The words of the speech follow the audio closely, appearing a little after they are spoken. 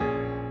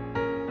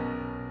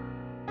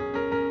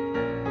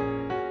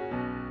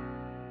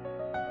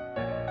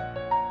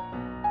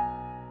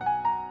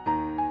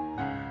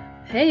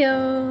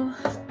Heyo.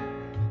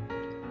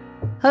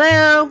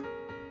 Hello.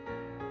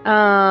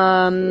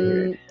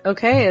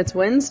 Okay, it's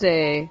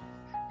Wednesday.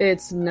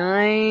 It's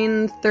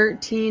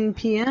 9:13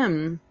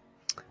 p.m.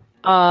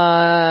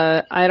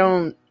 I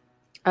don't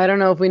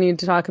know if we need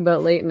to talk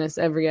about lateness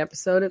every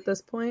episode at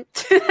this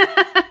point.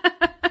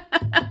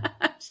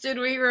 Should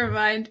we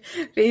remind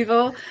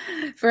people,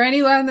 for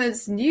anyone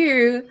that's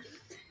new,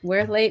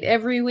 we're late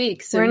every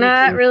week. So we're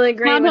not really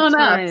great with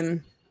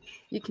time.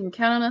 You can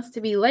count on us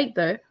to be late,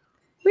 though.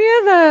 We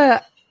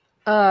have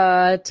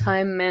a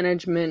time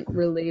management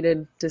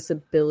related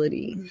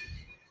disability.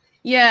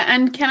 Yeah,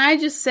 and can I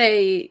just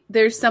say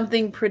there's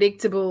something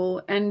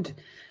predictable and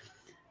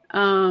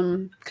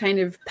kind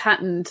of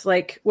patterned,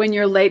 like when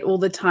you're late all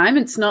the time.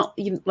 It's not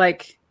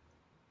like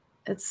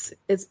it's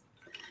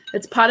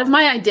part of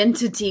my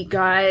identity,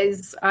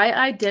 guys. I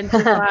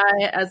identify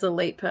as a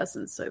late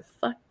person, so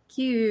fuck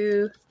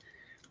you.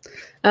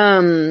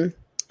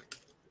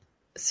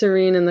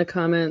 Serene in the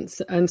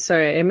comments, I'm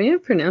sorry, I may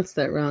have pronounced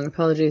that wrong,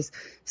 apologies,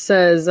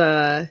 says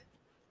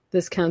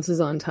this counts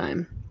as on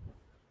time.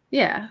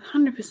 Yeah,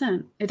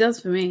 100%. It does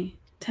for me.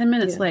 10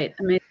 minutes late.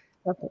 I made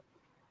it.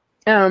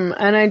 And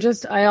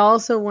I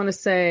also want to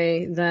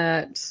say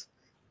that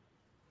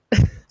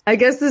I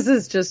guess this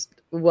is just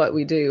what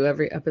we do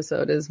every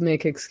episode, is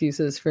make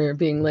excuses for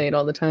being late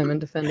all the time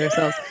and defend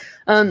ourselves.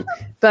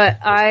 But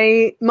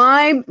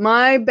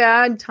my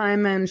bad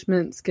time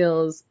management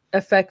skills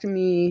affect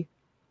me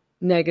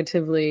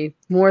negatively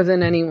more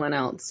than anyone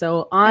else.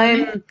 So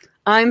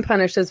I'm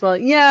punished as well.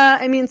 Yeah,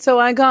 I mean, so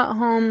I got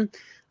home,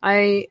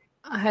 I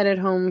headed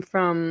home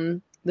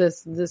from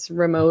this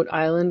remote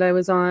island I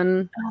was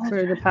on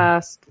for the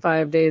past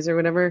 5 days or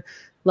whatever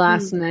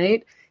last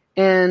night,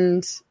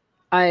 and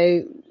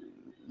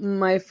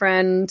my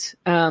friend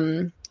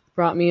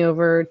brought me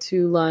over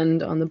to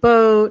Lund on the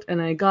boat, and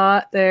I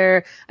got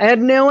there. I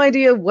had no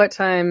idea what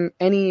time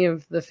any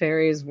of the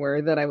ferries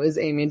were that I was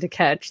aiming to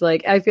catch.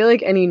 Like, I feel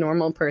like any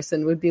normal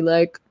person would be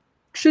like,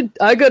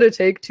 I gotta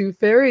take 2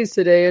 ferries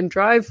today and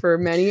drive for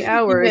many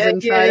hours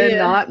and try to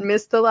not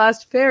miss the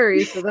last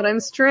ferry so that I'm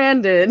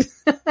stranded.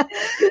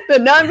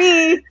 But not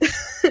me.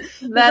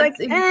 That's like,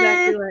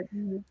 exactly right.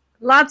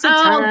 Lots of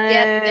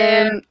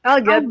time.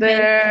 I'll get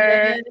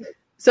there.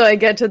 So I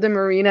get to the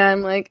marina.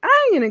 I'm like,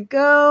 I'm going to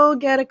go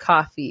get a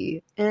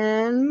coffee.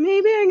 And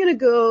maybe I'm going to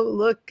go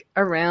look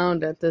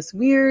around at this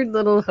weird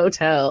little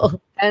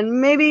hotel. And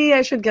maybe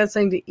I should get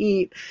something to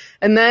eat.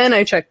 And then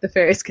I checked the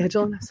ferry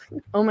schedule. And I was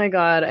like, oh my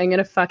God, I'm going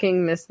to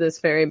fucking miss this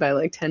ferry by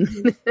like 10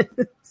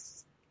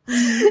 minutes.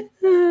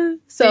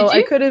 So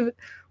I could have...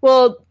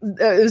 Well,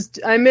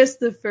 I missed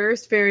the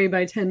first ferry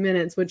by 10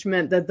 minutes, which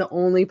meant that the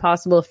only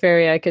possible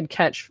ferry I could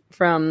catch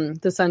from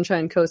the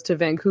Sunshine Coast to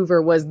Vancouver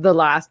was the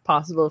last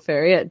possible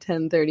ferry at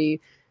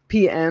 10:30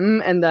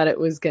 p.m. and that it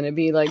was going to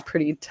be like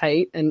pretty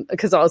tight. And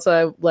because also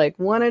I like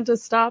wanted to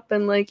stop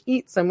and like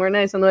eat somewhere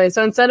nice on the way.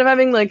 So instead of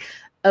having like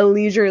a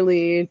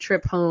leisurely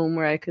trip home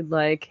where I could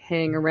like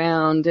hang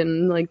around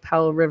in like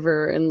Powell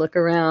River and look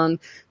around,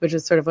 which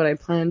is sort of what I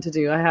planned to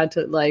do, I had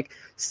to like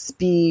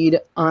speed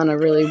on a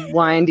really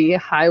windy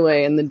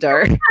highway in the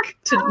dark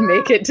to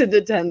make it to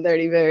the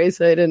 10:30 ferry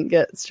so I didn't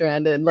get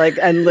stranded, like,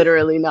 and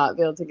literally not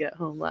be able to get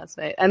home last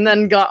night. And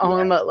then got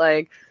home at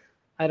like,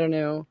 I don't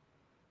know,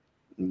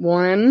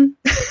 1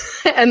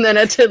 and then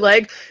had to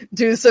like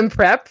do some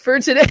prep for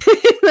today.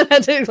 Then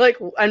had to like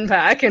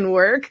unpack and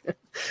work.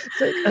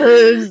 It's like,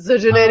 I'm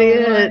such an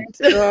idiot.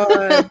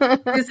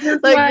 This is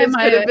like why this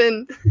could have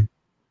been.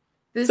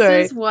 This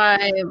is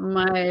why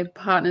my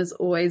partner's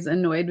always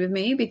annoyed with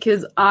me,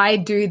 because I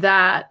do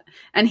that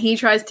and he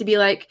tries to be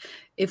like,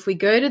 if we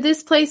go to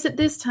this place at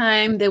this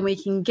time, then we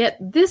can get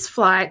this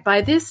flight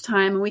by this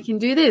time and we can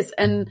do this.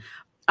 And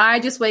I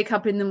just wake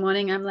up in the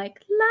morning, I'm like,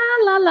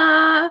 la, la,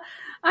 la.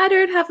 I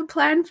don't have a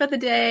plan for the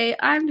day.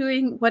 I'm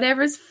doing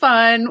whatever's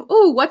fun.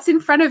 Ooh, what's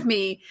in front of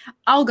me?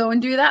 I'll go and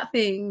do that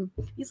thing.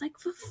 He's like,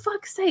 for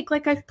fuck's sake,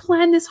 like I've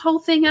planned this whole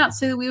thing out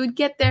so that we would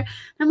get there.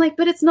 I'm like,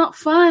 but it's not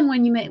fun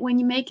when you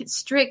make it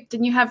strict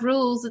and you have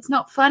rules. It's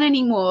not fun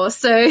anymore.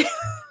 So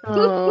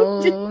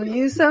oh,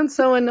 you sound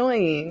so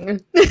annoying.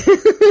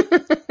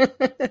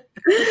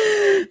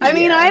 I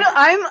mean,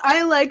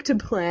 I like to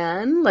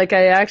plan. Like,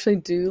 I actually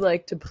do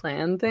like to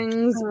plan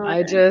things.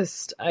 Okay.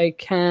 I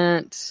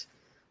can't.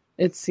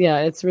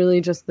 It's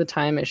really just the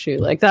time issue.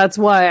 Like, that's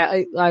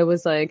why I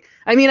was like,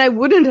 I mean, I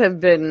wouldn't have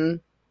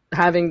been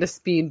having to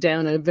speed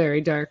down a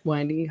very dark,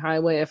 windy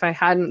highway if I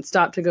hadn't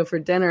stopped to go for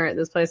dinner at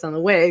this place on the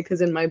way.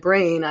 Because in my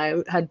brain,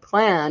 I had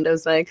planned. I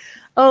was like,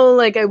 oh,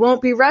 like, I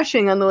won't be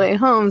rushing on the way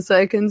home, so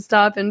I can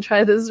stop and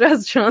try this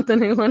restaurant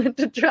that I wanted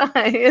to try.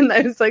 And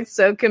I was like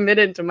so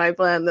committed to my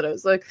plan that I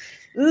was like,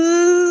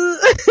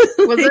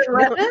 was it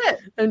worth it?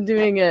 I'm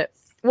doing it.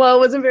 Well, it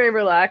wasn't very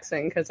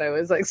relaxing because I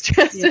was like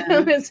stressed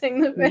about missing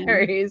the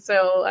ferry.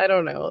 So I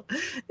don't know.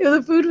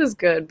 The food was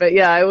good, but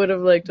yeah, I would have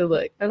liked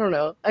to I don't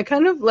know. I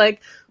kind of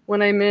like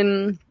when I'm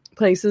in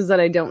places that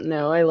I don't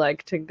know, I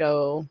like to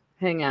go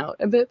hang out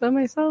a bit by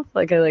myself.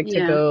 Like I like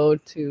to go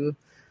to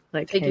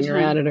like hang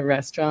around at a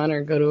restaurant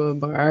or go to a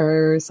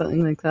bar or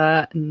something like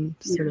that, and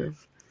sort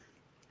of.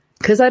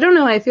 Because I don't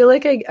know, I feel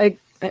like I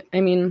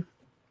mean,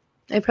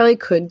 I probably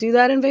could do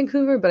that in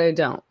Vancouver, but I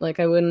don't. Like,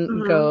 I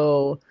wouldn't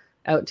go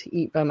out to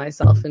eat by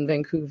myself in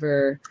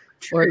Vancouver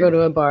or go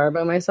to a bar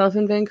by myself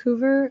in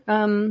Vancouver.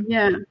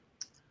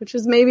 Which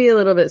is maybe a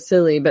little bit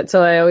silly, but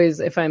so I always,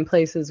 if I'm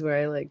places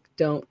where I like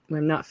I'm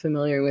not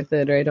familiar with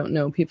it or I don't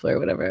know people or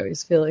whatever, I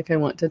always feel like I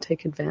want to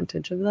take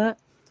advantage of that.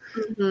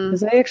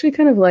 Because I actually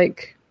kind of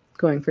like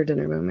going for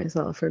dinner by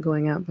myself or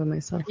going out by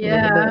myself a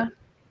little bit.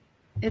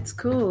 It's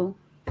cool.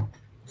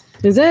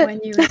 Is it? When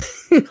you're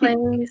in a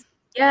place.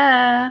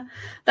 Yeah.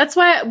 That's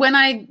why when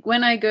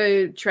I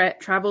go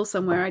travel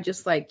somewhere,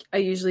 I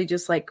usually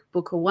just like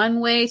book a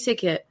one-way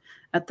ticket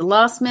at the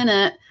last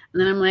minute. And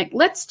then I'm like,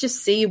 let's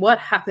just see what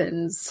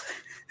happens.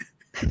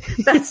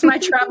 That's my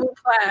travel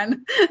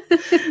plan.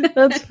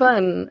 That's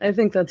fun. I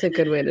think that's a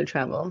good way to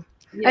travel.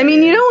 Yeah. I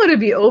mean, you don't want to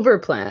be over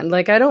planned.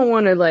 Like, I don't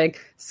want to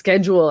like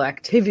schedule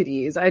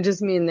activities. I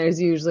just mean there's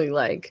usually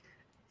like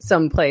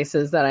some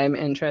places that I'm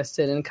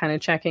interested in kind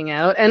of checking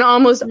out. And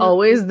almost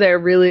always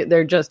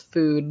they're just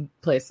food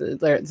places.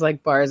 It's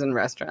like bars and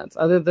restaurants.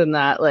 Other than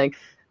that, like,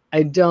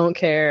 I don't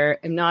care.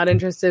 I'm not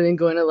interested in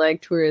going to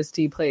like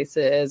touristy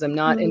places. I'm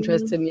not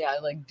interested in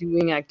like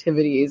doing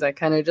activities. I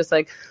kind of just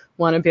like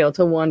want to be able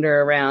to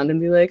wander around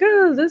and be like,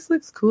 oh, this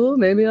looks cool.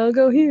 Maybe I'll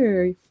go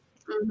here.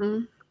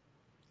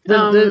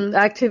 The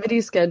activity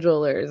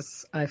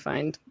schedulers I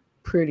find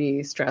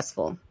pretty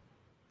stressful.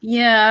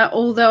 Yeah,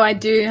 although I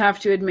do have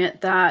to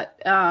admit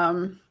that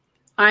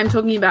I'm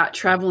talking about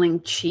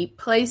traveling cheap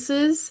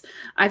places.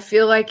 I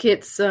feel like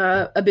it's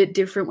a bit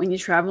different when you're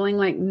traveling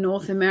like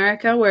North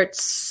America, where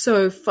it's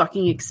so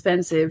fucking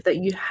expensive that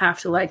you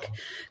have to like,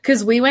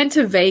 because we went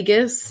to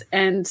Vegas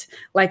and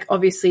like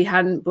obviously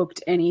hadn't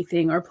booked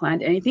anything or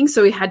planned anything.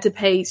 So we had to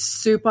pay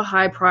super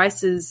high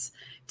prices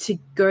to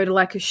go to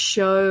like a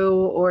show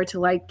or to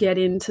like get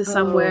into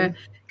somewhere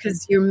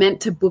because you're meant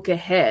to book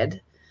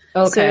ahead.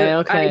 Okay.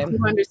 I do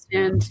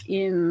understand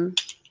in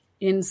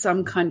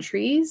some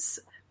countries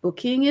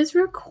booking is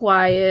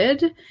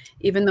required,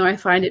 even though I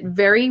find it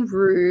very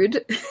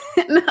rude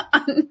and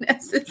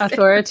unnecessary.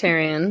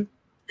 Authoritarian.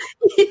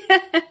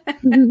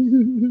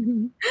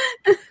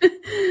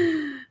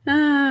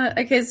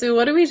 Okay, so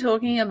what are we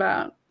talking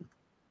about?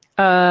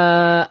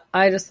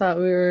 I just thought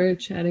we were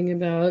chatting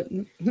about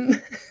your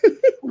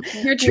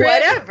trip.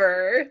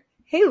 Whatever.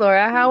 Hey,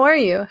 Laura, how are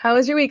you? How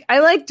was your week? I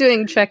like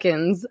doing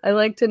check-ins. I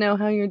like to know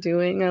how you're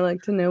doing. I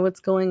like to know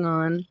what's going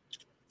on.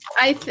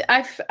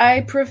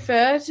 I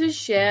prefer to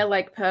share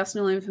like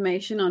personal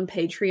information on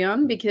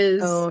Patreon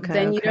because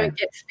then you don't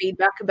get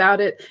feedback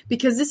about it,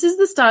 because this is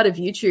the start of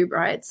YouTube,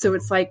 right? So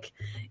it's like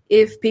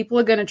if people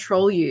are going to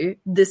troll you,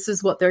 this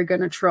is what they're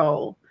going to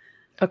troll.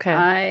 Okay.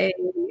 I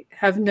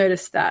have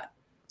noticed that.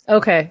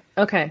 Okay.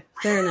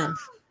 Fair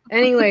enough.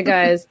 Anyway,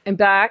 guys, I'm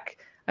back.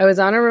 I was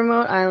on a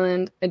remote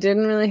island. I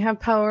didn't really have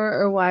power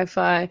or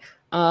Wi-Fi.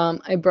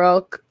 I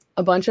broke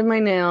a bunch of my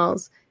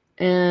nails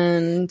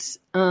and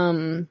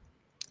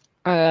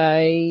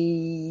I,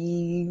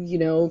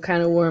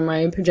 kind of wore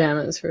my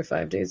pajamas for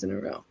 5 days in a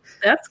row.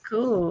 That's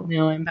cool.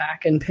 Now I'm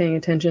back and paying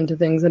attention to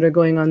things that are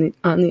going on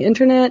the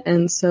internet.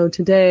 And so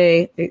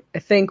today, I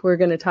think we're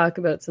going to talk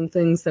about some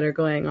things that are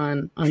going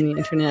on the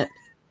internet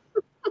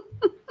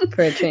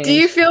for a change. Do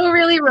you feel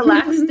really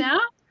relaxed now?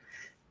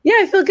 Yeah,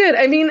 I feel good.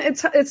 I mean,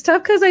 it's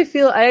tough because I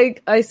feel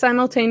I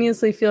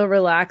simultaneously feel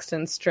relaxed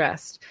and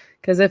stressed.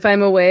 Because if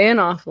I'm away and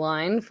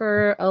offline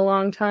for a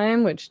long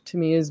time, which to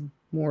me is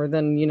more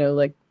than,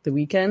 like the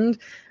weekend,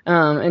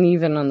 and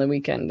even on the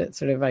weekend, it's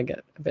sort of, I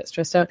get a bit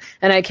stressed out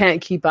and I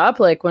can't keep up.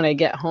 Like when I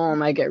get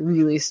home, I get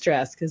really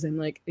stressed because I'm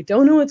like, I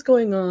don't know what's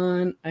going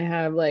on. I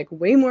have like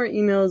way more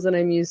emails than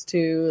I'm used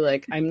to.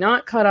 Like I'm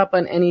not caught up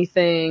on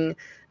anything.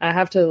 I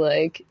have to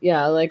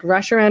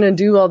rush around and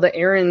do all the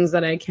errands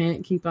that I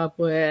can't keep up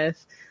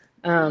with,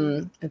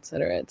 et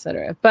cetera, et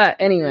cetera. But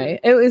anyway,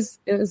 it was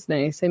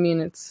nice. I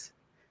mean, it's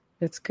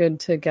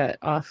good to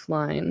get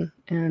offline,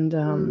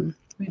 and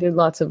we did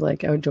lots of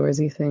like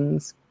outdoorsy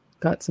things.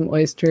 Got some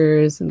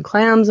oysters and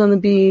clams on the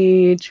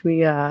beach.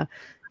 We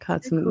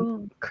caught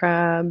some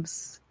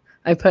crabs.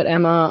 I put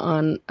Emma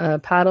on a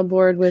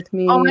paddleboard with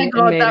me and made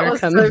her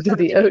come into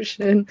the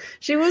ocean.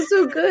 She was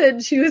so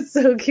good. She was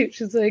so cute.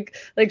 She's like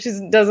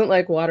she doesn't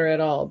like water at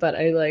all, but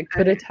I like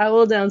put a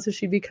towel down so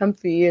she'd be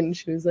comfy, and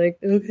she was like,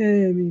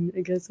 okay, I mean,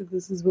 I guess if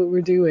this is what we're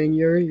doing,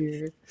 you're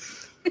here.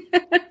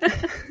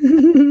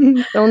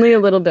 Only a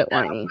little bit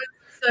whiny.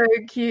 So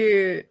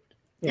cute.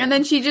 Yeah. And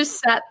then she just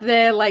sat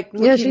there like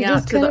looking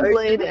out to the ocean.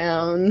 Lay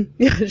down.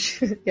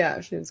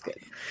 She was good.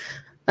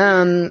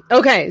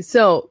 Okay,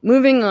 so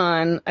moving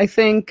on. I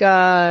think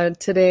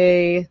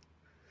today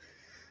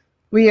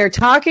we are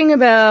talking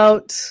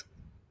about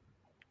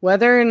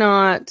whether or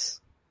not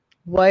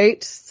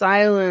white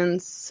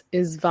silence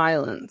is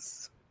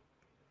violence.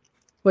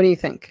 What do you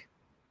think?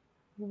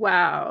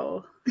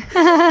 Wow.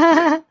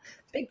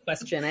 Big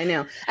question, I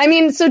know. I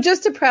mean, so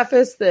just to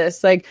preface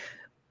this, like,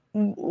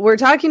 we're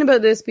talking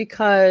about this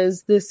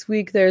because this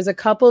week there's a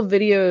couple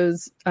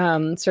videos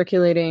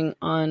circulating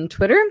on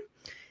Twitter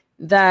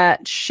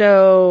that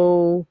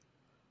show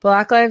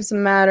Black Lives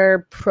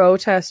Matter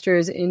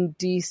protesters in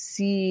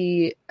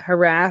DC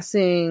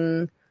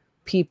harassing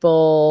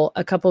people,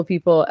 a couple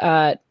people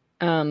at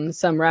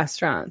some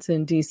restaurants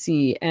in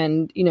DC.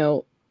 And, you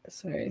know,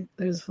 sorry,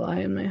 there's a fly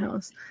in my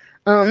house.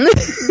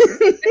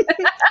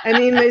 I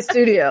mean, my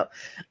studio.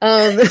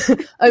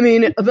 I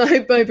mean,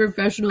 my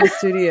professional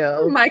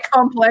studio. My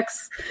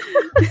complex.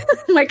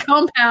 My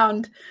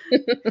compound.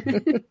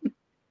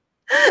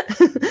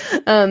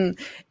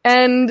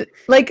 And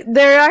like,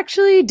 they're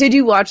actually, did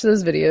you watch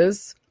those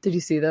videos? Did you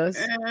see those?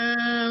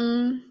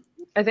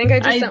 I think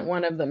I sent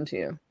one of them to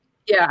you.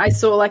 Yeah, I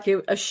saw like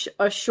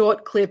a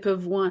short clip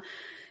of one.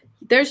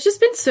 There's just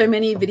been so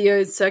many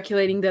videos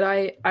circulating that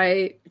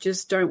I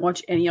just don't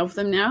watch any of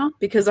them now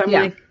because I'm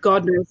like,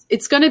 God knows,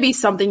 it's going to be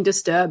something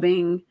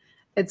disturbing.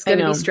 It's going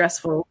to be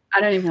stressful.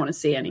 I don't even want to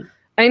see any.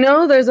 I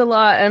know there's a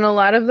lot, and a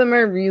lot of them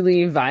are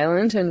really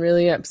violent and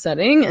really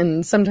upsetting,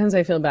 and sometimes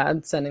I feel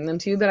bad sending them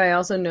to you, but I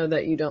also know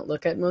that you don't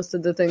look at most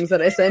of the things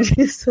that I send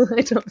you, so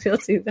I don't feel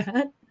too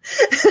bad.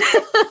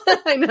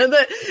 I know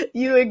that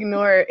you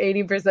ignore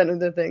 80%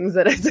 of the things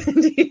that I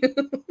send you.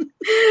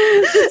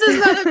 This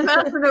is not a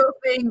personal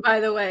thing, by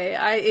the way.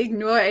 I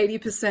ignore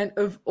 80%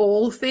 of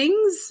all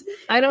things.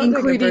 I don't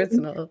think it's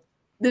personal.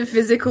 The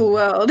physical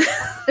world.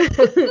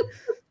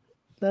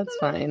 That's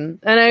fine.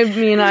 And I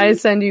mean, I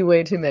send you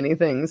way too many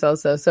things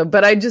also. So,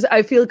 but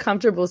I feel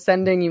comfortable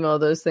sending you all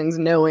those things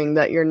knowing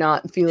that you're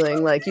not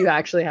feeling like you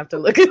actually have to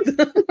look at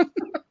them.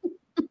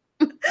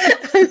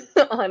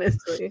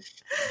 Honestly.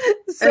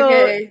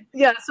 So,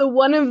 yeah. So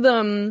one of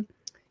them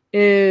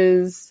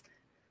is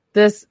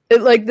this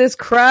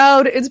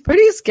crowd. It's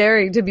pretty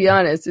scary, to be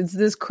honest. It's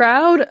this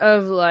crowd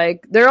of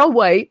like, they're all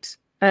white.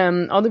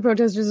 All the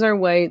protesters are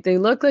white. They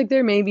look like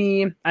they're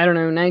maybe, I don't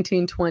know,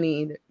 19,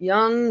 20.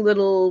 Young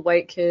little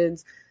white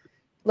kids,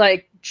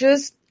 like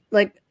just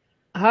like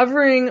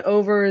hovering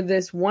over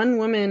this one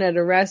woman at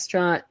a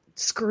restaurant,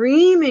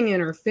 screaming in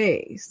her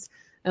face.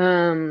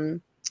 White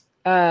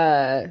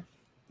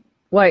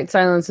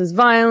silence is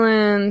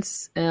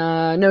violence.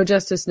 No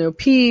justice, no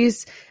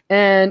peace.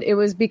 And it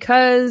was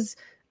because,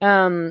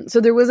 so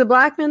there was a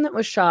black man that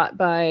was shot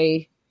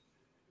by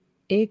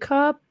a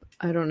cop.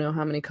 I don't know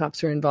how many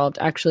cops were involved,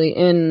 actually,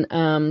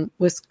 in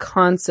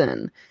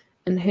Wisconsin.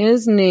 And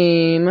his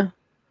name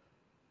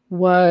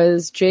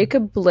was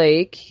Jacob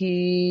Blake.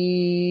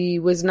 He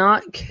was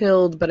not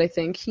killed, but I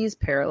think he's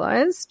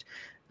paralyzed.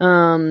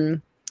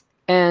 And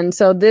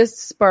so this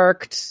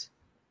sparked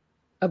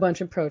a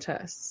bunch of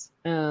protests.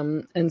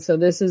 And so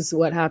this is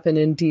what happened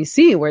in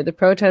DC, where the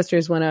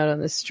protesters went out on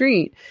the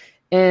street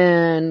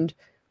and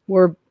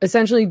were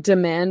essentially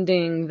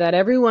demanding that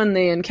everyone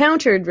they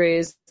encountered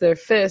raise their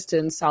fist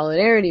in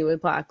solidarity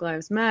with Black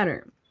Lives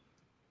Matter.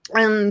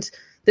 And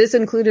this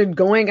included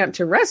going up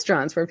to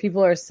restaurants where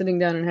people are sitting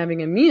down and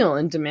having a meal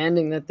and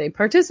demanding that they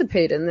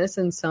participate in this.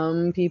 And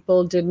some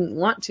people didn't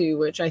want to,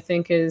 which I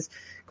think is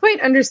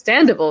quite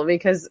understandable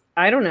because,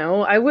 I don't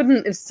know, I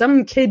wouldn't, if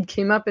some kid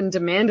came up and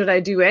demanded I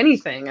do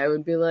anything, I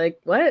would be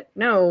like, what?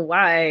 No,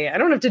 why? I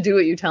don't have to do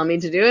what you tell me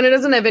to do. And it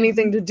doesn't have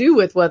anything to do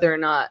with whether or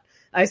not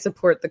I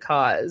support the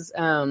cause.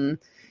 And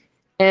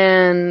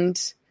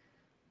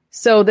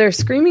so they're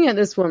screaming at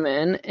this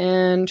woman,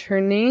 and her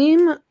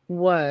name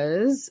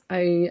was,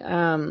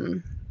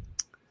 there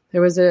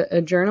was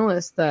a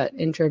journalist that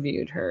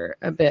interviewed her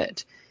a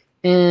bit.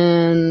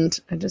 And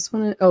I just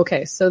want to,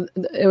 okay, so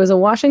it was a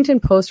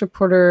Washington Post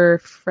reporter,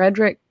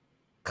 Frederick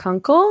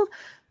Kunkel,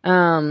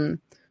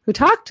 who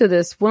talked to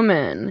this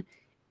woman,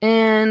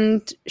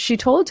 and she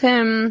told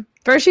him,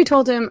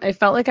 I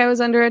felt like I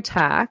was under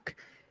attack.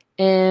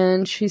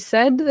 And she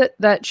said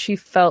that she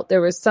felt there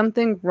was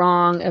something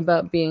wrong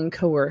about being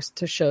coerced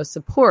to show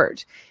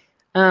support.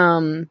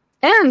 And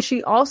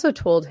she also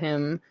told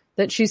him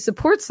that she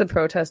supports the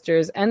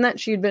protesters and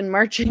that she'd been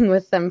marching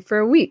with them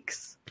for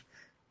weeks.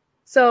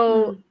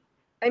 So,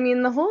 I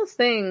mean, the whole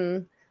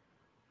thing,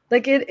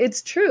 like,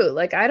 it's true.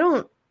 Like, I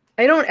don't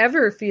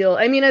ever feel,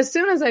 I mean, as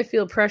soon as I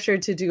feel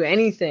pressured to do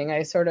anything,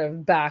 I sort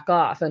of back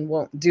off and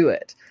won't do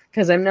it.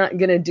 Because I'm not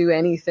going to do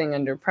anything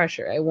under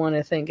pressure. I want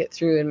to think it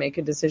through and make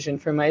a decision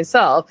for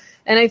myself.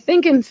 And I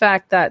think, in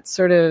fact, that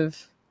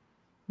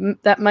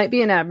might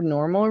be an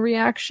abnormal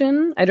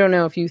reaction. I don't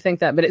know if you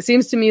think that, but it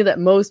seems to me that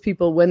most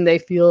people, when they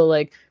feel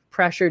like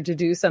pressured to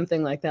do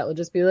something like that, will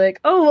just be like,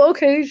 oh,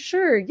 okay,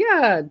 sure,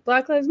 yeah,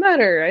 Black Lives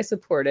Matter, I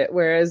support it.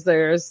 Whereas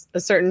there's a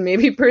certain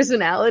maybe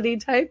personality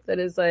type that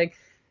is like,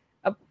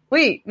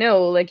 wait,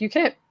 no, like you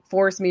can't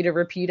force me to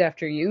repeat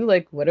after you.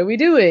 Like, what are we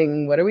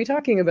doing? What are we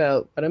talking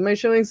about? What am I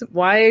showing?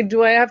 Why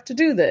do I have to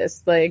do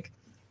this? Like,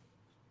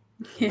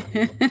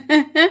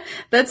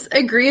 that's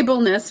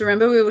agreeableness.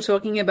 Remember we were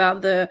talking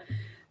about the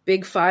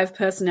big 5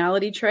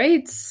 personality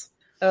traits?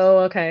 Oh,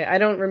 okay. I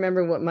don't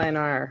remember what mine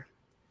are.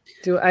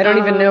 I don't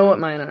even know what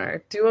mine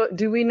are.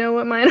 Do we know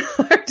what mine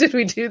are? Did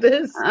we do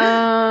this?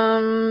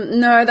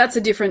 No, that's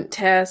a different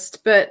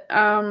test. But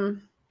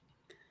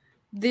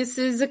this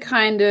is a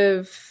kind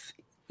of,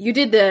 you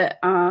did the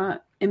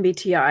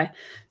MBTI.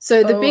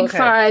 So the big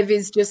five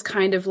is just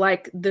kind of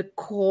like the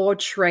core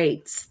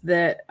traits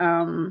that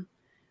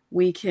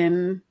we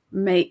can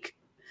make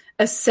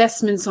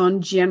assessments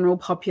on general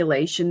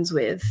populations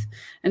with.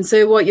 And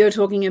so what you're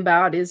talking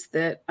about is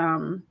that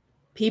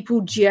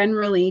people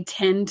generally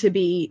tend to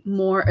be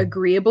more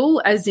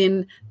agreeable, as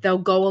in they'll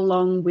go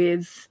along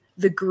with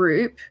the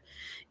group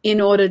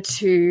in order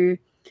to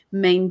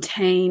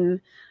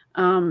maintain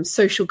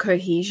social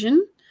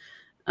cohesion,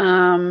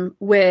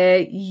 where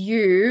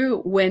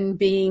you, when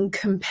being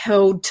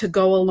compelled to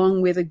go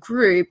along with a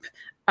group,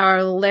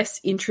 are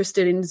less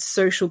interested in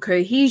social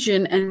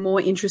cohesion and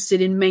more interested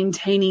in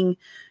maintaining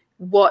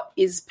what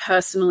is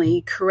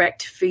personally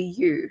correct for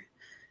you.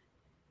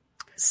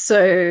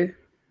 So,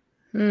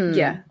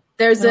 yeah,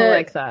 there's I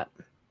like that.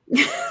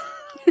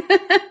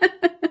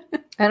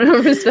 I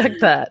don't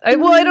respect that. I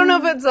don't know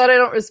if it's that I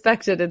don't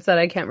respect it. It's that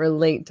I can't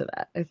relate to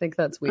that. I think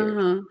that's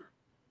weird.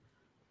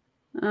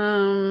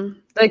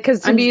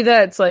 Because to me,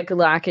 that's like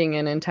lacking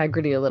in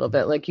integrity a little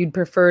bit. Like you'd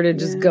prefer to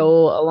just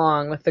go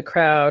along with the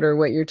crowd or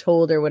what you're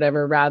told or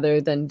whatever,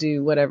 rather than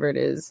do whatever it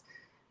is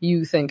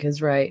you think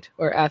is right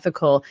or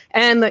ethical.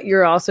 And that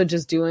you're also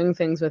just doing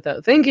things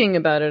without thinking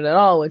about it at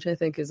all, which I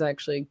think is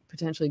actually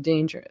potentially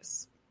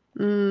dangerous.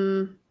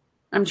 I'm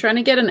trying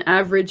to get an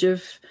average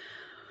of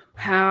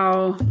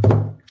how...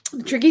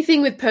 The tricky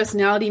thing with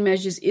personality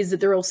measures is that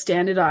they're all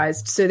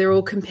standardized. So they're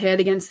all compared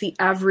against the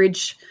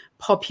average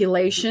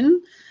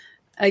population,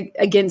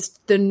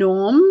 against the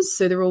norms.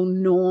 So they're all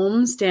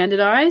norm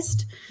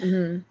standardized.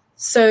 Mm-hmm.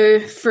 So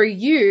for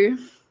you,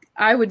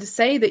 I would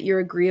say that your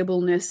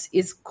agreeableness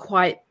is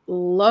quite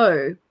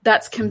low.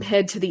 That's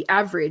compared to the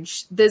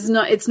average.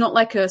 It's not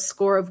like a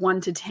score of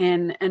 1 to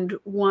 10, and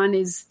 1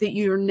 is that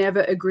you're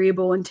never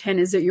agreeable and 10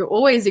 is that you're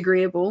always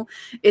agreeable.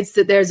 It's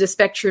that there's a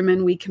spectrum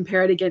and we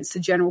compare it against the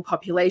general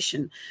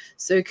population.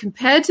 So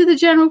compared to the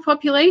general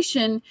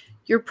population,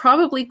 you're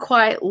probably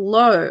quite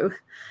low.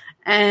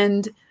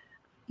 And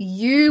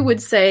you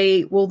would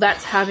say, well,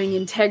 that's having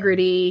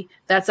integrity.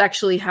 That's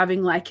actually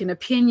having like an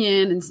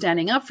opinion and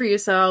standing up for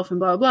yourself and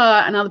blah,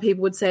 blah. And other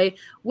people would say,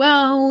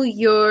 well,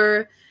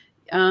 you're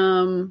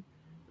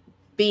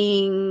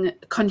being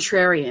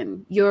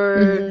contrarian.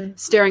 You're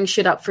stirring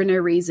shit up for no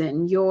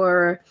reason.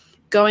 You're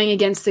going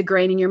against the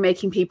grain and you're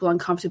making people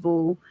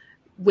uncomfortable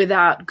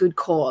without good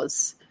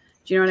cause.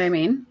 Do you know what I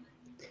mean?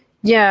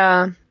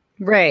 Yeah,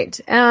 right.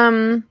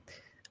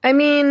 I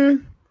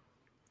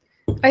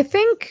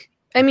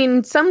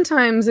mean,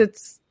 sometimes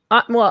it's,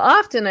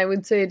 often I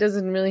would say it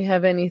doesn't really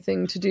have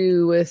anything to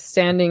do with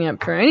standing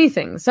up for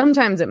anything.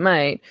 Sometimes it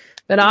might,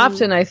 but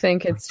often I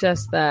think it's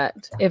just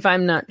that if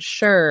I'm not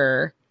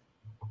sure,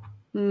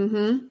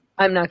 I'm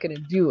not going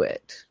to do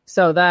it.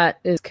 So that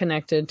is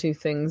connected to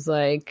things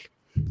like,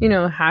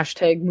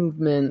 hashtag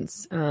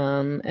movements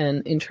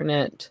and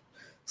internet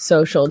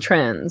social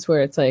trends,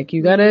 where it's like,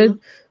 you got to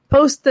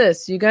post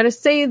this, you got to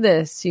say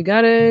this, you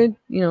got to,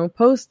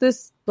 post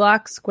this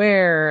black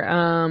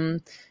square,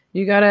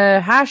 you got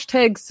to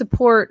hashtag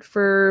support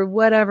for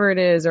whatever it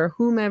is or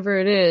whomever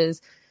it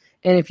is.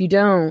 And if you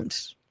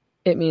don't,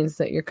 it means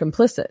that you're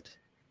complicit.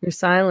 Your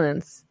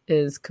silence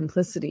is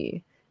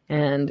complicity.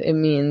 And it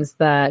means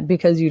that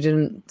because you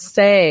didn't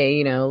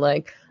say,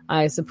 like,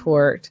 I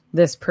support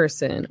this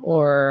person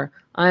or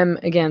I'm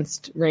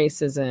against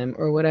racism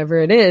or whatever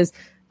it is,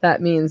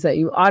 that means that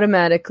you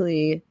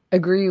automatically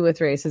agree with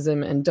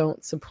racism and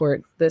don't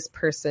support this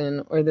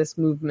person or this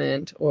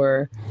movement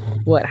or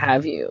what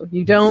have you.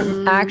 You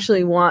don't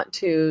actually want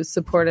to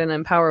support and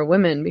empower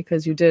women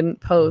because you didn't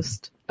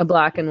post a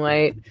black and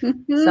white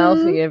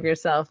selfie of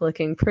yourself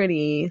looking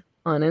pretty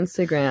on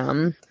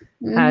Instagram,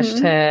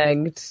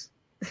 hashtagged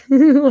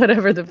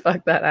whatever the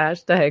fuck that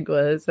hashtag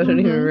was. I don't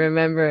even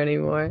remember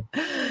anymore.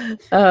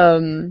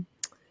 So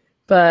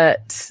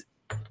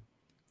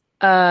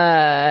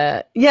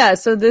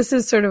this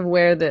is sort of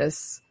where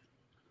this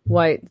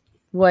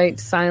white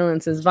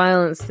silence is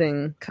violence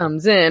thing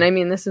comes in. I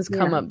mean, this has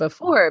come up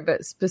before,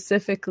 but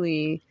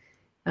specifically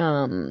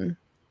in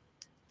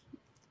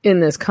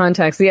this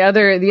context. The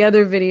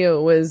other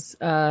video was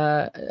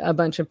a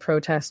bunch of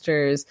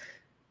protesters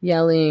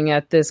yelling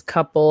at this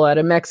couple at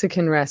a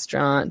Mexican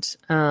restaurant.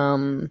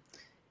 And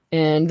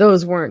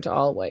those weren't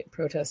all white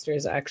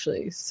protesters,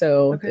 actually.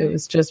 So it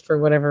was just for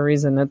whatever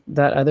reason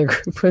that other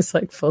group was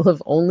like full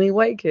of only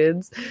white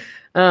kids.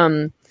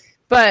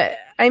 But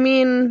I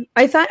mean,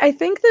 I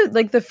think that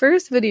like the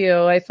first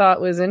video I thought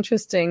was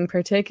interesting,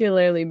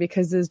 particularly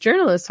because this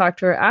journalist talked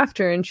to her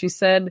after and she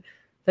said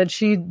that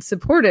she'd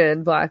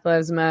supported Black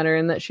Lives Matter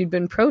and that she'd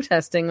been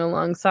protesting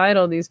alongside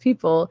all these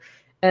people.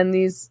 And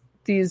these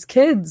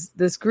kids,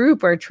 this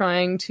group, are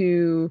trying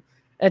to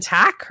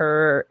attack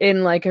her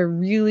in like a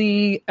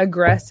really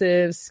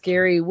aggressive,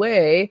 scary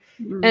way,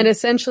 and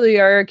essentially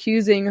are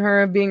accusing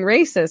her of being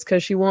racist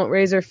because she won't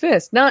raise her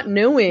fist, not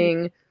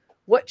knowing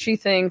what she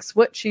thinks,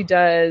 what she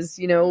does,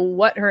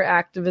 what her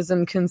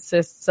activism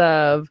consists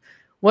of,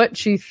 what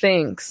she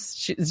thinks.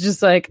 She's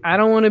just like, I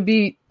don't want to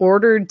be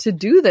ordered to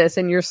do this,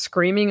 and you're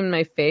screaming in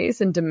my face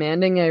and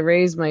demanding I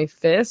raise my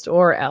fist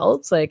or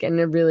else, like in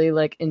a really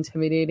like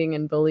intimidating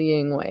and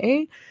bullying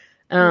way.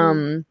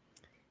 And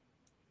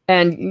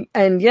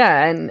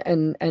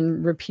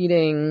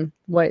repeating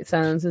white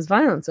silence is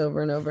violence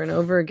over and over and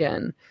over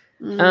again.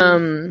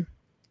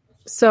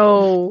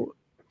 So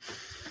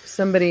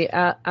somebody,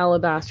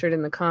 Alabastard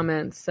in the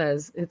comments,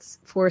 says it's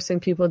forcing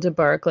people to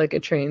bark like a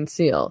trained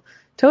seal.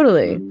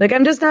 Totally. Like,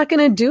 I'm just not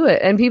going to do it.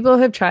 And people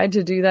have tried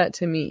to do that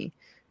to me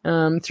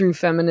through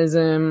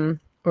feminism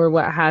or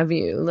what have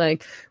you.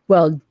 Like,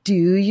 well, do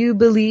you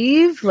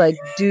believe? Like,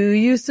 do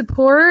you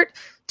support?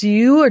 Do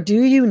you or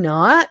do you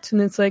not?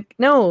 And it's like,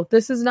 no,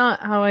 this is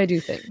not how I do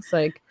things.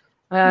 Like,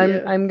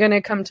 I'm going to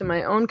come to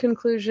my own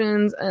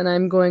conclusions, and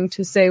I'm going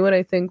to say what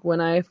I think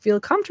when I feel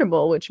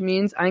comfortable, which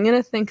means I'm going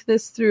to think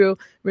this through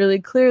really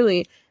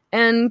clearly.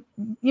 And,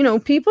 you know,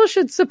 people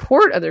should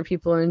support other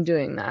people in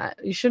doing that.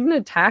 You shouldn't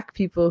attack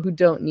people who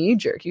don't knee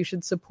jerk. You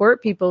should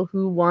support people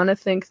who want to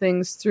think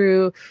things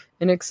through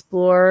and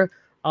explore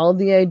all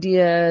the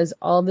ideas,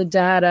 all the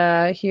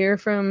data, hear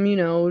from, you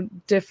know,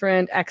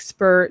 different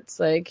experts,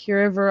 like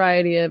hear a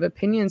variety of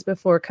opinions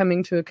before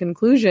coming to a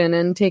conclusion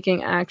and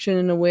taking action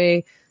in a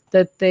way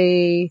that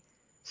they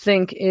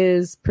think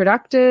is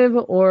productive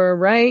or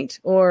right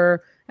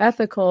or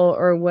ethical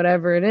or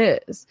whatever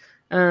it is.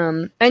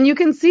 And you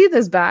can see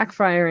this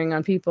backfiring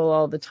on people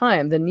all the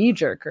time, the knee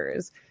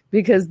jerkers,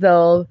 because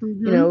they'll,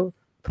 you know,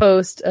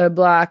 post a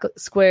black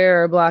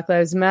square or Black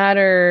Lives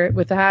Matter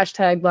with the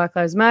hashtag Black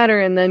Lives Matter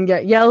and then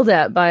get yelled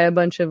at by a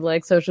bunch of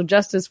like social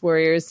justice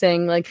warriors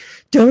saying like,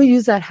 don't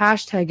use that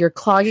hashtag. You're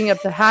clogging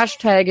up the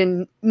hashtag.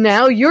 And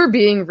now you're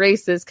being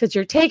racist because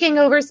you're taking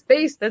over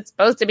space that's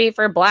supposed to be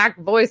for black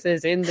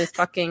voices in this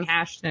fucking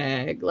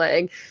hashtag.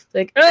 Like,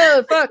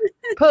 oh, fuck,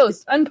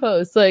 post,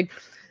 unpost. Like,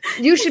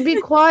 you should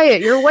be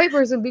quiet. You're a white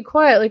person. Be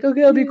quiet. Like,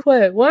 okay, I'll be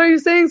quiet. Why are you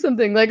saying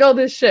something? Like all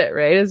this shit,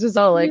 right? It's just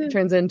all like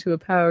turns into a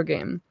power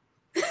game.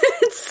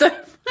 It's so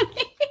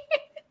funny.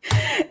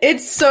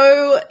 It's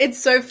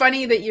so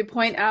funny that you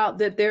point out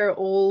that they're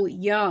all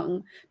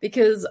young,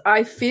 because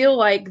I feel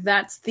like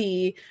that's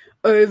the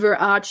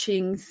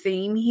overarching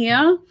theme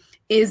here,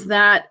 is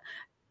that,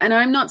 and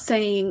I'm not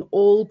saying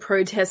all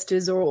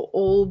protesters or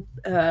all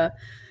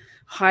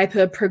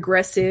hyper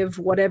progressive,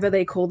 whatever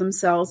they call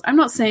themselves, I'm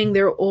not saying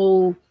they're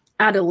all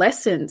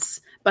adolescents,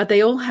 but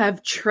they all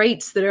have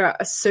traits that are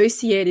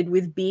associated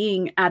with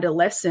being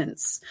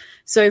adolescents.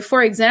 So,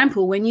 for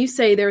example, when you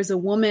say there's a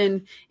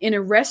woman in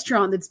a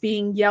restaurant that's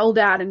being yelled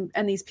at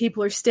and these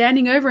people are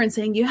standing over and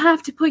saying, you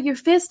have to put your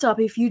fist up.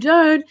 If you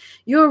don't,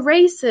 you're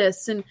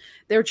racist. And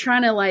they're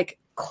trying to like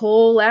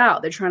call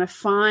out. They're trying to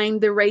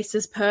find the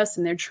racist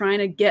person. They're trying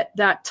to get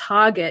that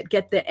target,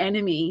 get the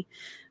enemy.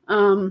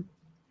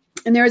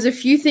 And there's a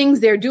few things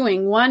they're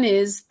doing. One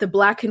is the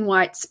black and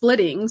white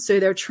splitting. So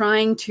they're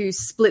trying to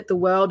split the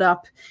world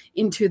up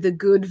into the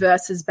good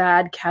versus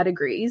bad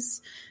categories,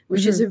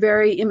 which is a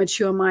very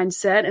immature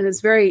mindset, and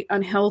it's very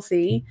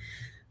unhealthy.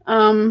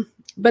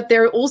 But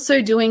they're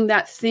also doing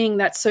that thing,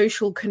 that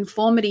social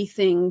conformity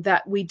thing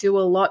that we do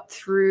a lot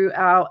through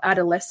our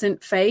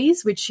adolescent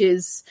phase, which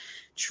is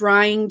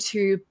trying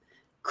to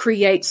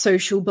create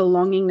social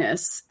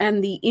belongingness.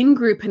 And the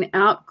in-group and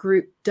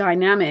out-group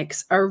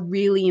dynamics are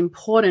really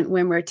important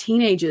when we're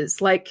teenagers.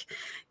 Like,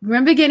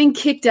 remember getting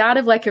kicked out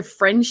of like a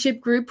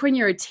friendship group when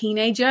you're a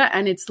teenager,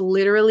 and it's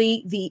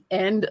literally the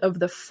end of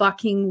the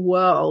fucking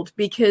world,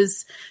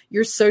 because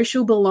your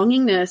social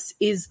belongingness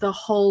is the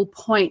whole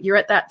point. You're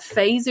at that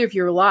phase of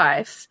your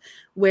life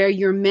where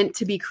you're meant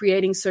to be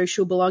creating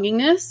social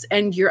belongingness,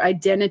 and your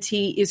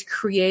identity is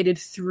created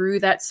through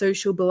that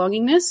social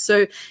belongingness.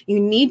 So you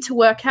need to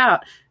work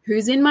out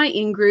who's in my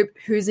in-group,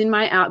 who's in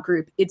my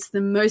out-group. It's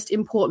the most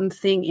important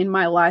thing in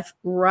my life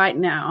right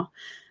now.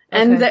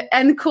 Okay.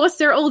 And of course,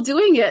 they're all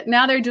doing it.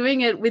 Now they're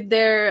doing it with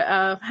their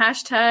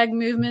hashtag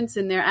movements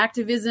and their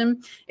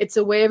activism. It's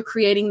a way of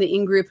creating the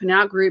in-group and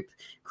out-group,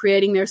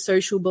 creating their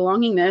social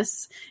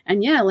belongingness.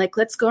 And yeah, like,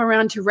 let's go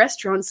around to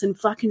restaurants and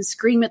fucking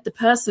scream at the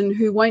person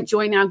who won't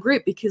join our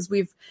group, because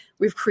we've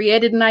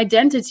created an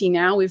identity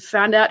now. We've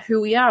found out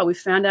who we are. We've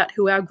found out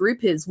who our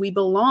group is. We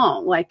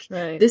belong. Like,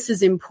 right. This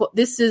is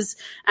important.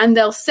 And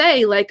they'll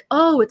say like,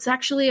 oh, it's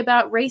actually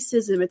about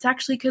racism. It's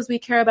actually because we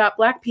care about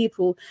black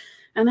people.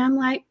 And I'm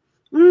like,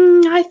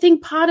 I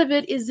think part of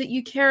it is that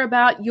you care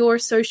about your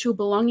social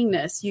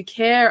belongingness. You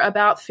care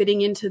about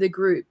fitting into the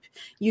group.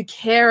 You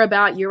care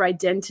about your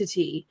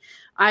identity.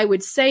 I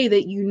would say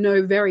that you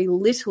know very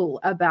little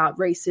about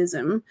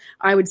racism.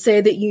 I would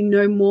say that you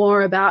know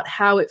more about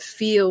how it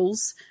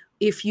feels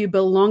if you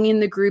belong in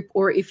the group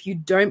or if you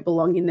don't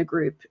belong in the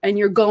group. And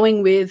you're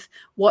going with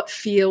what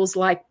feels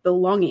like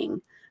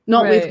belonging,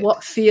 not right. with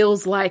what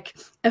feels like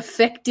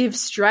effective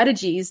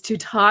strategies to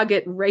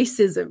target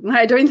racism.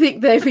 I don't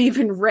think they've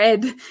even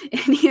read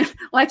any.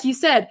 Like you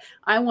said,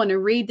 I want to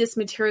read this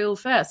material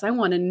first. I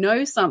want to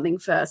know something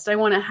first. I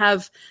want to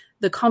have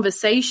the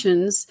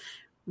conversations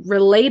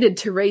related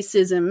to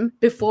racism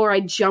before I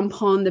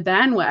jump on the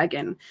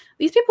bandwagon.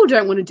 These people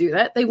don't want to do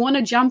that. They want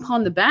to jump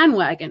on the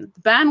bandwagon.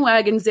 The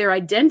bandwagon's their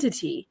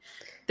identity.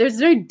 There's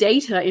no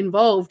data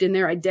involved in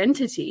their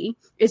identity.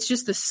 It's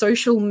just a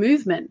social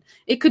movement.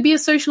 It could be a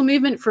social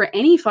movement for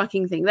any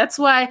fucking thing. That's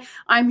why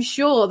I'm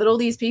sure that all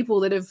these people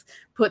that have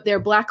put their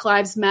Black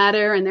Lives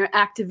Matter and their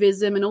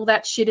activism and all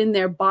that shit in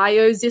their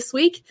bios this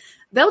week,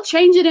 they'll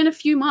change it in a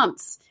few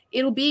months.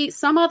 It'll be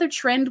some other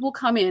trend will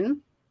come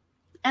in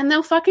and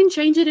they'll fucking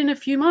change it in a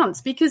few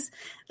months because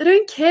they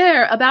don't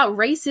care about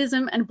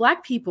racism and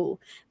Black people.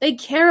 They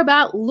care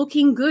about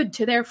looking good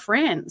to their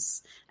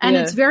friends. And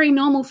it's very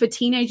normal for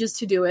teenagers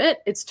to do it.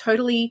 It's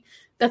totally,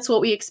 that's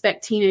what we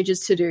expect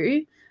teenagers to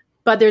do.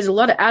 But there's a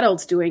lot of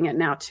adults doing it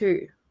now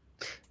too.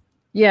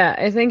 Yeah,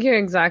 I think you're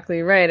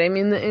exactly right. I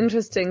mean, the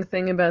interesting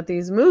thing about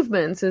these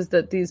movements is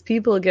that these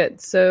people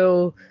get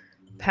so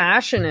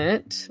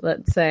passionate,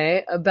 let's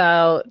say,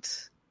 about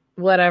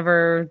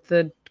whatever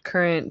the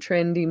current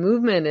trendy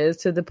movement is,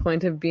 to the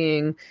point of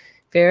being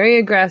very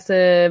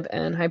aggressive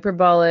and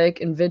hyperbolic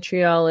and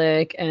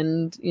vitriolic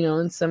and, you know,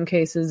 in some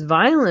cases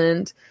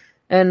violent.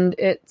 And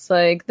it's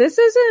like, this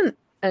isn't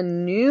a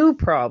new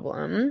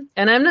problem.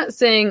 And I'm not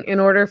saying in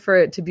order for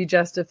it to be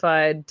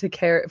justified to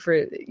care for,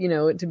 you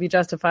know, to be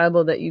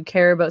justifiable that you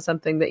care about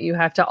something that you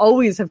have to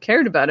always have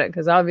cared about it.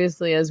 Because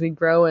obviously as we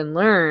grow and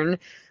learn,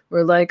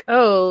 we're like,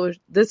 oh,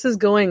 this is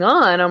going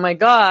on. Oh my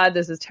God,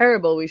 this is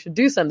terrible. We should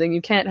do something.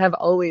 You can't have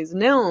always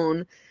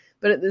known.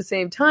 But at the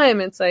same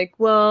time, it's like,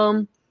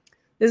 well,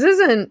 this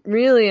isn't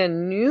really a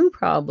new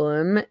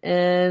problem.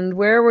 And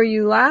where were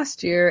you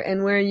last year?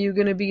 And where are you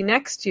going to be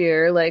next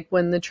year? Like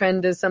when the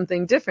trend is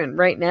something different.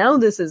 Right now,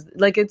 this is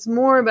like, it's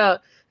more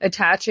about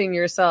attaching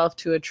yourself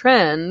to a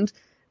trend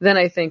than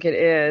I think it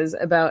is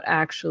about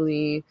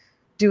actually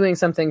doing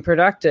something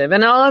productive.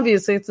 And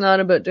obviously it's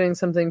not about doing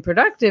something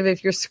productive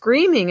if you're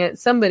screaming at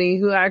somebody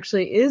who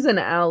actually is an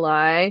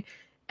ally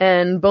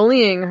and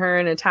bullying her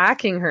and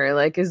attacking her.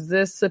 Like, what is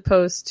this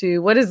supposed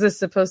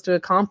to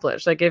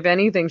accomplish? Like, if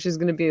anything, she's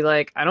going to be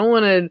like, I don't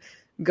want to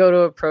go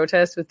to a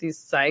protest with these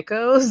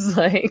psychos.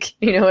 Like,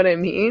 you know what I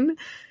mean?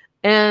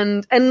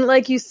 And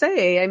like you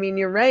say, I mean,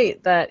 you're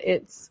right that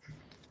it's,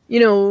 you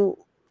know,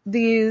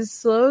 these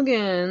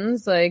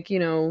slogans like, you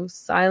know,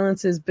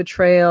 silence is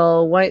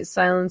betrayal, white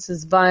silence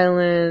is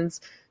violence,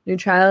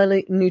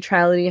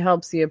 neutrality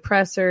helps the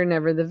oppressor,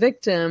 never the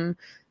victim.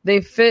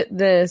 They fit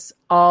this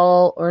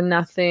all or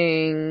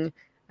nothing,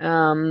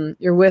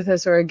 you're with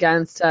us or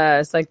against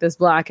us, like this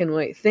black and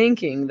white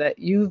thinking that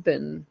you've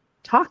been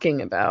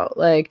talking about.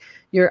 Like,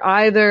 you're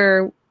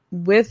either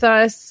with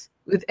us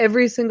with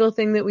every single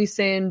thing that we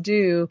say and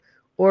do,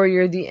 or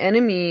you're the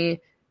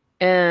enemy.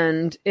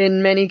 And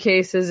in many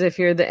cases, if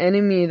you're the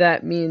enemy,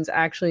 that means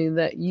actually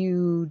that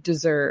you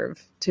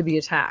deserve to be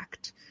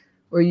attacked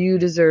or you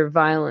deserve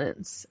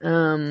violence.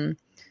 And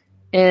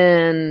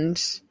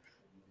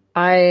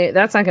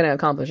that's not going to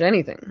accomplish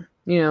anything.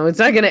 You know, it's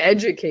not going to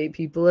educate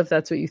people if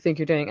that's what you think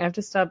you're doing. I have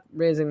to stop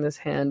raising this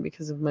hand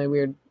because of my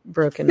weird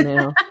broken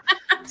nail.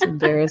 It's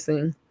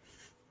embarrassing.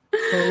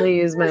 I only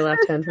use my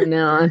left hand from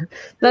now on.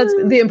 That's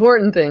the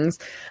important things.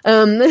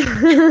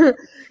 Don't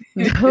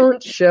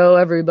show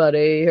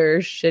everybody her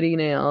shitty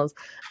nails.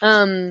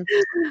 But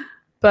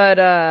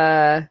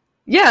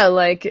yeah,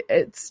 like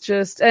it's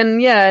just,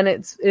 and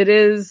it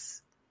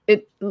is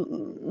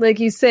like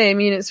you say, I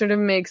mean, it sort of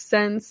makes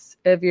sense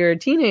if you're a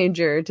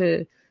teenager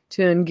to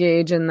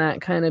engage in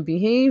that kind of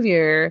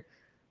behavior.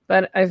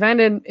 But I find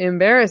it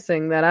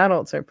embarrassing that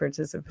adults are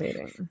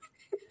participating.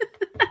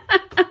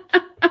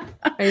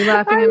 Are you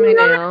laughing at my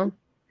nail?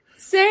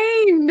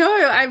 Same.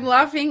 No, I'm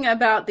laughing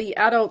about the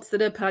adults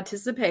that are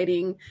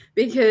participating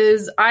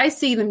because I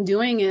see them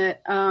doing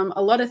it.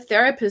 A lot of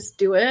therapists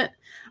do it.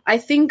 I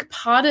think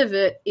part of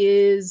it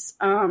is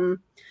also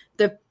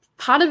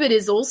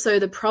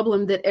the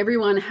problem that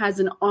everyone has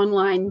an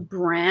online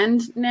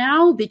brand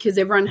now because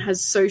everyone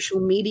has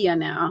social media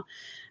now.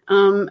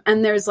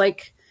 And there's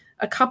like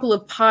a couple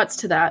of parts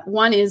to that.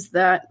 One is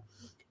that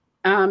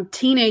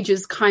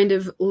teenagers kind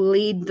of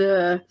lead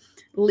the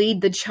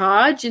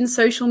charge in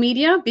social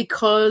media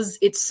because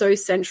it's so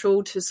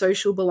central to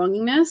social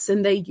belongingness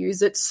and they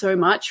use it so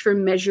much for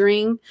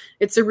measuring.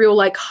 It's a real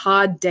like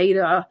hard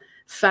data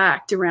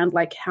fact around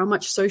like how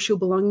much social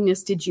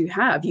belongingness did you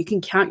have? You can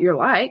count your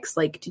likes.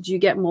 Like, did you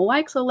get more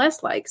likes or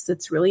less likes?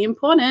 It's really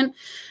important.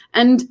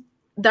 And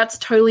that's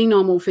totally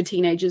normal for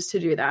teenagers to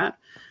do that.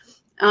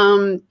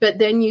 But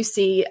then you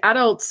see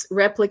adults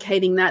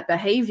replicating that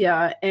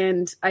behavior.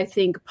 And I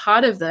think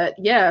part of that,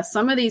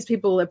 some of these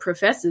people are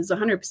professors,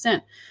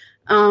 100%.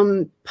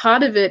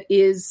 Part of it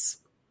is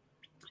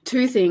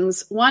two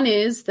things. One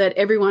is that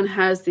everyone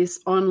has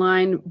this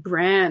online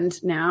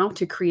brand now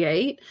to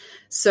create.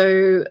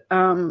 So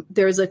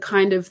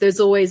there's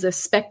always a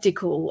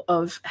spectacle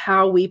of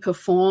how we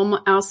perform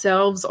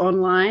ourselves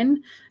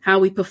online, how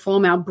we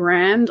perform our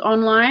brand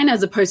online,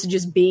 as opposed to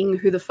just being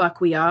who the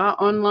fuck we are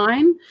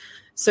online.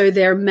 So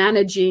they're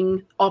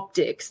managing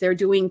optics, they're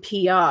doing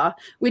PR,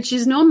 which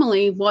is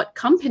normally what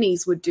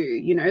companies would do.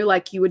 You know,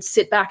 like you would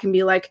sit back and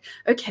be like,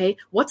 okay,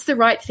 what's the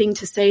right thing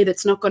to say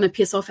that's not going to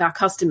piss off our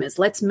customers?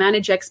 Let's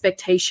manage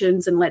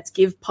expectations and let's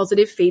give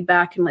positive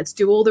feedback and let's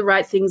do all the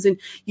right things and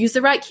use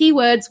the right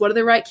keywords. What are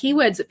the right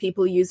keywords that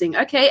people are using?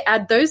 Okay,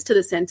 add those to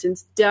the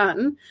sentence.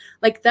 Done.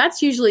 Like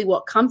that's usually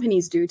what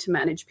companies do to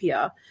manage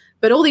PR.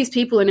 But all these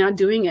people are now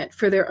doing it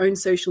for their own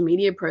social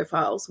media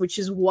profiles, which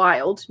is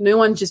wild. No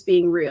one's just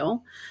being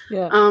real.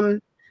 Yeah.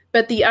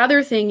 But the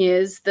other thing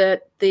is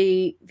that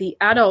the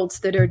adults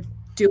that are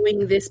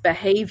doing this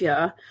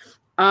behavior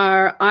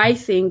are, I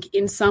think,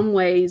 in some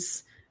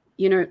ways,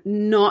 you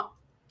know,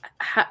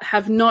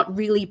 have not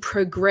really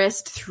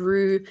progressed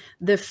through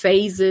the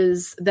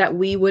phases that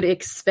we would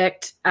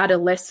expect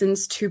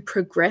adolescents to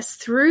progress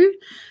through.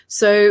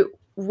 So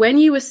when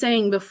you were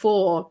saying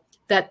before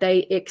that they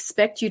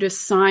expect you to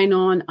sign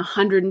on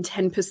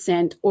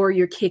 110% or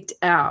you're kicked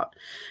out,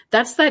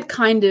 that's that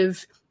kind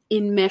of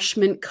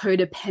enmeshment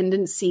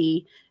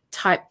codependency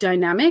type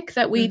dynamic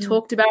that we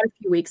talked about a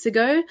few weeks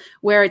ago,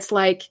 where it's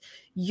like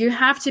you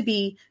have to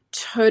be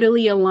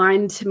totally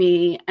aligned to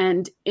me,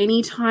 and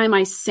anytime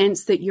I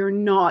sense that you're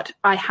not,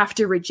 I have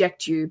to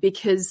reject you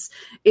because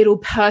it'll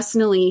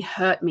personally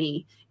hurt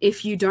me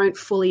if you don't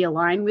fully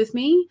align with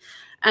me.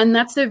 And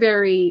that's a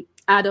very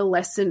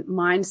adolescent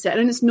mindset,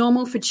 and it's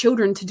normal for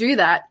children to do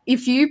that.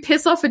 If you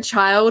piss off a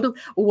child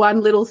one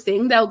little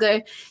thing, they'll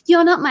go,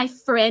 you're not my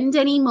friend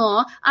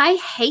anymore, I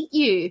hate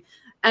you.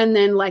 And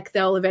then like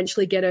they'll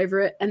eventually get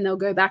over it and they'll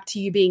go back to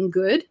you being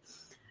good.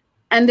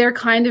 And they're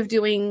kind of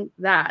doing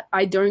that.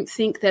 I don't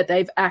think that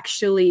they've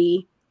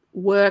actually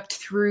worked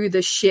through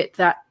the shit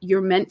that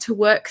you're meant to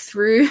work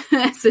through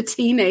as a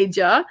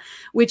teenager,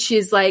 which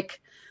is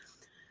like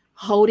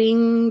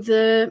holding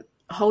the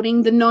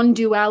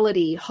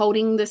non-duality,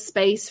 holding the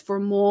space for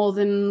more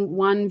than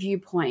one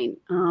viewpoint,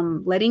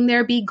 letting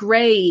there be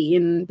gray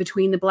in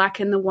between the black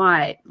and the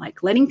white,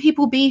 like letting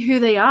people be who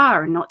they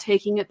are and not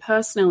taking it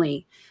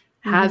personally.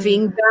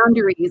 Having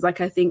boundaries.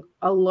 Like I think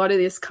a lot of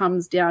this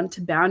comes down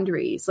to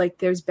boundaries. Like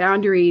there's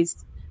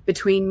boundaries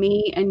between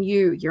me and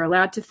you. You're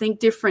allowed to think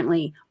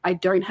differently. I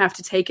don't have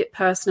to take it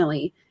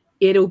personally.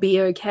 It'll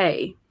be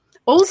okay.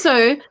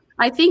 Also,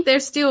 I think they're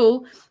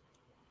still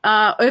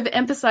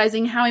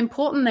overemphasizing how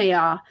important they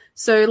are.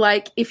 So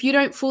like if you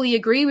don't fully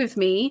agree with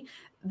me,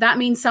 that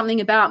means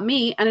something about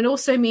me, and it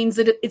also means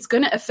that it's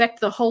going to affect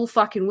the whole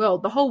fucking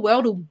world. The whole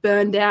world will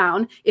burn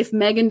down if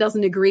Megan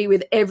doesn't agree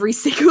with every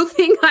single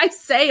thing I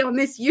say on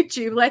this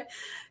YouTube. Like,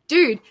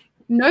 dude,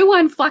 no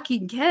one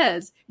fucking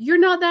cares. You're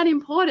not that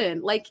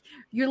important. Like,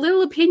 your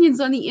little opinions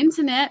on the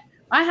internet,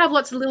 I have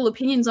lots of little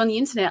opinions on the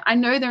internet. I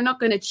know they're not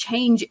going to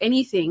change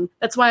anything.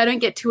 That's why I don't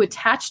get too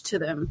attached to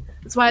them.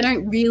 That's why I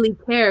don't really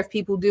care if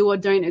people do or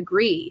don't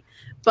agree.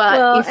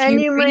 But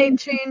if you might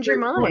change your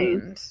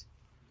mind.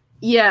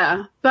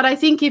 Yeah, but I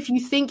think if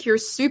you think you're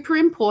super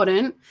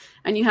important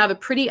and you have a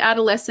pretty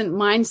adolescent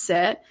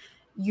mindset,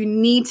 you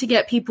need to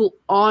get people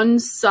on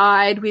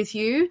side with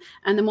you.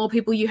 And the more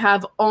people you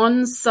have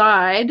on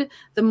side,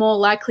 the more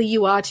likely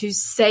you are to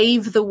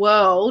save the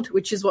world,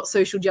 which is what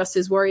social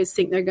justice warriors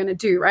think they're going to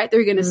do, right?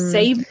 They're going to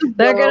save the world.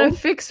 They're going to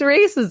fix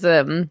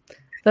racism.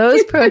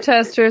 Those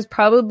protesters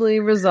probably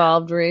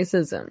resolved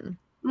racism.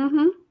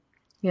 Mm-hmm.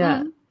 Yeah.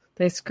 Mm-hmm.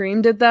 They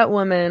screamed at that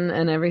woman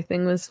and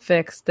everything was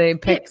fixed. They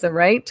picked the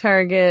right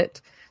target.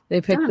 They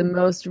picked the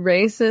most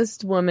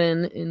racist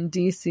woman in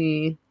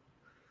DC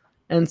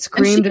and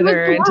screamed at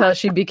her until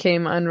she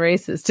became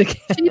unracist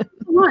again. She was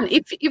the one.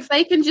 If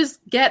they can just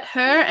get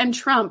her and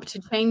Trump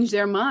to change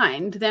their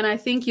mind, then I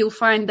think you'll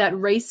find that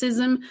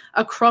racism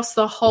across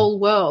the whole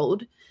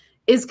world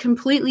is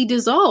completely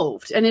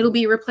dissolved and it'll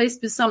be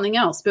replaced with something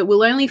else. But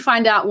we'll only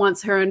find out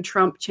once her and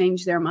Trump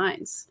change their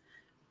minds.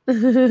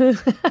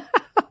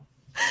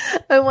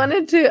 I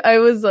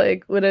was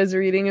like, when I was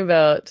reading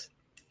about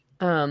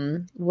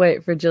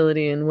white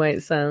fragility and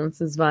white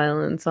silence is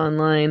violence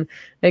online,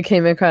 I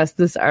came across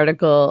this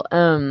article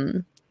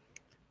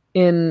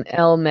in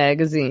Elle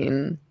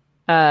magazine.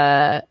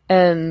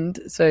 And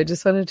so I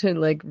just wanted to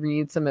like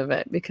read some of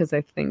it because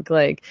I think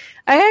I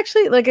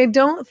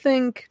don't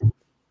think,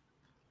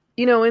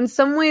 you know, in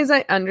some ways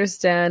I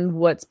understand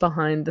what's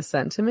behind the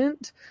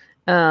sentiment.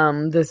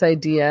 This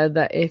idea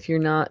that if you're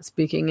not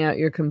speaking out,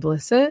 you're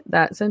complicit,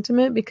 that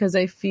sentiment, because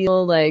I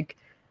feel like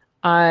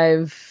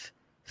I've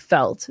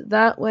felt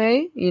that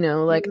way, you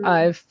know, like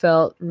I've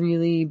felt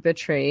really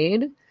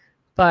betrayed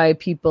by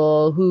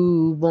people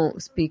who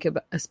won't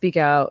speak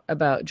out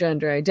about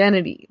gender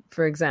identity,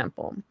 for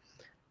example,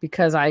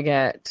 because I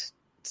get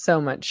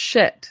so much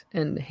shit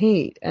and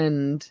hate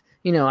and,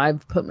 you know,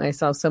 I've put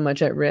myself so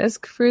much at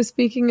risk for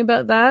speaking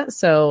about that.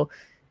 So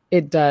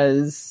it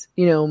does,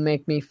 you know,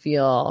 make me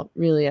feel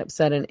really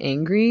upset and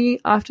angry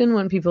often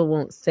when people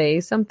won't say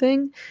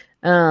something.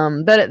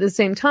 But at the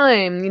same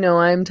time, you know,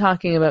 I'm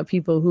talking about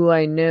people who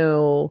I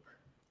know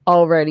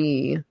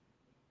already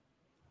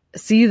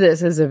see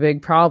this as a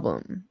big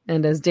problem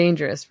and as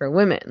dangerous for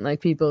women,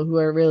 like people who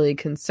are really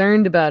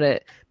concerned about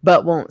it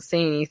but won't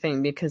say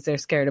anything because they're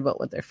scared about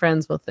what their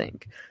friends will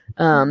think.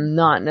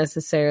 Not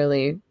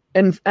necessarily,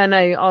 and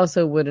I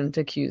also wouldn't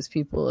accuse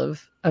people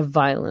of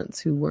violence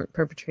who weren't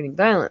perpetrating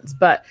violence,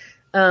 but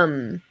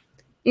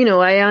you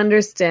know, I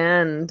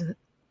understand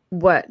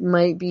what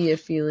might be a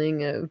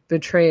feeling of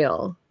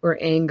betrayal or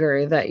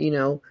anger that, you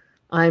know,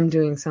 I'm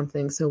doing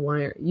something, so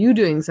why are you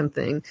doing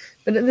something?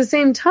 But at the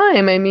same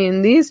time, I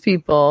mean, these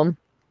people,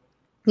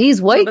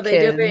 these white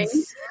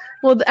kids,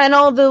 well, and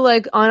all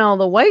the all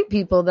the white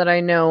people that I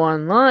know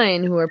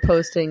online who are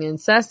posting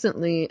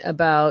incessantly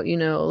about, you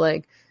know,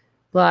 like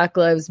Black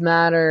Lives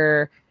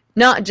Matter,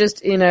 not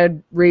just in a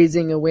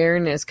raising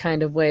awareness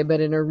kind of way,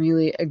 but in a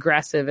really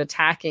aggressive,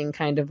 attacking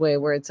kind of way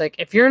where it's like,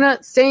 if you're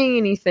not saying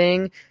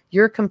anything,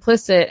 you're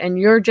complicit and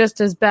you're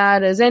just as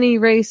bad as any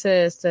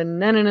racist and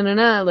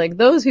like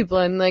those people.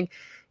 And like,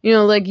 you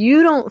know, like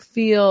you don't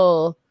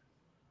feel,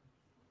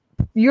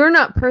 you're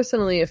not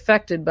personally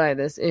affected by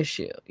this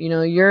issue. You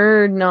know,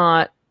 you're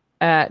not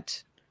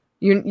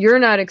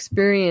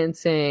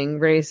experiencing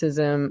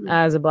racism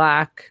as a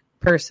Black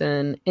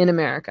person in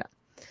America.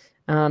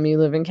 You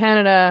live in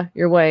Canada,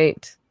 you're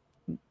white,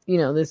 you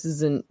know, this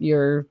isn't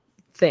your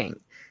thing.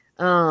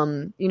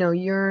 You know,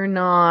 you're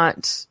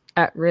not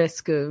at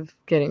risk of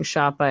getting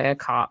shot by a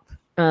cop.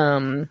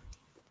 And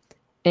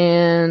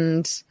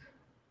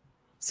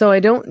so I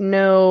don't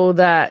know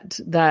that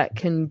that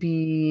can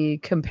be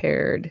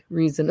compared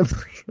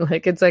reasonably.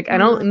 Like, it's like, I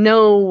don't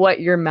know what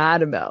you're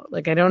mad about.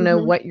 Like, I don't know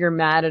what you're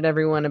mad at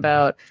everyone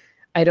about.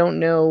 I don't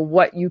know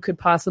what you could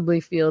possibly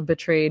feel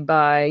betrayed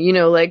by. You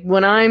know, like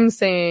when I'm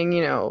saying,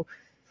 you know,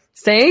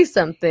 say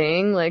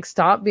something, like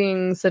stop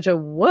being such a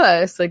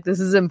wuss, like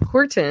this is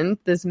important,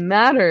 this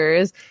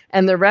matters,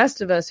 and the rest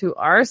of us who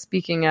are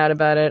speaking out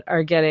about it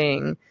are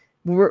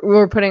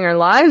we're putting our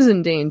lives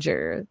in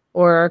danger,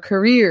 or our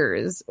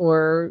careers,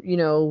 or, you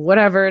know,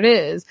 whatever it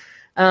is.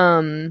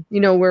 You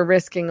know, we're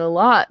risking a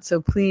lot,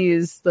 so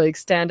please, like,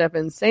 stand up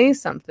and say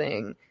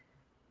something.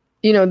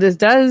 You know, this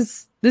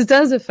does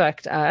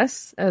affect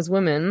us as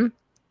women.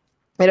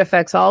 It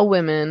affects all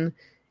women,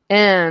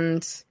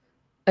 and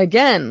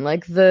again,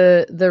 like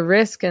the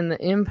risk and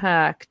the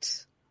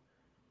impact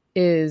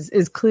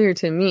is clear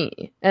to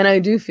me. And I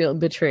do feel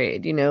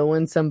betrayed, you know,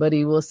 when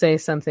somebody will say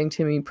something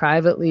to me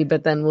privately,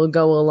 but then will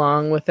go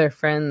along with their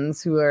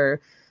friends who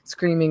are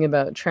screaming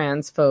about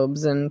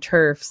transphobes and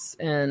TERFs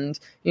and,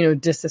 you know,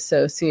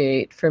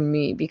 disassociate from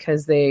me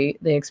because they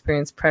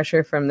experience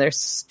pressure from their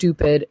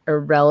stupid,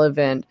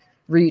 irrelevant,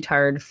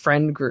 retard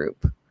friend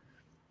group.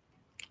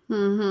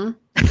 But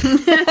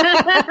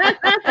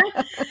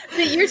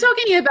you're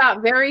talking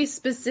about very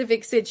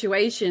specific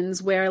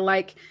situations where,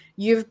 like,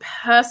 you've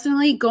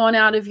personally gone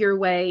out of your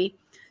way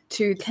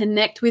to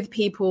connect with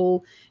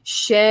people,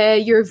 share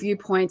your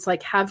viewpoints,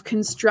 like have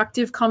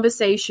constructive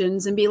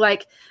conversations and be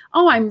like,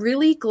 oh, I'm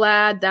really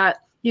glad that,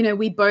 you know,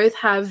 we both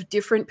have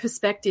different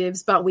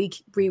perspectives, but we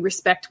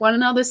respect one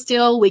another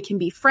still. We can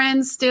be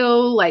friends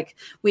still. Like,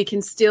 we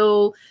can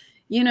still,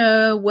 you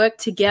know, work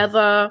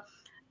together.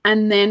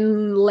 And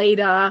then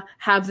later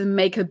have them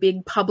make a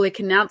big public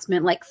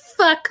announcement like,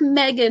 fuck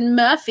Meghan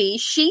Murphy,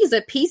 she's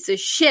a piece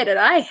of shit and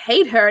I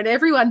hate her and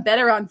everyone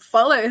better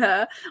unfollow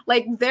her.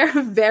 Like,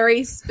 they're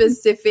very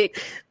specific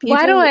people.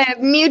 Why do I have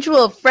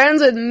mutual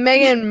friends with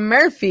Meghan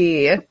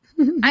Murphy?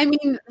 I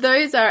mean,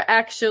 those are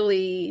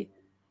actually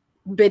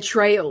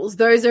betrayals.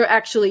 Those are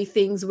actually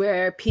things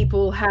where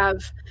people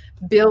have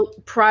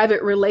built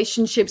private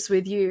relationships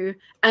with you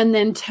and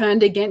then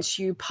turned against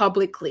you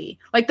publicly.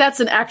 Like,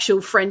 that's an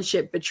actual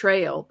friendship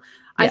betrayal.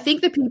 Yeah. I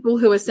think the people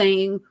who are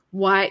saying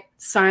white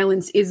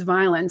silence is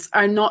violence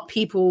are not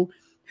people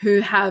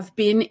who have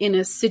been in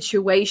a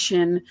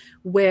situation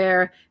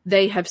where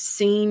they have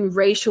seen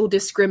racial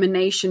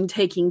discrimination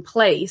taking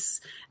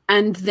place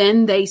and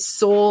then they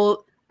saw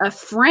a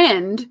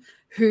friend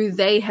who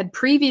they had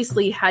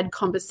previously had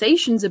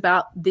conversations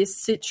about this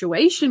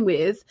situation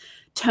with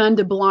turned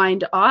a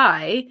blind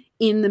eye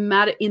in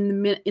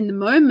the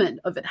moment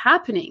of it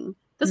happening.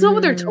 That's not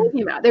what they're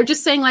talking about. They're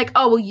just saying like,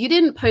 oh, well, you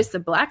didn't post the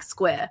black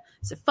square,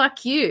 so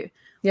fuck you.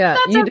 Yeah,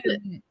 that's you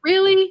did.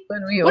 Really?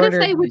 What if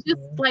they were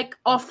just like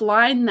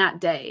offline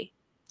that day?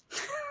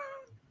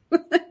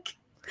 What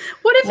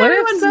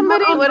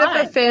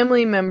if a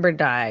family member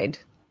died?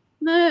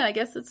 No, I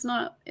guess it's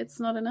not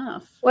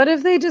enough. What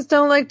if they just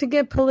don't like to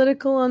get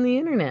political on the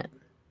internet?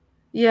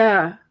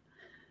 Yeah.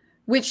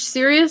 Which,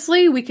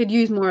 seriously, we could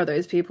use more of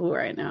those people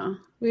right now.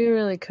 We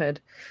really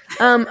could.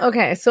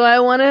 Okay, so I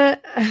want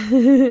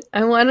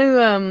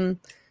to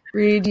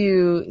read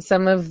you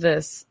some of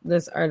this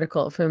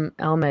article from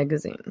Elle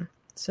magazine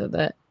so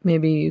that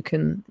maybe you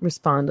can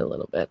respond a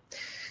little bit.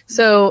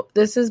 So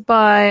this is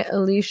by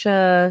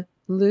Alicia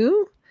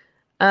Liu.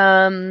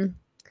 And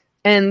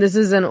this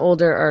is an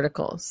older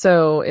article.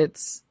 So it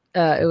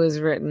was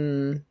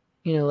written,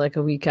 you know, like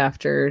a week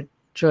after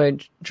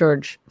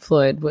George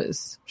Floyd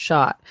was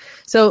shot.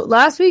 So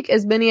last week,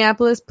 as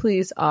Minneapolis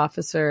police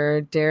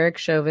officer Derek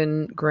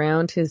Chauvin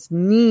ground his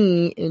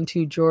knee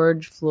into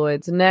George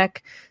Floyd's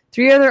neck,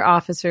 3 other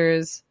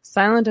officers,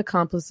 silent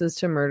accomplices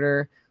to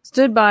murder,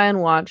 stood by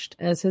and watched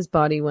as his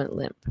body went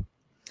limp.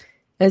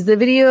 As the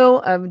video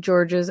of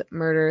George's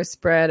murder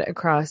spread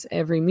across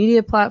every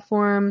media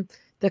platform,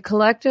 the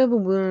collective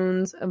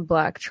wounds of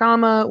Black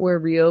trauma were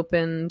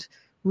reopened,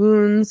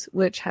 wounds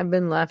which have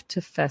been left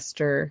to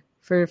fester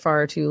for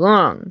far too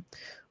long.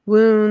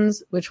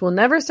 Wounds which will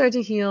never start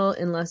to heal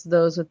unless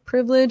those with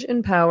privilege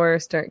and power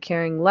start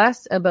caring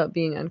less about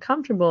being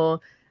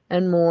uncomfortable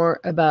and more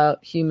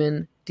about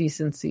human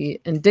decency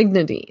and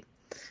dignity.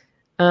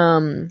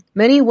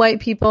 Many white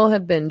people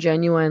have been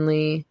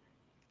genuinely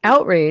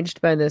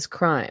outraged by this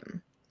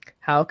crime.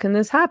 How can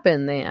this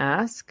happen, they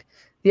ask.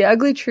 The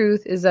ugly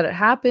truth is that it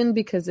happened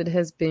because it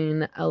has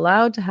been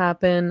allowed to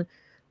happen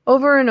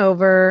over and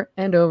over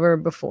and over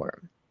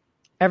before.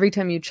 Every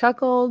time you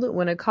chuckled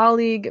when a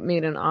colleague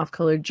made an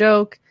off-color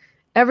joke,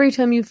 every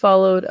time you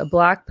followed a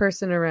Black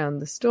person around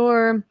the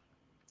store,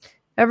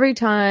 every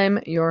time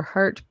your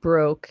heart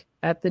broke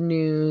at the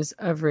news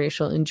of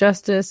racial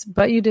injustice,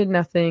 but you did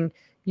nothing,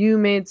 you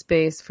made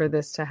space for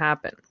this to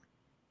happen.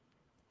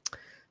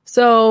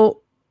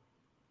 So,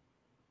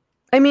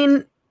 I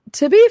mean,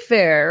 to be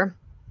fair,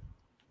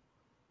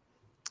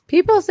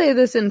 people say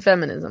this in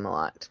feminism a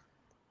lot.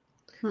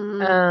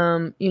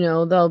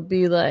 They'll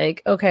be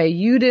like, okay,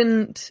 you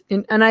didn't,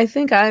 and I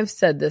think I've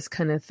said this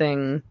kind of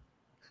thing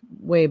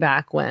way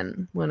back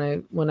when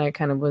I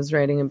kind of was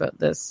writing about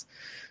this,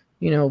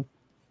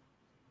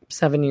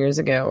 7 years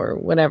ago or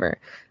whatever.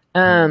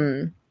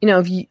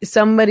 If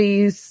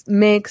somebody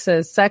makes a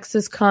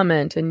sexist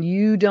comment and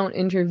you don't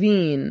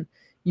intervene,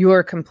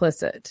 you're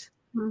complicit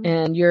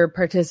and you're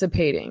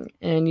participating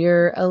and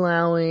you're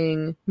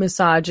allowing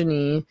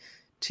misogyny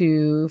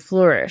to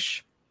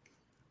flourish.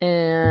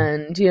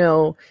 And,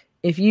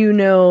 if you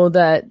know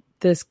that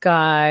this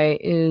guy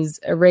is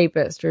a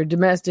rapist or a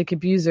domestic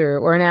abuser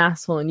or an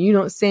asshole and you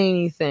don't say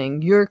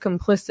anything, you're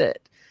complicit.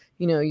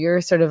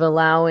 You're sort of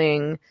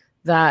allowing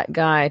that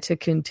guy to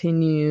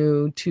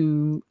continue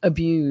to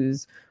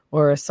abuse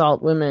or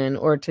assault women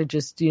or to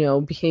just,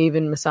 behave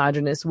in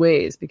misogynist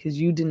ways because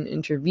you didn't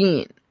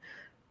intervene.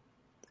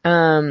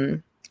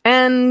 And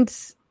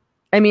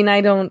I mean,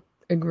 I don't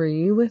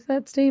agree with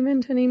that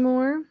statement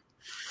anymore.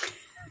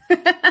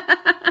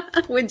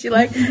 Would you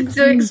like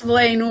to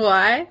explain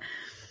why?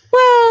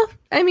 Well,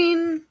 I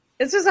mean,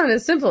 it's just not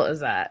as simple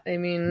as that. I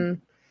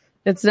mean,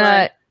 it's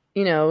not,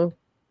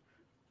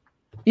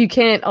 you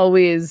can't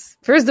always,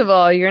 first of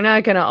all, you're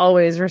not going to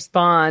always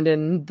respond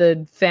in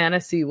the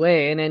fantasy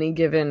way in any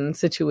given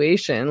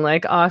situation.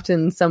 Like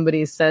often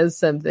somebody says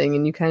something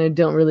and you kind of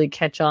don't really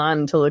catch on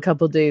until a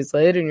couple days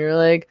later and you're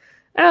like,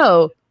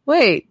 oh,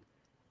 wait.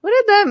 What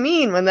did that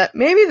mean when that,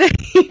 maybe that,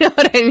 you know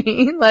what I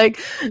mean? Like,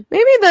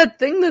 maybe that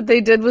thing that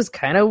they did was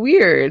kind of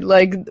weird.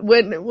 Like,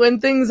 when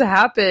things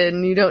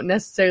happen, you don't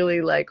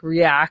necessarily, like,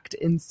 react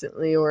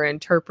instantly or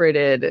interpret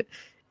it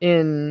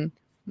in,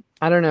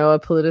 I don't know, a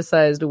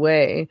politicized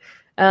way.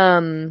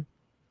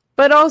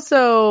 But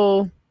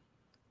also,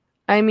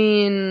 I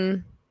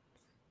mean,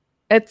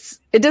 it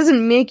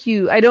doesn't make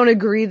you, I don't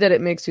agree that it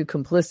makes you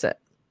complicit.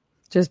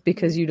 Just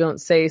because you don't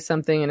say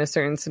something in a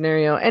certain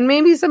scenario. And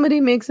maybe somebody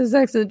makes a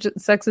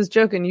sexist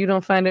joke and you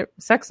don't find it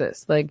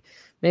sexist. Like,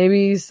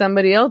 maybe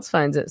somebody else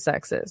finds it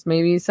sexist.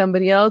 Maybe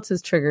somebody else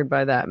is triggered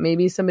by that.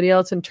 Maybe somebody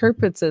else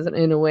interprets it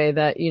in a way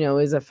that,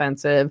 is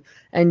offensive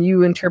and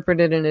you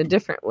interpret it in a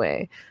different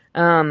way.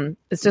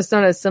 It's just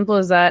not as simple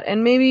as that.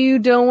 And maybe you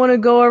don't want to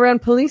go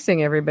around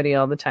policing everybody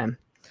all the time.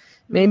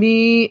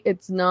 Maybe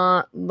it's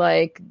not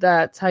like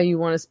that's how you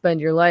want to spend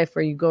your life,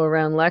 where you go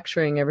around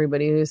lecturing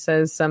everybody who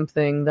says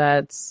something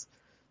that's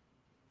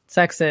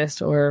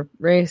sexist or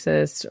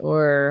racist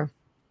or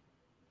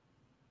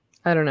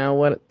I don't know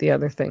what the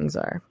other things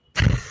are.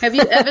 Have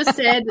you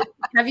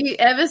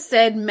ever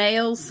said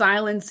male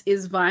silence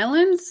is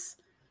violence?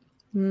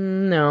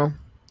 No.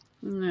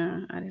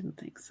 No, I didn't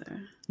think so.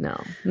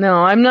 No,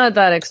 I'm not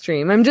that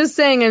extreme. I'm just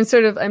saying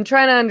I'm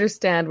trying to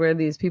understand where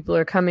these people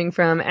are coming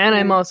from, and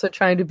I'm also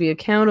trying to be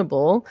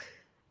accountable.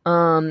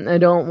 I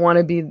don't want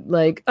to be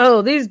like,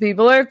 oh, these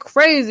people are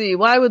crazy.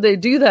 Why would they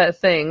do that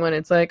thing? When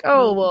it's like,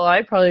 oh, well,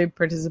 I probably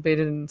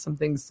participated in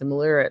something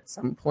similar at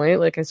some point.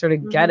 Like, I sort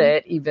of get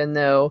it, even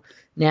though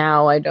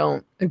now I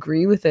don't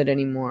agree with it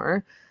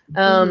anymore.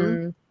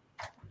 But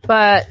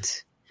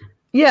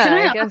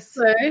yeah, I guess.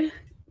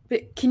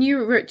 But can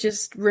you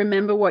just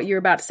remember what you're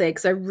about to say?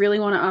 Because I really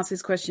want to ask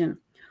this question.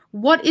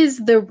 What is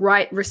the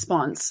right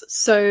response?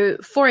 So,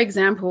 for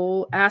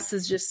example, as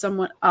just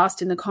someone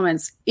asked in the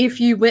comments, if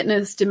you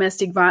witness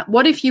domestic violence,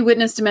 what if you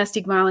witness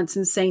domestic violence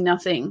and say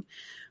nothing?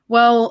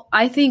 Well,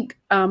 I think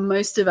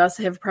most of us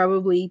have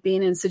probably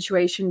been in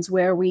situations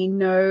where we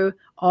know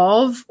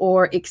of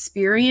or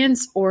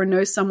experience or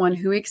know someone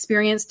who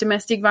experienced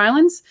domestic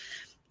violence.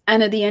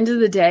 And at the end of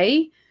the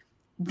day,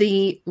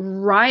 the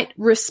right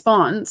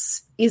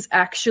response is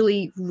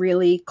actually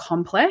really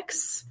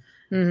complex.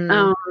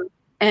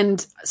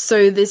 And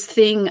so this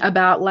thing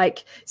about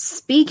like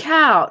speak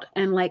out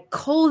and like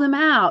call them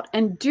out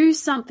and do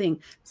something,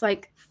 it's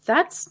like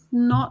that's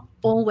not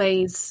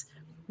always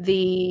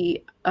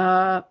the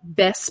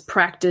best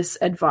practice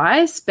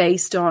advice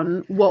based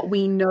on what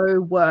we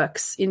know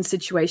works in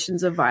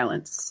situations of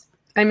violence.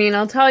 I mean,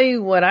 I'll tell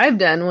you what I've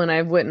done when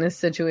I've witnessed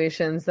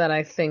situations that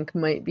I think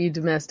might be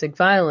domestic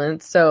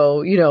violence.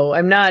 So, you know,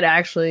 I've never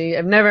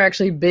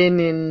actually been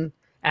in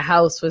a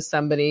house with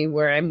somebody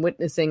where I'm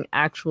witnessing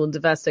actual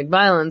domestic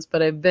violence,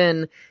 but I've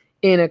been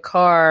in a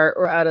car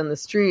or out on the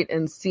street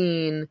and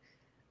seen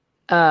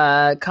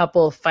a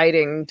couple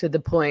fighting to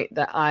the point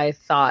that I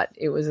thought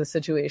it was a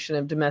situation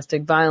of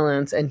domestic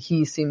violence, and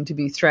he seemed to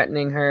be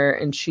threatening her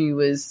and she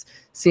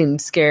seemed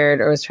scared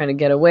or was trying to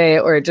get away,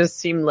 or it just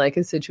seemed like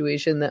a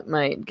situation that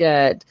might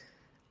get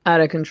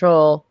out of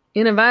control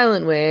in a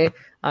violent way.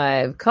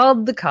 I've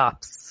called the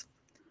cops.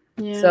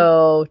 Yeah.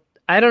 So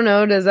I don't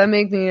know, does that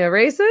make me a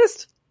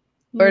racist?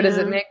 Or does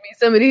it make me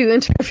somebody who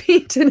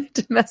intervened in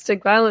a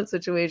domestic violence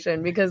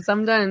situation? Because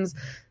sometimes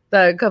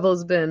the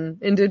couple's been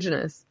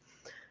Indigenous.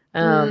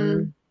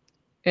 And,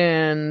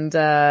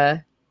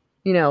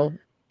 you know.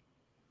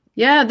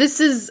 Yeah, this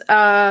is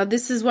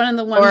one of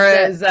the ones or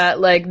is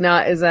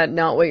that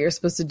not what you're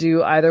supposed to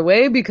do either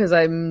way? Because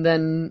I'm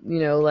then, you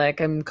know,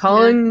 like I'm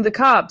calling the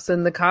cops,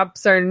 and the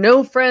cops are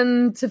no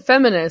friend to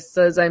feminists,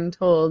 as I'm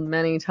told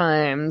many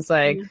times,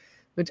 like,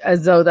 which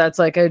as though that's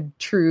like a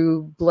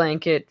true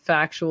blanket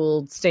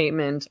factual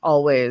statement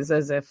always,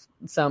 as if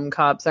some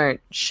cops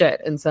aren't shit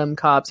and some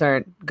cops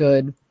aren't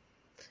good.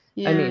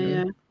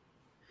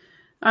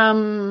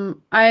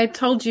 I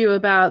told you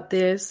about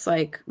this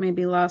like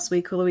maybe last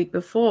week or the week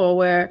before,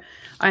 where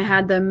I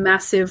had the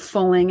massive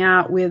falling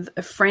out with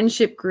a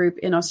friendship group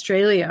in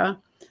Australia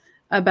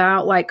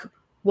about like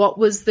what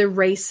was the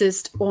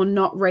racist or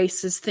not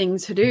racist thing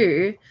to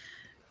do.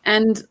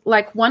 And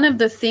like one of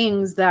the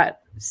things that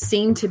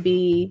seemed to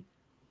be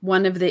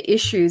one of the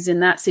issues in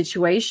that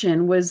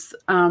situation was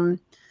the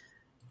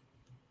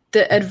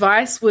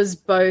advice was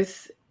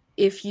both,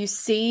 if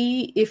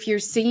you're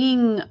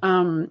seeing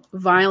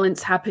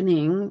violence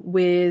happening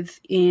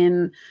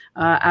within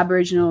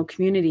Aboriginal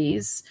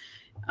communities,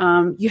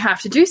 you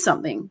have to do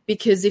something,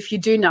 because if you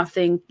do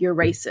nothing, you're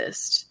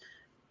racist.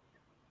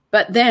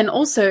 But then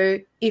also,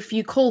 if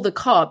you call the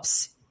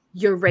cops,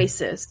 you're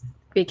racist,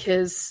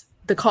 because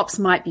the cops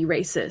might be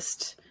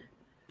racist.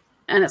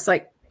 And it's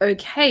like,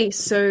 okay,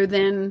 so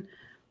then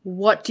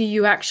what do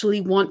you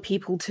actually want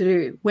people to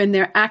do when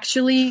they're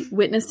actually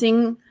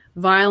witnessing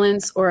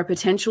violence or a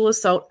potential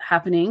assault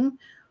happening?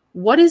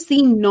 What is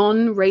the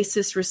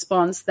non-racist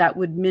response that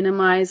would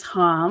minimize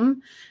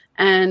harm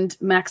and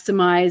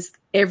maximize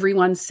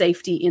everyone's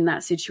safety in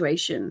that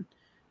situation?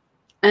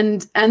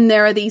 And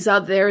there are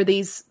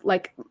these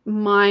like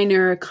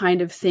minor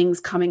kind of things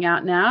coming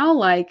out now,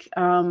 like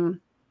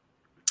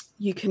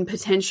you can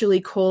potentially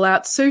call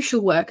out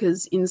social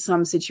workers in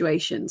some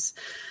situations,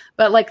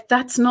 but like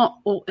that's not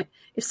all.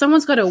 If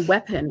someone's got a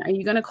weapon, are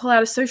you going to call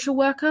out a social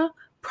worker?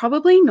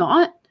 Probably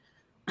not.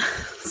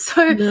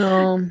 So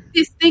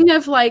this thing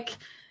of like,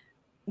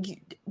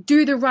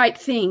 do the right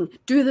thing,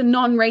 do the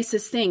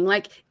non-racist thing.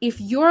 Like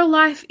if your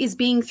life is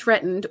being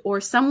threatened,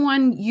 or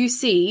someone you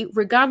see,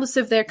 regardless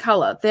of their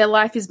color, their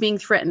life is being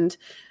threatened,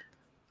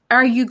 who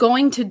are you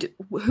going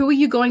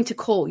to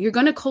call? You're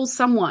going to call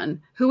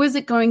someone. Who is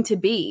it going to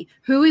be?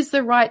 Who is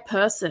the right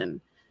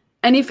person?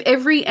 And if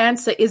every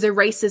answer is a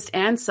racist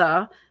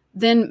answer,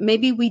 then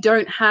maybe we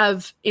don't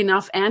have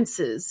enough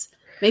answers.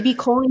 Maybe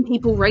calling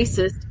people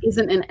racist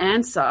isn't an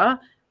answer.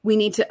 We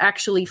need to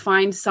actually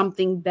find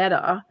something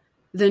better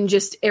than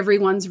just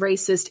everyone's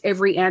racist,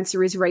 every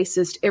answer is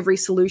racist, every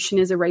solution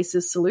is a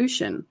racist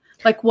solution.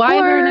 Like, why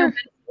are there no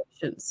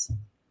solutions?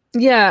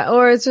 Yeah,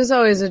 or it's just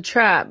always a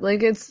trap.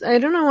 Like I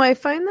don't know, I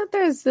find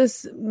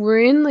that we're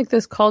in like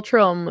this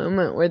cultural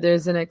moment where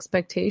there's an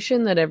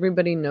expectation that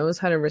everybody knows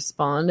how to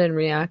respond and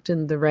react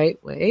in the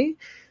right way.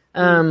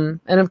 And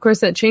of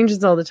course that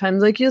changes all the time.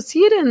 Like you'll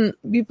see it in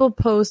people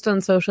post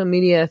on social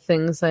media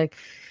things like,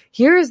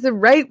 here is the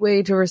right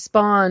way to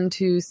respond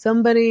to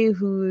somebody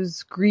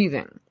who's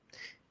grieving.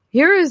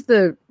 Here is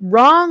the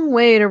wrong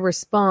way to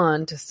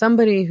respond to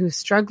somebody who's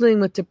struggling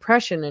with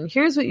depression. And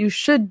here's what you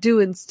should do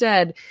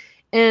instead.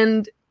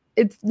 And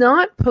it's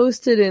not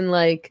posted in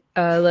like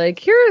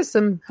here are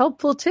some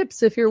helpful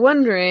tips if you're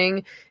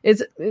wondering.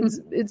 It's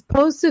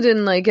posted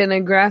in like an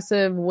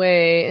aggressive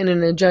way and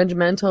in a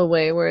judgmental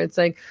way where it's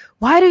like,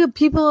 why do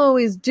people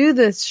always do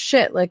this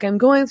shit? Like, I'm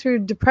going through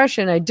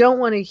depression. I don't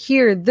want to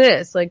hear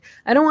this. Like,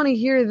 I don't want to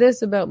hear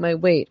this about my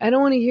weight. I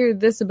don't want to hear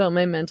this about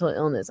my mental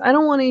illness. I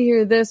don't want to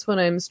hear this when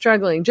I'm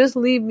struggling. Just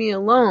leave me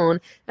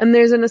alone. And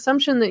there's an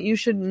assumption that you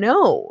should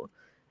know.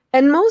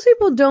 And most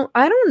people don't.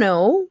 I don't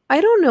know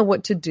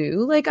what to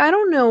do. Like, I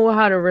don't know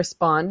how to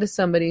respond to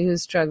somebody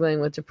who's struggling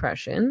with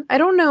depression. I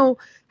don't know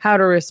how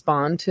to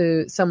respond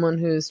to someone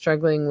who's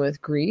struggling with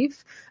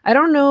grief. I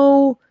don't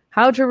know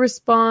how to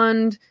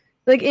respond.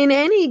 like in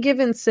any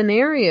given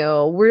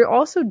scenario, we're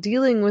also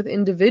dealing with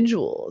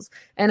individuals,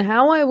 and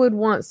how I would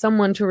want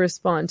someone to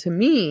respond to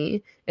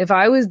me if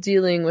I was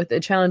dealing with a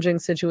challenging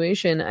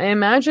situation, I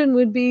imagine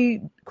would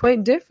be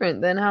quite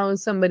different than how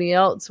somebody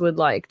else would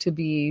like to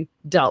be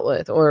dealt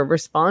with or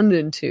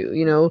responded to,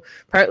 you know,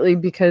 partly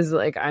because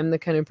like I'm the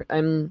kind of,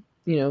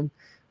 you know,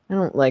 I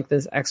don't like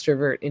this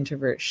extrovert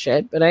introvert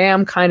shit, but I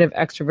am kind of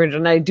extroverted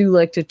and I do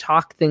like to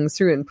talk things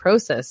through and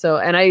process. So,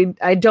 and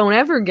I don't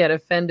ever get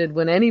offended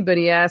when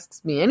anybody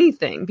asks me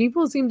anything.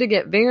 People seem to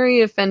get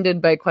very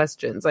offended by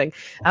questions like,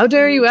 how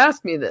dare you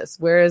ask me this?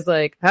 Whereas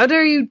like, how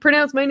dare you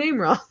pronounce my name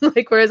wrong?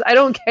 Like, whereas I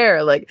don't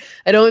care. Like,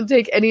 I don't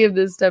take any of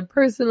this stuff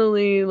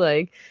personally.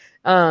 Like,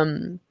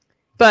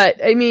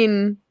 but I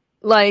mean,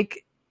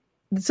 like,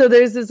 so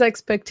there's this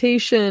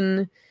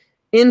expectation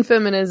in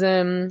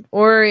feminism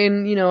or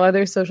in, you know,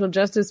 other social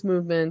justice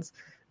movements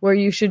where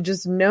you should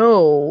just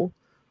know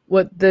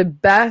what the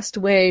best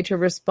way to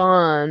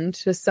respond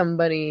to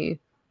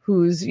somebody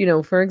who's, you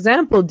know, for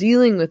example,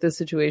 dealing with a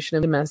situation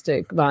of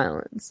domestic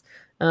violence,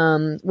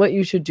 what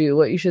you should do,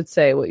 what you should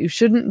say, what you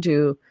shouldn't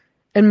do.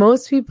 And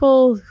most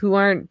people who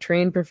aren't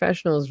trained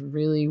professionals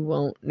really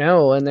won't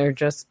know. And they're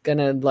just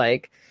gonna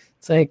like,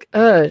 it's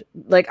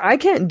like I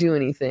can't do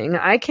anything.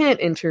 I can't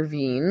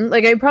intervene.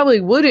 Like I probably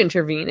would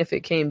intervene if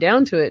it came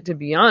down to it, to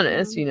be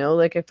honest, you know,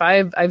 like if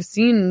I've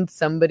seen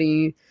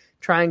somebody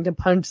trying to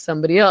punch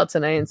somebody else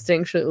and I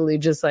instinctually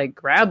just like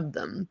grabbed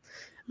them.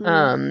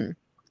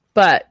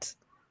 But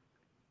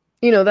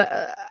you know,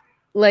 that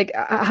like,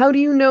 how do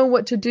you know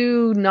what to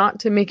do not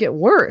to make it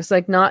worse?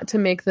 Like not to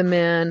make the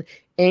man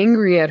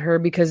angry at her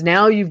because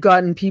now you've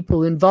gotten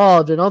people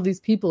involved and all these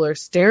people are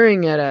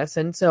staring at us.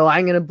 And so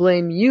I'm going to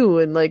blame you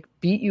and like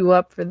beat you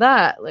up for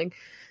that. Like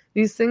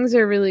these things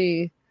are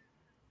really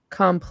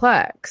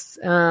complex.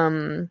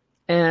 And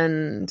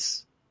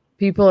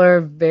people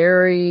are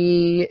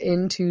very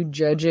into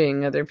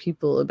judging other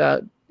people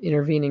about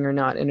intervening or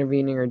not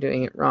intervening or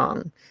doing it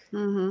wrong.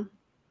 And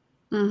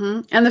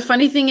the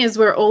funny thing is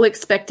we're all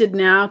expected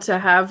now to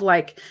have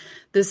like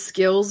the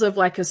skills of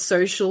like a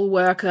social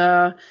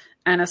worker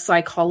and a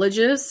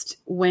psychologist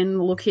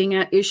when looking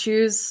at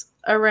issues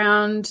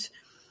around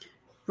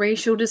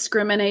racial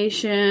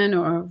discrimination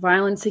or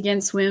violence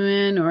against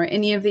women or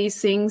any of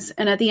these things.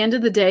 And at the end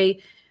of the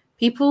day,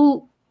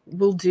 people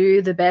will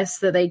do the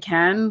best that they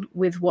can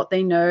with what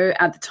they know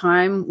at the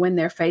time when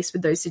they're faced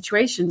with those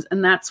situations.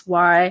 And that's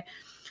why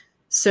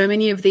so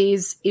many of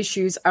these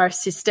issues are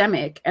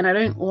systemic. And I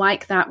don't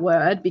like that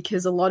word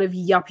because a lot of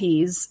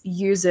yuppies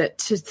use it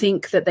to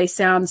think that they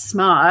sound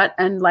smart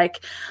and like,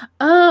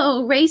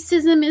 oh,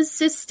 racism is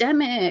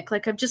systemic.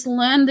 Like I've just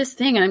learned this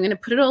thing and I'm going to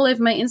put it all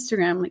over my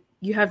Instagram. Like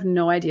you have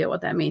no idea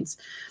what that means.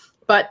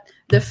 But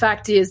the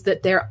fact is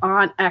that there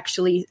aren't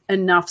actually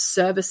enough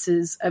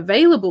services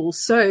available.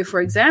 So,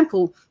 for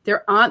example,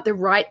 there aren't the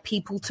right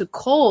people to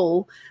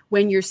call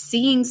when you're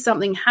seeing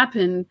something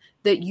happen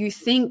that you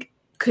think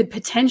could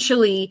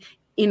potentially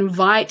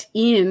invite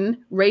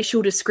in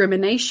racial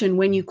discrimination.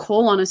 When you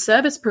call on a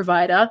service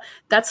provider,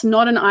 that's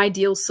not an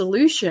ideal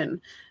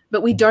solution,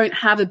 but we don't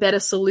have a better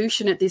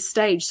solution at this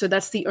stage. So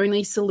that's the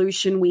only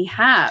solution we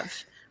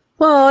have.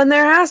 Well, and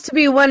there has to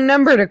be one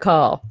number to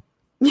call,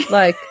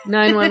 like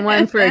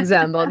 911, for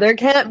example. There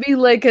can't be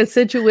like a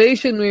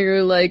situation where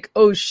you're like,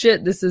 oh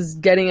shit, this is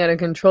getting out of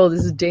control.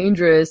 This is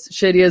dangerous.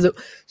 Shit, he has a,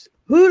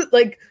 who,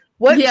 like,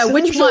 what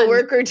social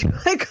worker do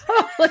I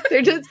call? Like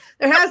there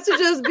has to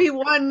just be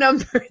one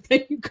number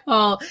that you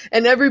call,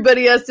 and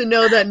everybody has to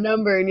know that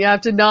number, and you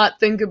have to not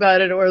think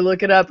about it or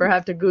look it up or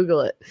have to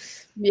Google it.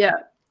 Yeah,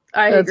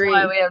 I agree.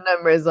 That's why we have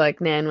numbers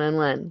like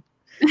 911.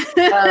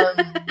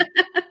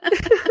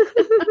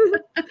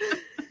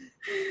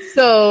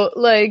 So,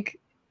 like,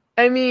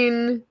 I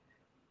mean,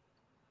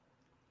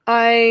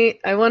 I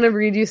want to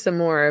read you some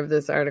more of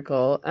this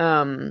article,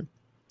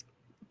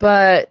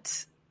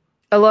 but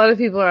a lot of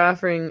people are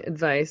offering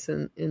advice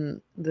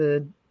in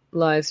the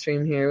live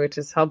stream here, which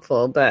is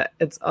helpful, but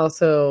it's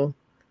also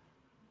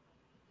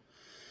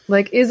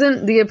like,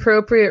 isn't the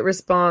appropriate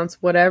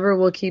response whatever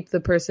will keep the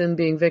person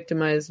being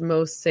victimized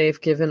most safe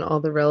given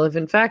all the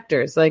relevant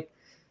factors? Like,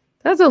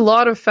 that's a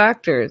lot of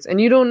factors, and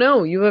you don't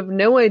know. You have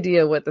no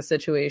idea what the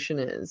situation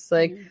is.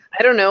 Like,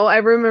 I don't know. I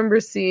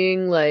remember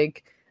seeing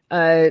like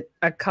a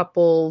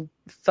couple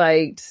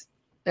fight,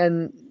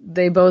 and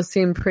they both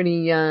seemed pretty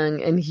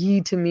young, and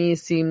he, to me,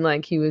 seemed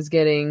like he was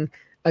getting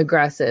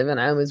aggressive, and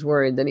I was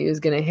worried that he was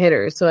going to hit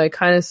her. So I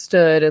kind of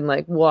stood and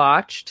like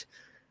watched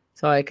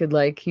so I could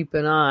like keep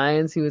an eye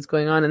and see what's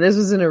going on. And this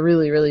was in a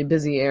really, really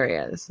busy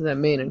area. This is at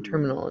Main and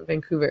Terminal in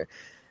Vancouver.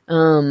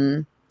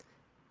 And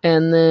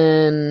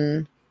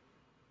then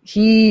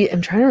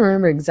I'm trying to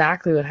remember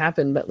exactly what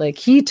happened, but like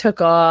he took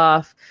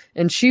off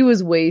and she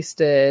was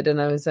wasted.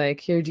 And I was like,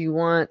 here, do you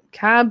want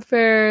cab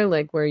fare?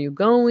 Like, where are you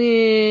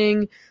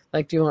going?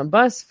 Like, do you want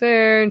bus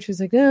fare? And she was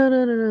like, no,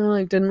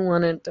 like, didn't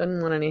want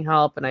any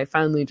help. And I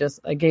finally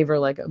I gave her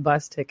like a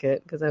bus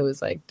ticket because I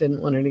was like,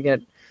 didn't want her to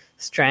get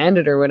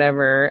stranded or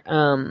whatever.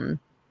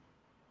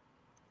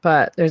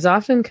 But there's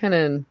often kind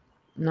of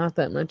not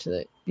that much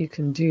that you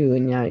can do,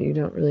 and yet you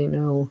don't really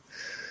know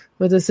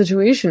what the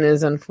situation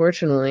is,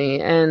 unfortunately.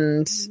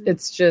 And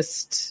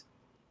it's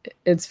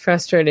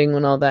frustrating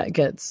when all that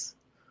gets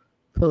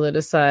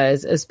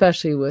politicized,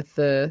 especially with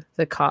the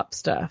cop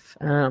stuff.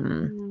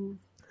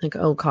 Like,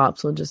 oh,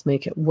 cops will just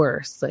make it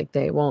worse. Like,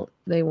 they won't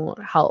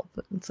help.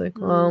 It's like,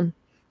 well,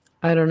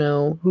 I don't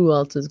know who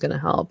else is going to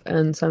help.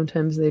 And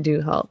sometimes they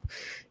do help.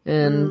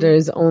 And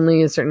there's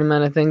only a certain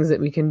amount of things that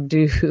we can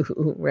do,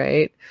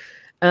 right?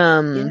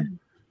 But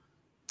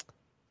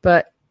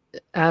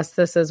Ask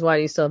This says, why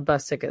do you still have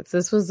bus tickets?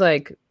 This was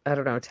like, I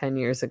don't know, 10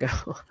 years ago.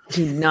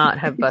 Do not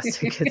have bus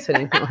tickets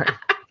anymore.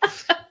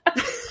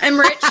 I'm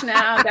rich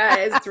now,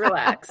 guys.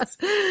 Relax.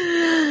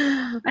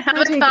 I have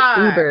a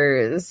car.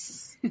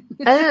 Ubers.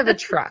 I have a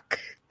truck,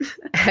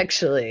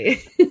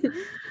 actually.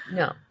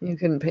 No, you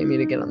couldn't pay me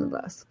to get on the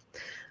bus.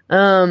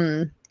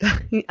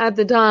 At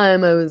the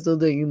time, I was still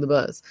taking the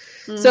bus.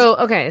 So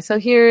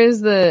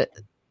here's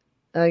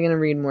I'm going to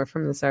read more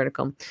from this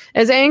article.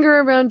 As anger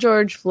around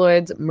George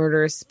Floyd's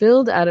murder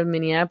spilled out of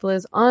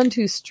Minneapolis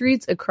onto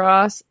streets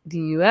across the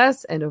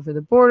U.S. and over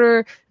the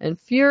border, and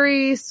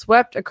fury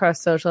swept across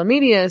social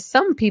media,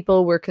 some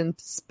people were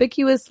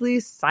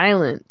conspicuously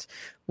silent.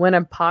 When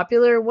a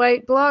popular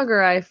white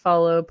blogger I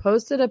follow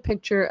posted a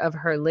picture of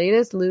her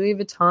latest Louis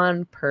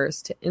Vuitton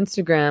purse to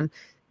Instagram,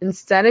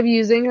 instead of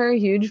using her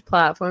huge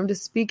platform to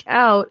speak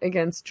out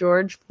against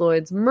George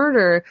Floyd's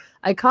murder,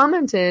 I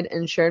commented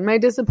and shared my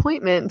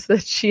disappointment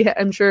that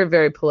I'm sure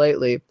very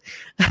politely,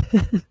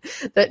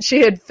 that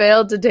she had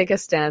failed to take a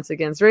stance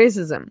against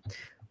racism.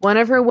 One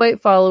of her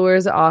white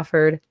followers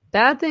offered,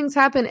 "Bad things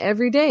happen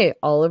every day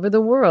all over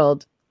the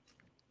world."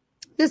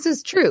 This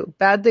is true.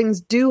 Bad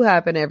things do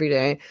happen every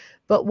day.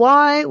 But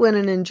why, when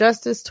an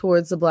injustice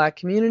towards the Black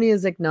community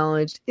is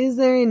acknowledged, is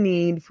there a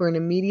need for an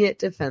immediate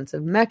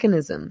defensive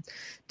mechanism?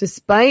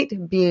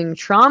 Despite being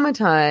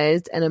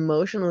traumatized and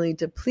emotionally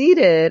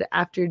depleted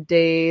after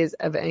days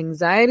of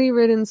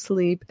anxiety-ridden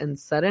sleep and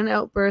sudden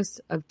outbursts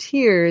of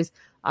tears,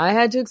 I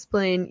had to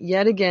explain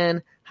yet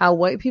again how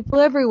white people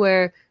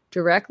everywhere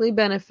directly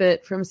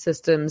benefit from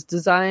systems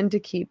designed to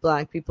keep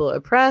Black people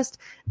oppressed,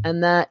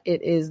 and that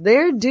it is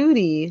their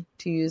duty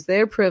to use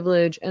their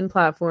privilege and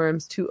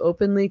platforms to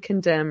openly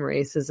condemn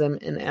racism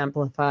and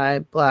amplify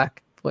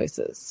Black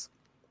voices.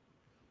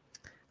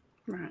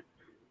 Right.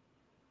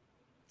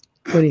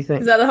 What do you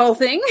think? Is that the whole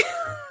thing?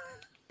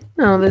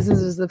 No, this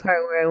is the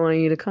part where I want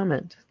you to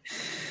comment.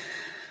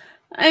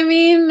 I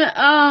mean,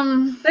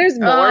 there's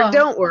more.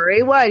 Don't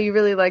worry. Why? Do you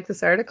really like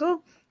this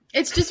article?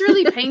 It's just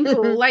really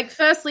painful. Like,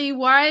 firstly,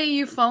 why are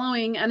you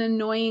following an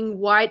annoying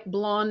white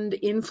blonde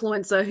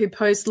influencer who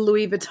posts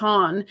Louis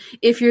Vuitton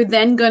if you're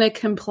then going to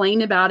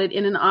complain about it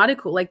in an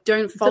article? Like,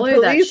 don't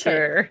follow that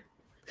shit.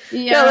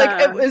 Yeah,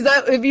 like, is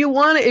that if you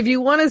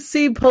want to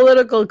see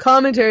political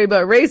commentary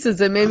about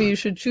racism, maybe you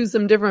should choose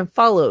some different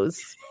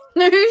follows.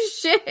 No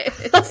shit.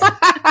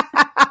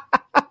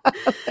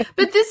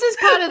 But this is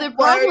part of the problem.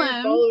 Why are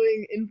you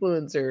following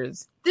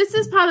influencers? This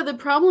is part of the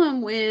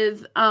problem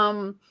with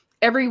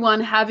everyone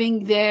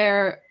having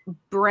their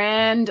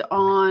brand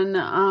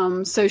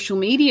on social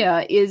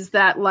media, is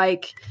that,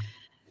 like,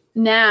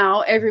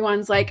 now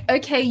everyone's like,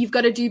 okay, you've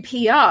got to do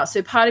PR.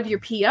 So part of your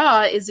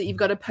PR is that you've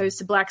got to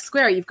post a black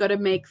square. You've got to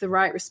make the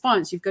right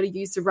response. You've got to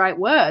use the right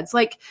words.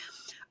 Like,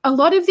 a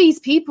lot of these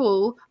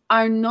people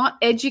are not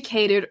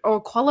educated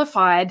or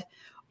qualified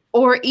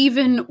or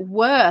even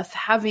worth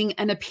having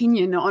an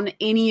opinion on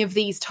any of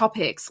these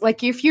topics.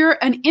 Like, if you're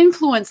an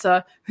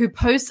influencer who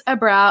posts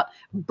about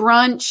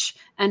brunch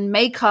and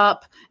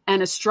makeup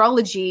and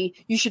astrology,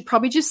 you should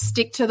probably just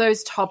stick to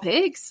those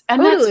topics,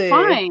 and that's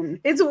fine.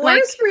 It's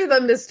worse for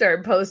them to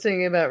start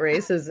posting about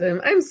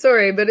racism. I'm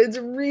sorry, but it's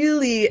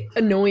really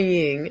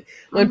annoying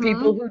when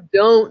people who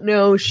don't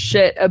know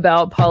shit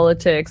about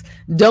politics,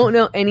 don't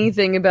know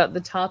anything about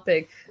the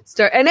topic,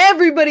 start. And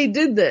everybody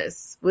did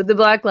this with the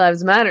Black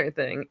Lives Matter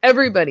thing.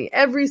 Everybody,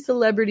 every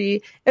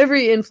celebrity,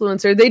 every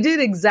influencer, they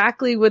did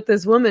exactly what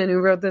this woman who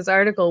wrote this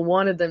article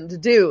wanted them to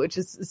do, which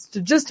is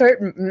to just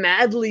start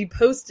madly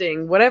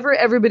posting whatever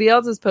everybody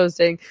else is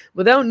posting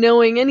without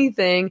knowing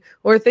anything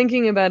or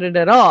thinking about it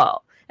at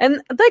all.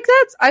 And like,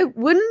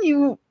 wouldn't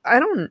you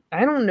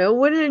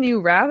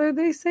rather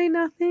they say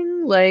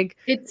nothing? Like,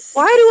 why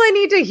do I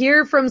need to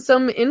hear from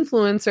some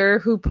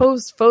influencer who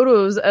posts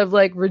photos of,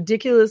 like,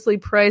 ridiculously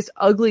priced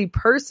ugly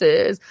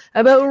purses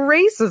about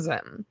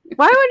racism?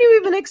 Why would you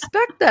even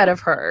expect that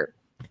of her?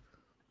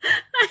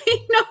 I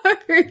know.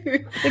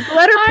 Like,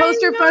 let her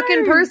post her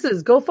fucking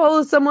purses. Go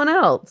follow someone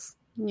else.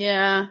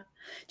 Yeah.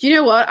 Do you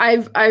know what?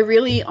 I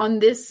really, on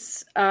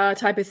this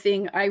type of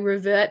thing, I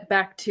revert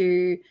back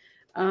to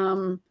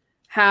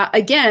how,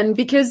 again,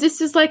 because this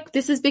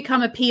has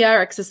become a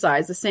PR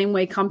exercise, the same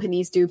way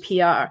companies do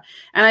PR.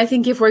 And I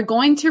think if we're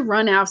going to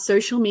run our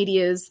social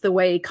medias the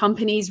way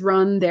companies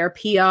run their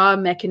PR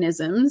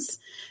mechanisms,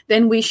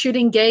 then we should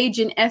engage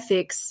in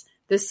ethics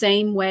the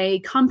same way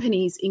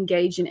companies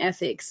engage in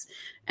ethics.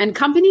 And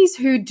companies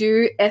who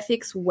do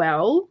ethics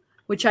well,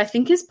 which I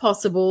think is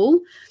possible,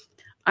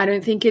 I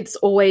don't think it's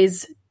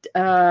always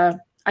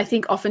I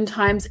think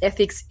oftentimes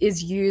ethics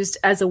is used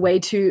as a way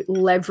to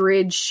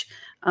leverage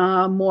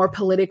more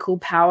political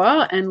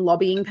power and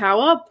lobbying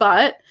power,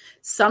 but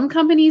some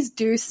companies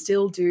do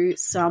still do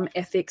some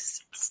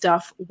ethics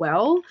stuff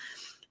well.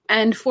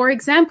 And for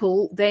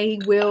example, they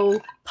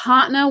will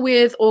partner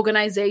with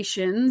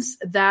organizations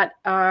that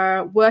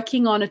are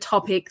working on a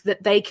topic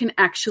that they can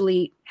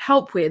actually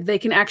help with, they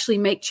can actually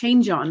make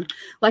change on.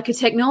 Like a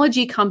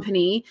technology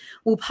company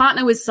will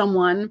partner with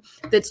someone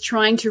that's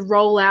trying to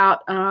roll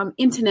out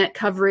internet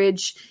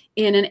coverage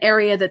in an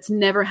area that's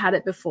never had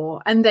it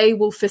before. And they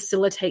will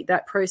facilitate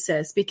that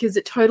process because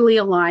it totally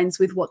aligns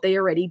with what they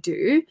already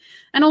do.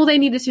 And all they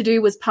needed to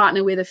do was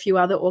partner with a few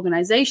other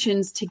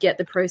organizations to get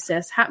the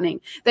process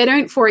happening. They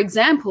don't, for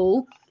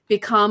example,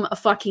 become a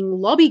fucking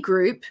lobby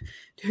group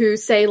who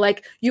say,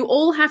 like, you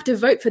all have to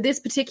vote for this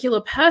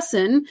particular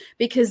person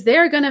because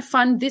they're going to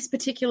fund this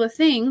particular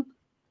thing.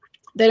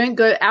 They don't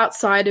go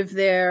outside of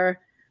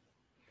their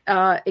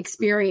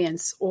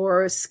experience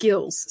or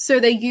skills. So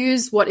they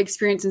use what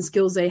experience and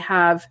skills they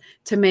have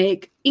to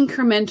make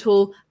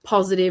incremental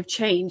positive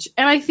change.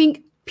 And I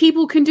think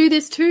people can do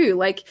this too.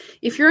 Like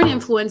if you're an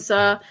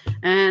influencer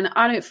and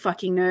I don't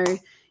fucking know,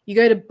 you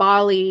go to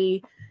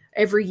Bali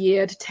every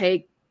year to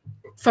take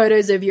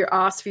photos of your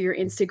ass for your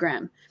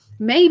Instagram.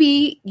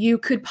 Maybe you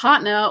could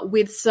partner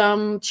with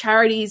some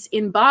charities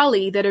in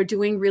Bali that are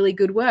doing really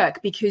good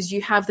work because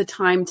you have the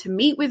time to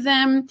meet with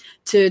them,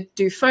 to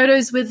do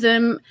photos with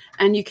them,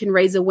 and you can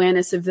raise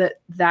awareness of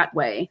it that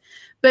way.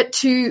 But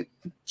to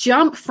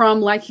jump from,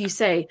 like you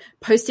say,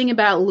 posting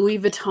about Louis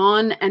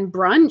Vuitton and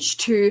brunch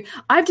to,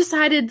 I've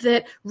decided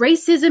that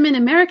racism in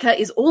America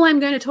is all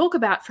I'm going to talk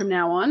about from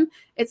now on.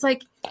 It's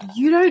like,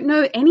 you don't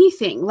know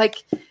anything.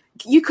 Like,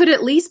 you could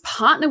at least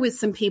partner with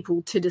some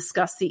people to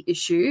discuss the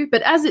issue.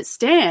 But as it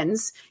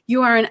stands,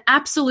 you are an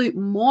absolute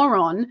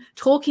moron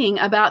talking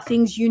about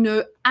things you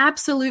know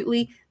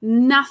absolutely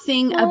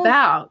nothing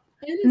about.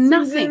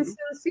 Nothing.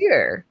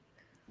 Sincere.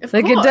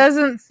 Like it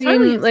doesn't seem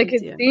totally like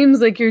it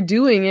seems like you're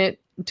doing it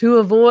to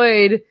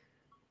avoid,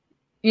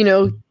 you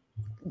know,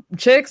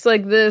 chicks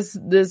like this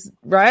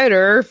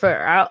writer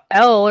for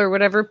Elle or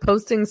whatever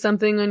posting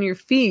something on your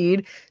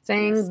feed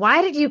saying,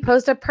 why did you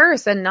post a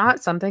purse and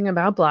not something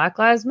about Black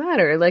Lives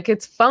Matter? Like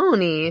it's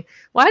phony.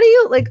 Why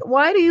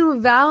do you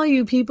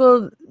value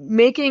people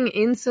making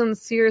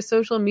insincere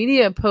social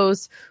media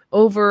posts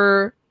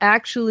over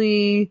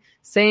actually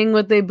saying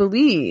what they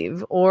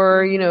believe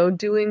or, you know,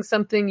 doing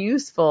something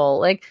useful?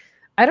 Like,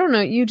 I don't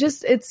know.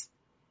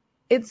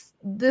 It's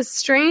this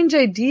strange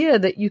idea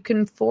that you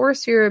can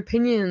force your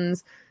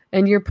opinions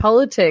and your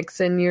politics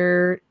and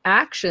your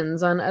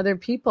actions on other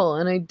people.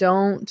 And I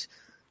don't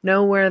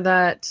know where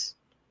that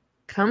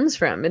comes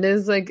from. It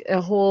is like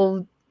a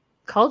whole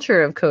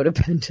culture of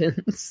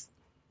codependence.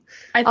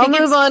 I'll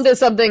move on to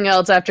something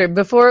else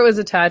before it was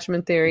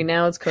attachment theory.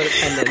 Now it's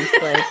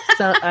codependence. Like,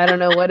 so, I don't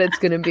know what it's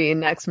going to be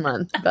next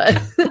month, but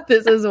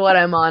this is what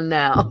I'm on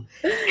now.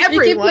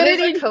 Everyone is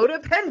a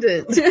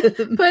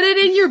codependent. Put it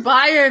in your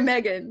bio,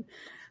 Megan.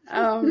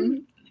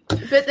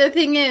 But the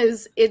thing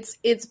is,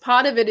 it's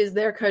part of it is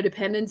their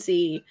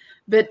codependency,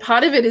 but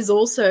part of it is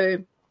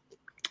also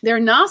their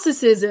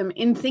narcissism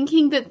in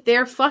thinking that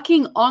their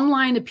fucking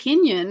online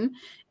opinion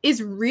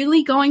is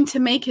really going to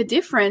make a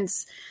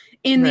difference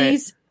in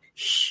these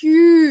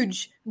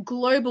huge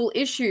global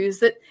issues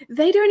that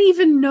they don't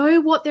even know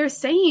what they're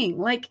saying.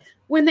 Like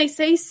when they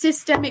say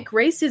systemic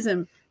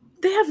racism,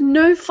 they have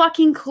no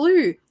fucking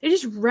clue. They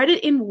just read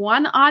it in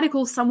one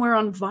article somewhere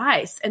on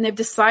Vice and they've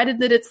decided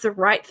that it's the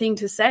right thing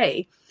to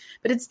say.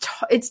 But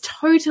it's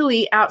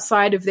totally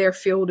outside of their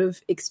field of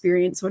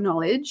experience or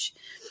knowledge.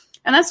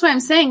 And that's why I'm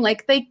saying,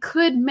 like, they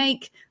could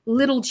make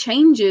little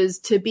changes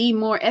to be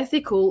more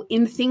ethical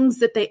in things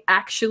that they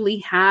actually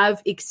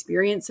have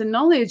experience and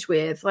knowledge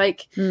with.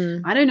 Like,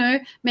 I don't know,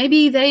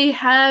 maybe they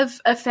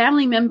have a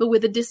family member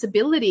with a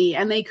disability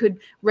and they could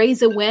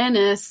raise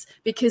awareness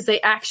because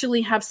they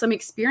actually have some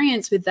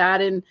experience with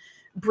that and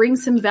bring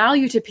some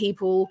value to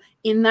people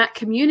in that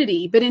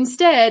community. But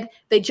instead,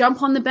 they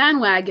jump on the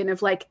bandwagon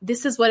of like,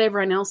 this is what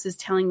everyone else is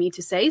telling me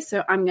to say,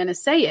 so I'm going to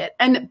say it.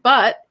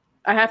 But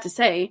I have to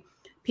say,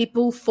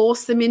 people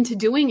force them into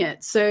doing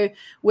it. So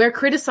we're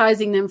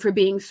criticizing them for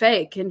being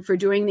fake and for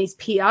doing these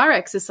PR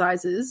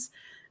exercises.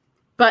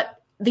 But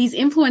these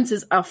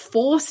influencers are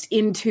forced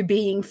into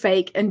being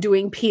fake and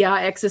doing PR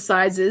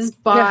exercises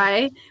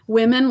by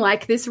women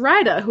like this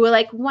writer who are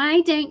like,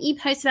 why don't you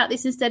post about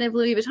this instead of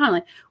Louis Vuitton?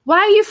 Like, why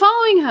are you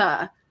following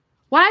her?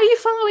 Why are you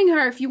following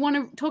her if you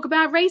want to talk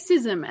about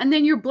racism? And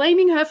then you're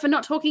blaming her for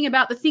not talking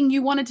about the thing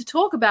you wanted to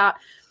talk about,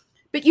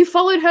 but you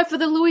followed her for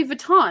the Louis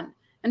Vuitton.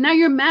 And now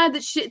you're mad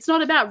that it's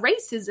not about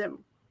racism.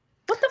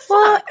 What the fuck?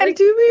 Well, and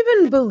do you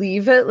even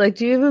believe it? Like,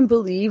 do you even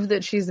believe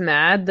that she's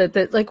mad?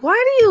 That like, why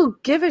do you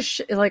give a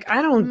shit? Like,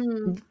 I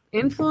don't,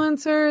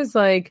 influencers,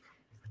 like,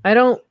 I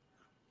don't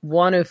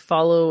want to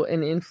follow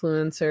an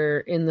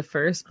influencer in the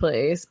first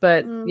place.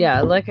 But yeah,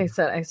 like I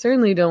said, I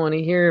certainly don't want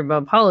to hear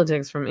about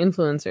politics from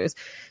influencers.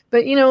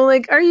 But, you know,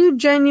 like, are you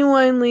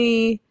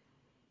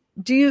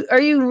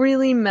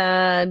really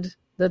mad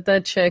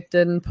that chick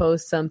didn't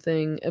post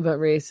something about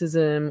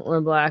racism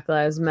or Black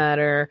Lives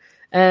Matter,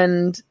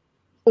 and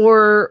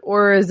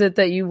or is it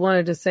that you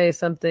wanted to say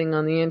something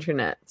on the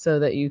internet so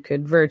that you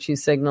could virtue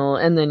signal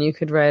and then you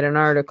could write an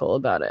article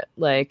about it,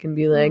 like, and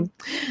be like,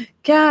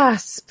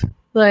 gasp,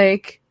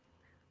 like,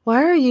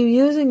 why are you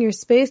using your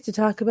space to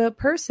talk about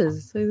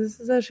purses? Like,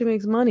 this actually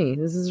makes money.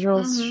 This is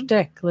real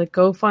shtick. Like,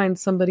 go find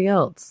somebody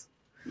else.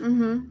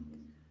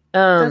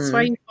 That's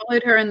why you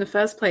followed her in the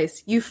first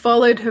place. You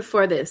followed her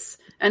for this,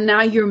 and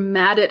now you're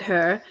mad at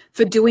her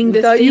for doing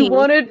this thing. You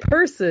wanted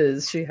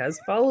purses. She has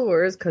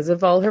followers because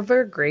of all of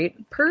her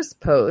great purse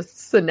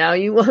posts. So now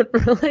you want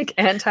like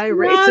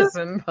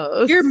anti-racism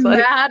posts. You're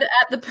mad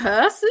at the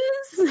purses?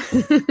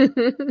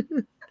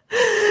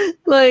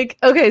 Like,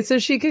 okay, so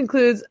she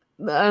concludes,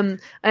 I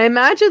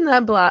imagine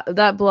that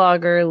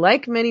blogger,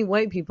 like many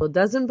white people,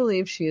 doesn't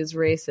believe she is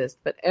racist,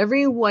 but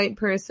every white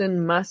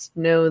person must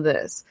know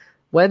this.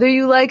 Whether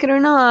you like it or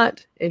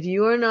not, if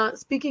you are not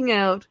speaking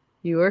out,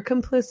 you are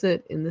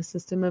complicit in the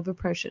system of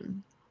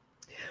oppression.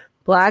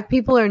 Black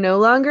people are no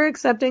longer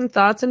accepting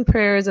thoughts and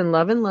prayers and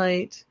love and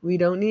light. We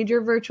don't need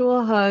your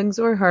virtual hugs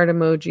or heart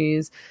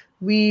emojis.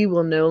 We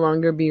will no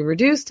longer be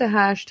reduced to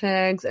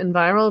hashtags and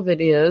viral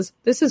videos.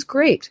 This is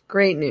great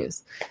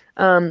news.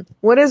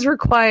 What is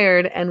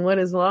required and what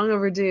is long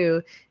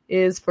overdue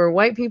is for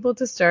white people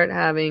to start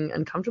having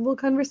uncomfortable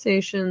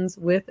conversations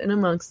with and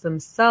amongst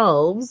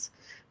themselves.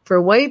 For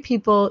white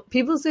people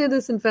say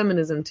this in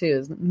feminism too,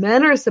 is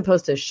men are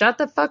supposed to shut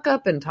the fuck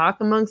up and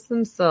talk amongst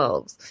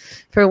themselves.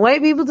 For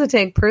white people to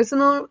take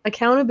personal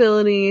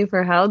accountability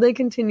for how they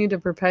continue to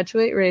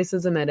perpetuate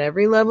racism at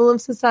every level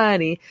of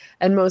society,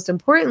 and most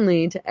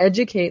importantly, to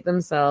educate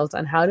themselves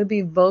on how to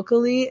be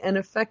vocally and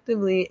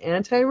effectively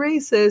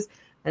anti-racist,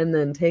 and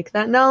then take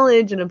that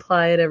knowledge and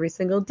apply it every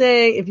single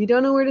day. If you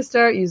don't know where to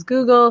start, use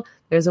Google.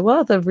 There's a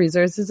wealth of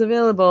resources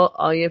available.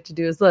 All you have to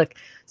do is look.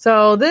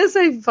 So this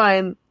I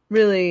find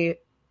really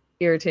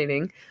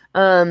irritating,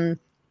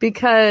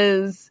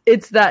 because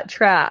it's that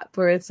trap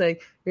where it's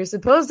like, you're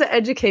supposed to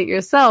educate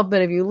yourself,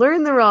 but if you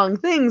learn the wrong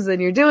things,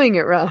 then you're doing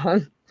it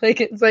wrong. Like,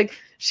 it's like,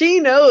 she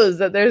knows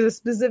that there's a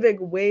specific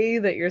way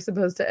that you're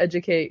supposed to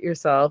educate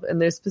yourself,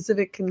 and there's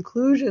specific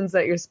conclusions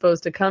that you're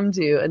supposed to come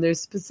to, and there's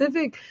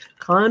specific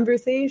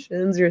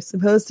conversations you're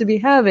supposed to be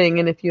having,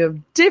 and if you have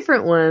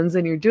different ones,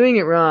 then you're doing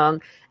it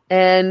wrong,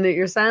 and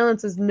your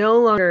silence is no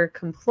longer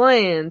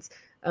compliance.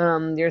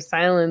 Your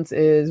silence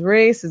is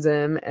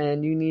racism,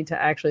 and you need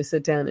to actually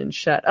sit down and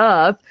shut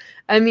up.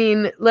 I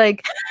mean,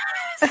 like,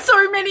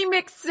 so many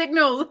mixed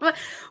signals.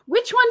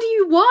 Which one do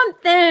you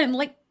want then?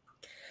 Like,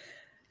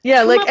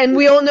 yeah, like, and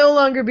we'll no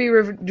longer be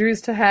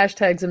reduced to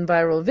hashtags and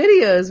viral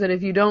videos, but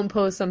if you don't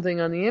post something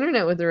on the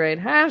internet with the right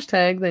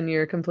hashtag, then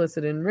you're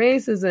complicit in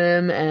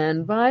racism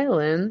and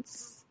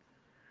violence.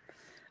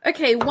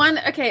 Okay,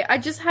 I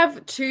just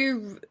have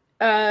two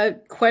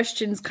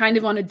questions kind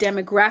of on a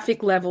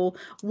demographic level.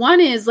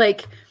 One is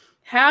like,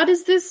 how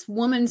does this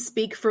woman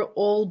speak for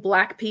all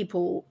Black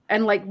people,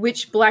 and like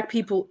which Black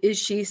people is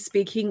she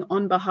speaking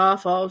on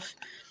behalf of?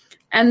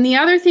 And the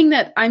other thing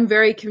that I'm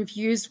very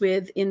confused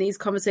with in these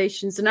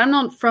conversations, and I'm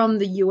not from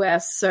the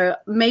US, so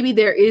maybe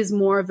there is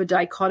more of a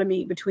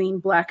dichotomy between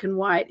Black and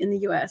white in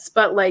the US,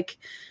 but like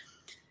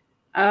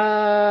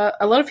a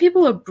lot of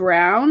people are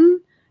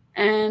brown,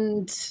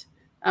 and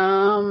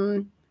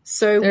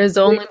so there's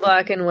only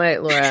Black and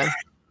white, Laura.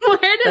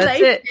 Where do they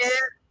fit?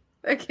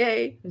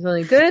 Okay. There's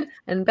only good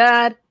and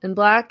bad and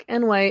Black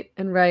and white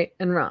and right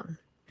and wrong.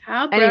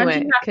 How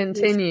anyway,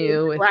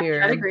 continue with your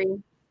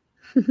category.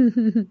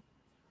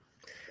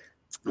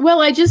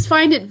 Well, I just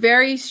find it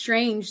very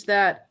strange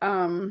that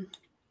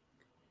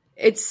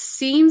it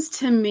seems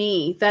to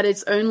me that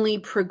it's only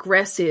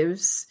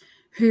progressives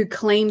who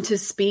claim to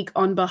speak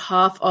on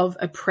behalf of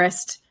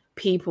oppressed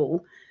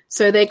people.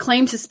 So they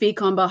claim to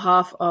speak on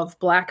behalf of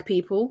Black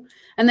people,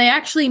 and they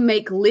actually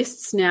make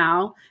lists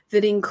now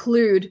that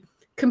include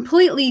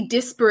completely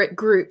disparate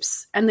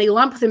groups, and they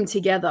lump them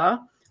together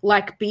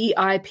like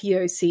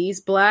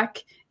BIPOCs,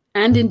 Black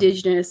and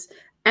Indigenous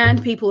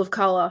and people of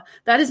color.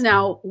 That is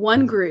now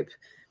one group,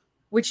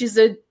 which is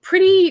a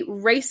pretty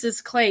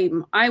racist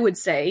claim, I would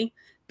say.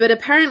 But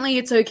apparently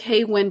it's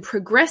okay when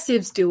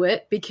progressives do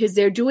it because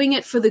they're doing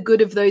it for the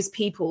good of those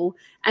people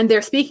and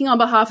they're speaking on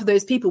behalf of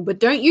those people. But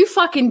don't you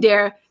fucking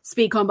dare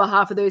speak on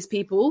behalf of those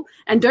people,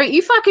 and don't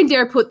you fucking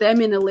dare put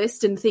them in a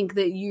list and think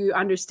that you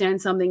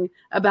understand something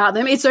about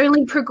them. It's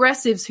only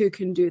progressives who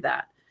can do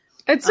that.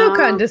 It's so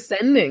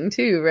condescending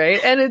too,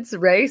 right? And it's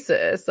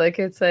racist. Like,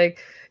 it's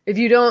like, if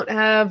you don't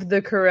have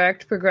the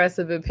correct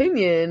progressive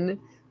opinion,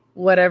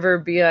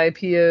 whatever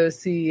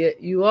BIPOC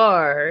you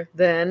are,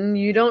 then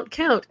you don't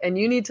count, and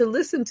you need to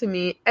listen to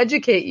me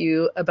educate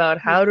you about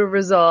how to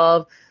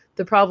resolve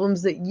the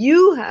problems that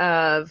you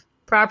have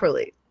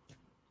properly.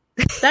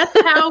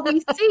 That's how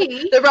we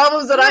see the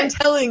problems that I'm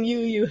telling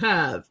you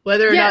have,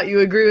 whether or not you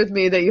agree with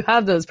me that you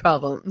have those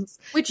problems.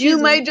 Which you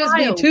might just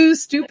be too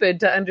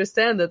stupid to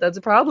understand that that's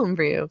a problem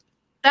for you.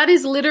 That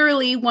is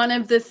literally one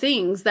of the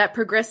things that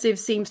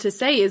progressives seem to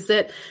say, is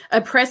that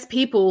oppressed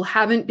people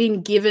haven't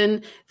been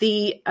given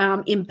the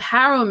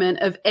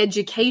empowerment of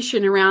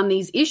education around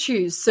these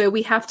issues. So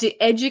we have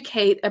to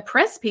educate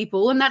oppressed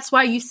people. And that's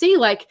why you see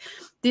like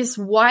this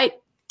white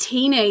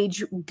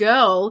teenage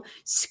girl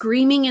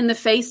screaming in the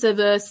face of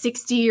a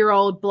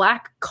 60-year-old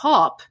black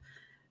cop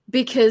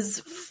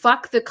because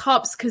fuck the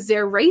cops because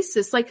they're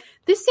racist. Like,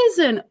 this is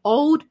an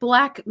old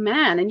black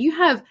man and you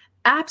have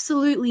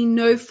absolutely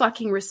no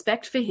fucking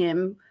respect for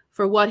him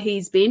for what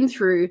he's been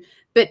through.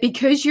 But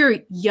because you're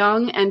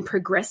young and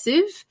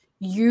progressive,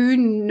 you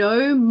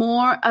know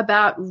more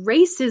about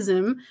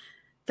racism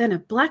than a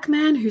black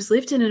man who's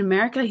lived in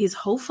America his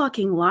whole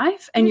fucking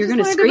life. And you're going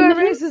to scream about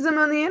at him?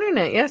 Racism on the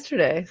internet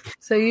yesterday.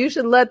 So you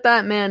should let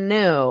that man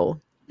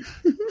know.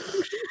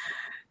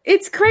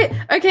 It's crazy.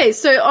 Okay,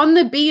 so on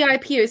the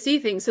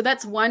BIPOC thing, so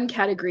that's one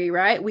category,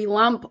 right? We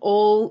lump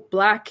all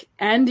black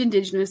and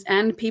indigenous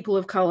and people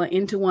of color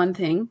into one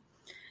thing.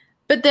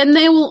 But then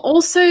they will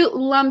also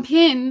lump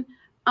in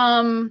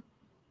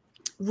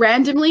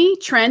randomly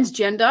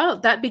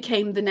transgender. That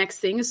became the next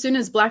thing. As soon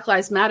as Black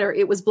Lives Matter,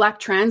 it was Black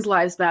Trans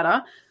Lives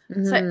Matter.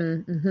 So,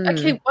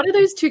 okay, what do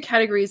those two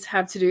categories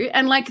have to do?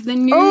 And like the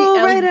new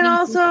right, and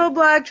also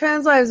Black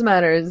Trans Lives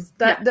Matters.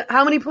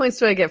 How many points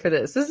do I get for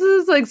this? This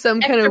is like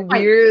some kind of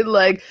weird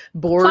like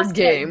board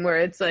game where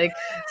it's like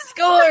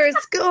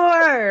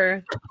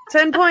score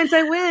 10 points,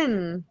 I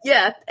win.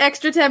 Yeah,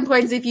 extra 10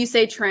 points if you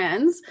say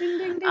trans. Ding,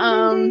 ding, ding,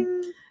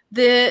 ding.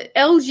 The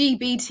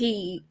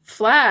LGBT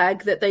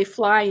flag that they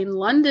fly in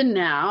London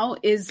now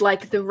is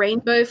like the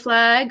rainbow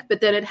flag, but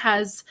then it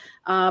has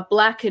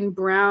black and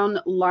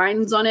brown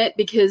lines on it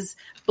because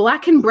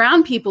black and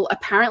brown people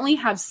apparently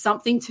have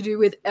something to do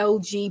with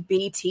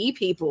LGBT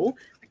people.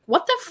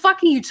 What the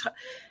fuck are you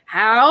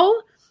how?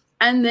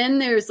 And then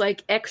there's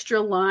like extra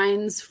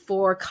lines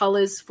for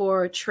colors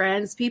for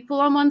trans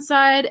people on one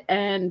side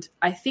and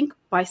I think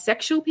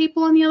bisexual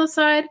people on the other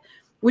side.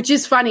 Which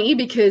is funny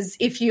because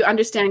if you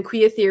understand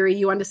queer theory,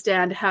 you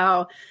understand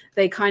how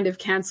they kind of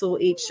cancel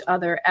each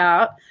other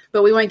out.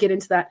 But we won't get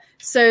into that.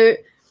 So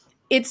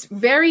it's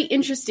very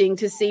interesting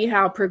to see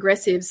how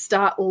progressives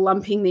start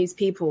lumping these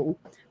people,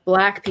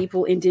 black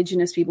people,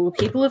 indigenous people,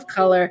 people of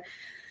color,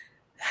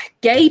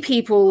 gay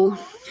people,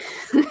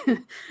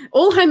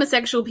 all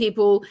homosexual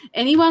people,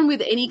 anyone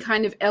with any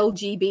kind of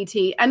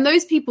LGBT. And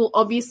those people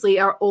obviously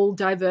are all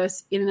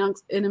diverse in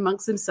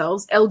amongst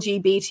themselves.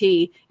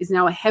 LGBT is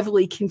now a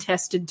heavily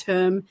contested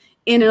term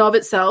in and of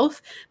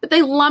itself. But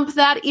they lump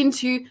that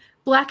into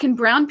black and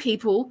brown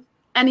people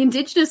and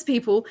indigenous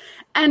people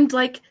and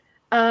like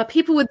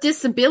people with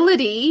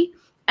disability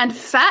and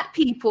fat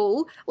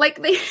people.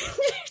 Like they're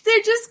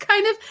just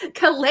kind of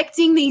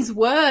collecting these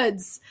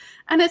words.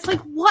 And it's like,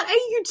 what are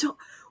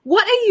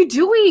you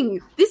doing?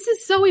 This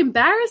is so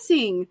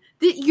embarrassing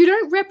that you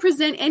don't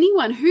represent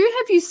anyone. Who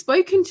have you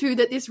spoken to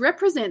that this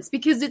represents?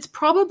 Because it's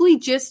probably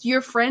just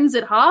your friends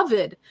at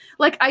Harvard.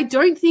 Like, I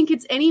don't think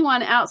it's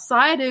anyone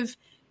outside of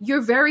your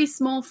very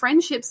small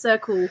friendship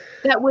circle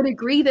that would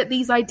agree that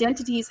these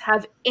identities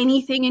have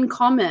anything in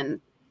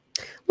common.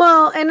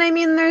 Well, and I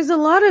mean, there's a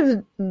lot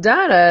of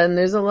data and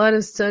there's a lot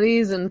of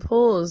studies and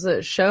polls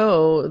that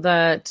show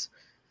that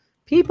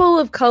people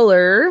of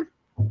color,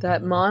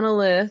 that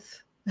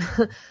monolith,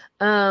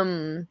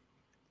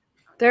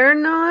 they're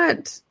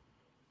not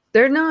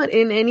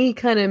in any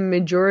kind of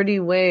majority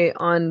way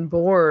on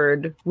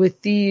board with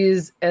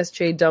these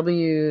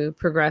SJW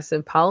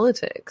progressive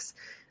politics.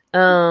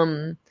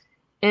 And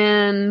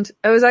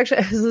I was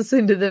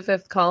listening to the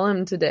Fifth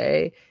Column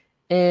today,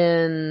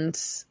 and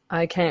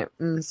I can't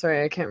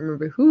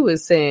remember who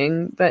was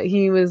saying, but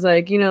he was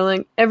like,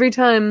 like every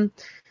time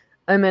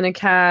I'm in a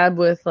cab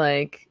with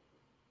like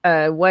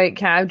a white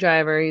cab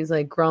driver, he's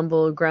like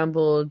grumble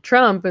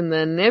Trump, and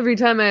then every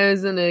time I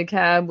was in a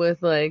cab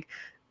with like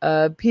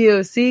a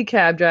POC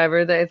cab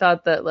driver, that I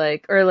thought that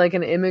like, or like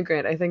an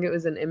immigrant, I think it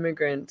was an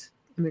immigrant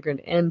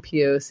and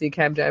POC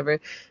cab driver,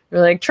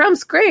 we're like,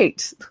 Trump's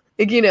great,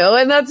 like,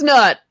 and that's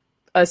not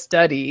a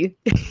study.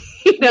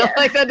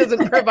 Like that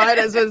doesn't provide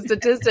us with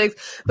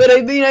statistics, but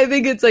I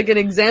think it's like an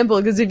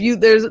example, because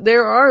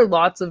there are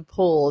lots of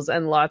polls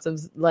and lots of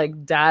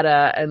like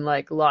data and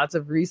like lots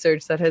of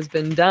research that has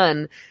been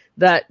done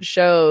that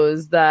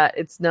shows that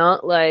it's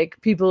not like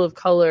people of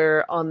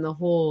color on the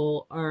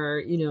whole are,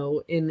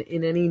 in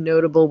any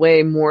notable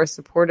way more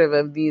supportive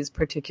of these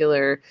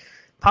particular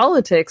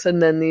politics,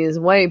 and then these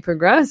white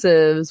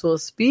progressives will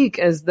speak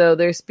as though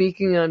they're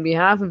speaking on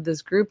behalf of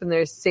this group and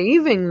they're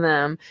saving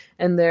them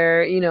and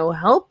they're,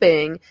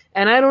 helping.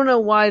 And I don't know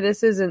why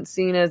this isn't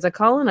seen as a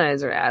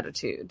colonizer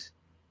attitude.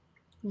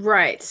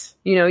 Right.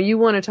 You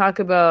want to talk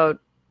about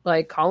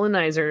like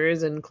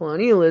colonizers and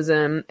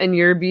colonialism and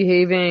you're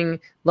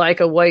behaving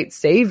like a white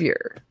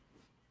savior.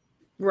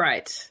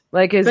 Right.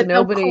 Like, is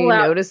nobody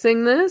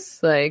noticing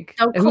this? Like,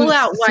 they'll call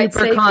out white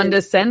super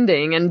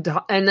condescending and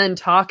then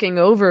talking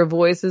over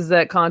voices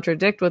that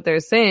contradict what they're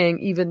saying,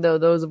 even though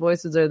those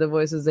voices are the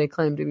voices they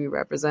claim to be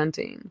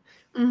representing.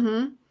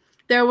 Mm-hmm.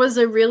 There was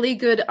a really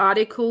good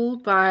article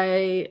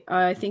by,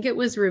 I think it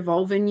was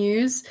Revolver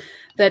News,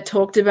 that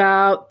talked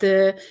about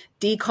the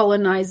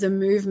decolonizer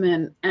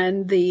movement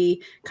and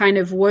the kind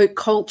of woke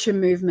culture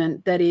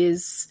movement that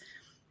is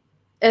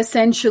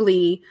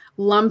essentially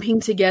lumping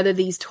together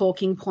these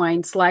talking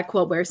points, like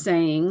what we're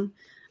saying,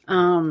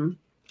 all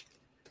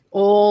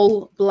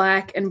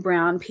Black and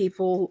brown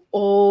people,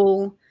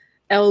 all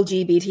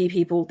LGBT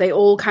people, they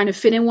all kind of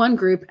fit in one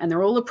group and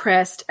they're all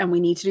oppressed, and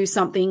we need to do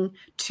something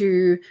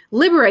to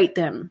liberate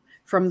them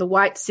from the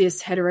white,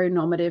 cis,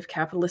 heteronormative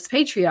capitalist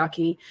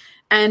patriarchy.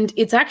 And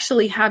it's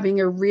actually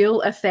having a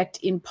real effect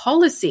in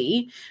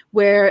policy,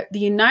 where the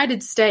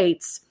United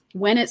States,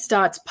 when it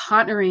starts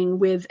partnering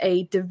with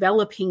a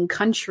developing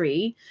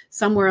country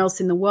somewhere else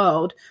in the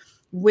world,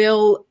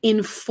 will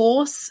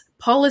enforce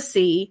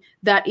policy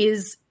that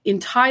is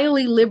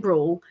entirely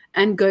liberal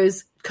and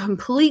goes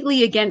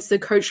completely against the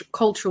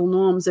cultural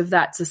norms of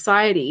that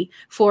society.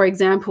 For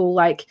example,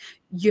 like,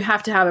 you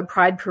have to have a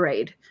pride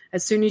parade.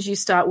 As soon as you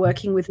start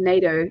working with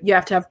NATO, you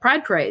have to have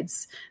pride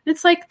parades. And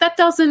it's like,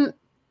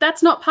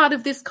 that's not part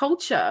of this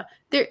culture.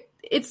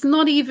 It's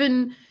not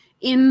even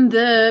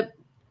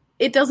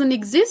it doesn't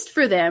exist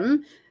for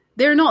them.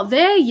 They're not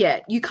there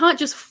yet. You can't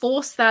just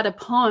force that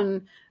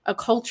upon a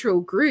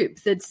cultural group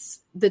that's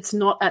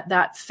not at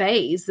that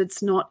phase,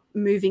 that's not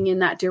moving in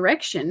that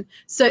direction.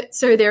 So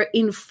they're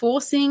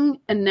enforcing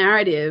a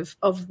narrative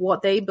of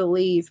what they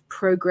believe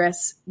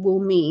progress will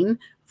mean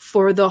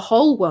for the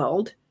whole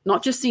world,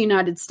 not just the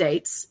United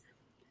States.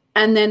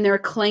 And then they're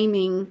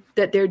claiming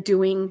that they're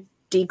doing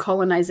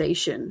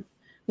decolonization.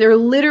 They're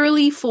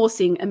literally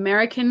forcing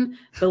American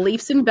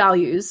beliefs and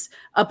values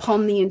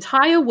upon the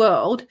entire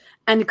world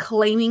and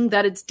claiming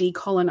that it's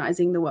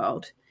decolonizing the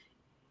world.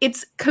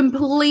 It's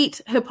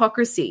complete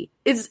hypocrisy.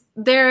 It's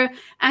their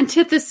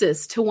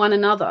antithesis to one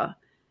another.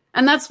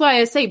 And that's why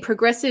I say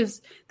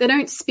progressives, they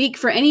don't speak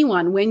for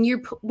anyone. When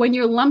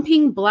you're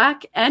lumping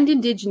Black and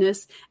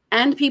Indigenous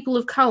and people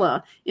of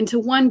color into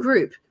one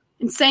group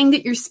and saying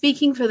that you're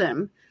speaking for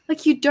them,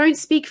 like, you don't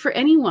speak for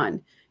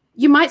anyone.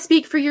 You might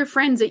speak for your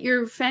friends at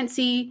your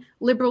fancy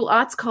liberal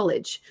arts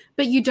college,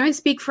 but you don't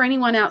speak for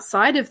anyone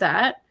outside of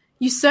that.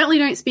 You certainly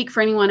don't speak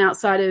for anyone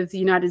outside of the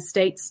United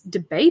States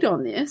debate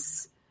on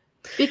this,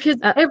 because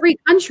every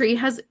country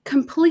has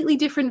completely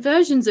different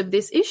versions of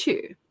this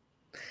issue.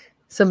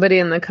 Somebody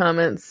in the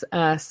comments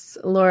asks,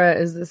 Laura,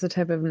 is this a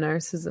type of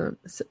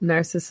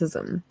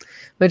narcissism?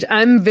 Which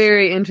I'm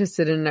very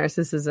interested in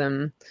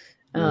narcissism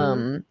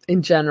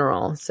in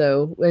general.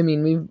 So, I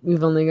mean,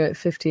 we've only got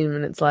 15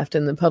 minutes left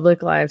in the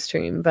public live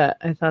stream, but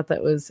I thought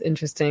that was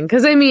interesting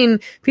because, I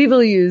mean,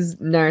 people use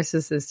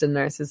narcissist and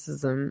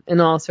narcissism in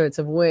all sorts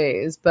of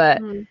ways.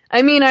 But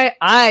I mean,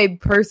 I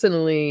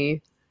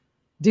personally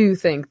do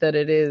think that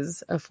it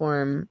is a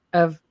form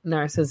of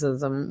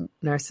narcissism.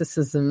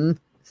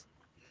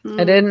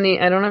 I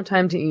don't have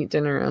time to eat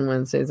dinner on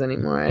Wednesdays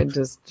anymore. I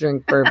just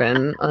drink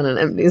bourbon on an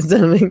empty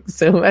stomach.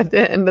 So at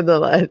the end of the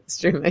live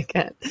stream, I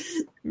can't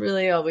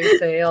really always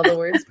say all the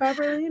words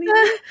properly anymore.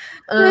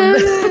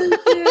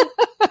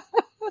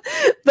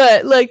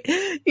 But, like,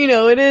 you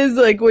know, it is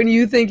like when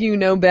you think you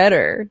know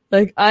better.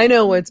 Like, I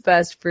know what's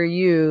best for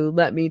you.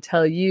 Let me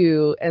tell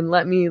you, and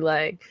let me,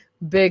 like,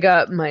 big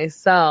up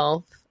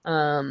myself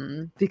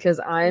because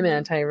I'm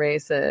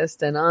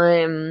anti-racist and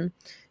I'm,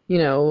 you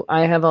know,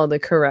 I have all the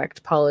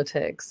correct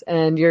politics,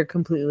 and you're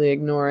completely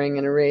ignoring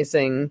and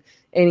erasing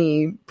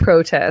any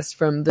protest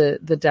from the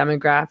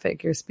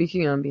demographic you're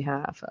speaking on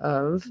behalf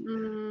of.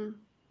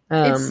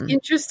 It's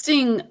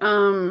interesting.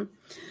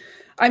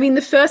 I mean,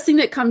 the first thing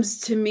that comes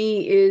to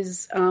me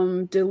is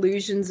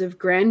delusions of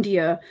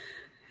grandeur,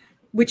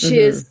 which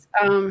is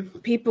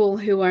people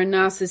who are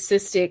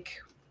narcissistic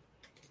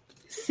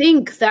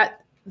think that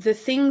the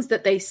things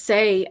that they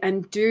say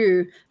and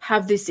do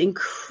have this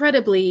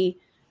incredibly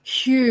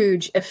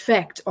huge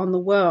effect on the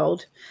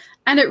world.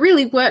 And it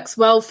really works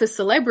well for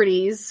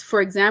celebrities. For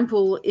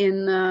example,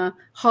 in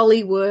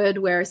Hollywood,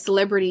 where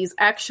celebrities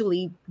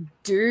actually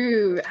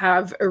do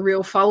have a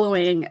real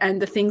following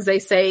and the things they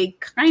say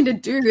kind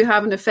of do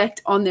have an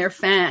effect on their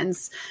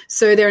fans.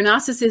 So their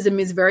narcissism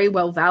is very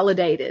well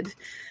validated.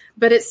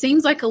 But it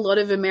seems like a lot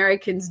of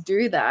Americans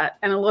do that,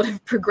 and a lot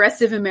of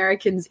progressive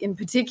Americans in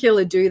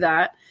particular do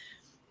that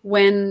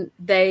when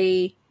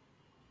they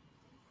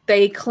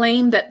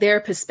claim that their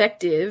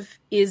perspective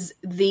is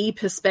the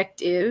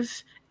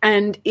perspective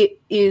and it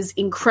is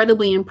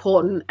incredibly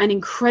important and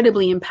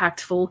incredibly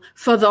impactful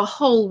for the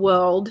whole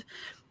world.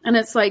 And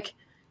it's like,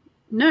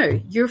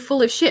 no, you're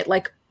full of shit.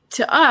 Like,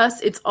 to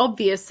us, it's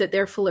obvious that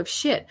they're full of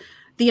shit.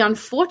 The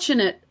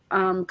unfortunate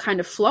kind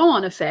of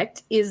flow-on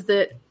effect is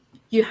that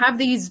you have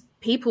these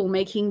people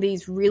making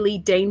these really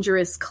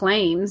dangerous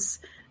claims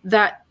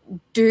that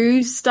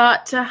do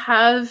start to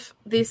have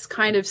this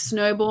kind of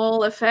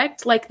snowball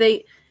effect. Like,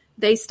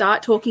 they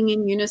start talking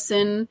in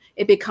unison.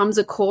 It becomes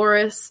a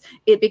chorus.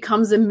 It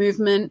becomes a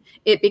movement.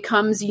 It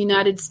becomes the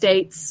United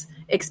States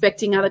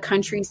expecting other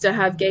countries to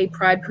have gay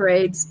pride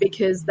parades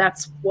because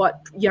that's what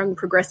young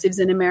progressives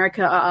in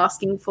America are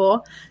asking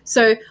for.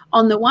 So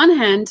on the one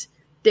hand,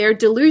 they're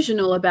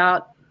delusional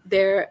about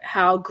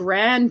how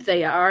grand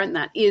they are, and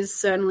that is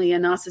certainly a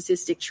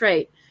narcissistic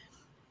trait.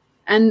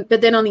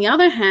 But then on the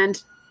other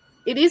hand,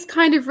 it is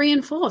kind of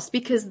reinforced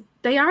because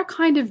they are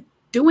kind of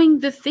doing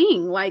the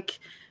thing, like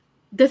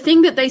the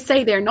thing that they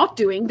say they're not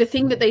doing, the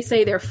thing that they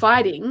say they're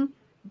fighting,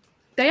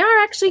 they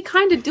are actually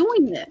kind of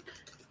doing it.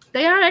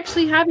 They are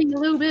actually having a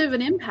little bit of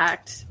an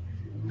impact.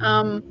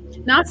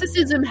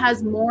 Narcissism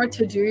has more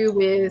to do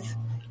with,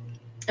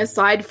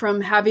 aside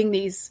from having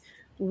these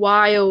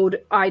wild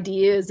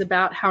ideas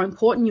about how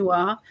important you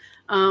are,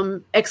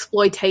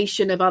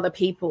 exploitation of other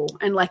people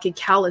and like a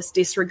callous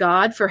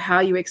disregard for how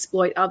you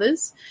exploit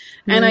others.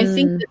 And I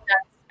think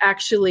that's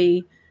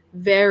actually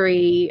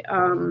very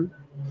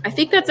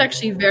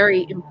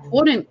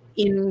important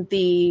in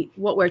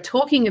what we're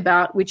talking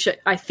about, which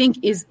I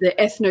think is the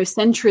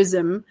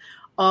ethnocentrism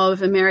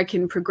of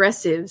American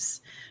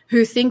progressives,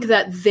 who think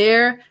that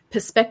their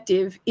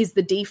perspective is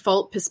the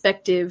default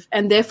perspective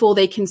and therefore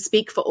they can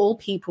speak for all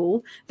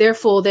people.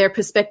 Therefore, their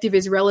perspective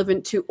is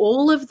relevant to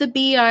all of the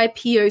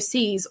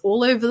BIPOCs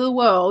all over the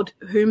world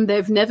whom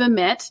they've never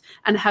met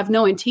and have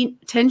no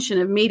intention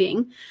of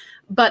meeting.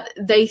 But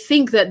they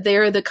think that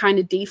they're the kind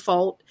of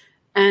default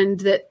and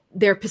that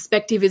their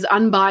perspective is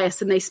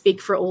unbiased and they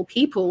speak for all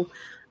people.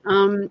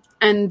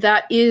 And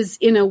that is,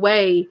 in a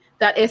way,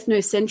 that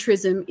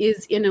ethnocentrism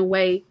is, in a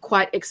way,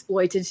 quite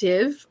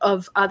exploitative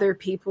of other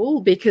people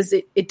because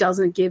it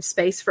doesn't give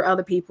space for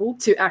other people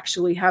to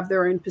actually have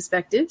their own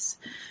perspectives.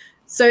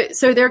 So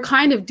they're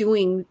kind of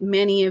doing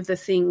many of the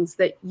things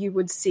that you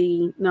would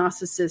see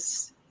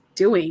narcissists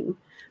doing.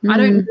 I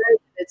don't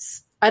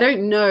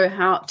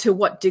know to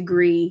what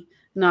degree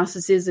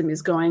narcissism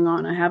is going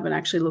on. I haven't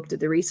actually looked at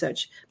the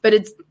research, but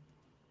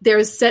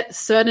there's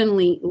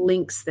certainly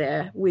links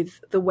there with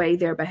the way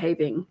they're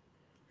behaving.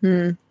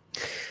 There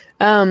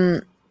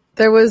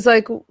was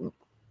like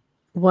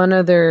one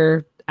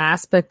other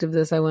aspect of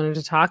this I wanted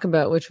to talk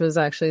about, which was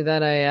actually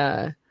that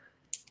I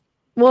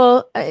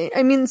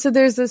mean, so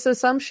there's this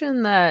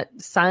assumption that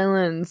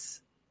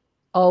silence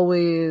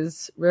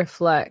always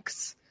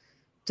reflects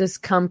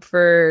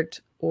discomfort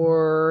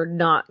or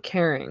not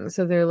caring.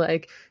 So they're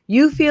like,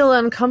 you feel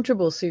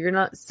uncomfortable, so you're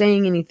not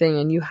saying anything,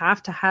 and you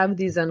have to have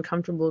these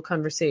uncomfortable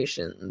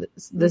conversations.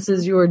 This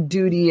is your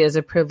duty as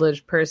a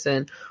privileged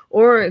person.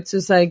 Or it's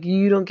just like,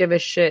 you don't give a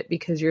shit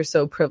because you're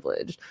so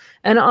privileged.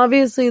 And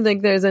obviously,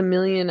 like, there's a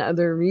million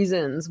other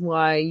reasons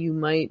why you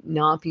might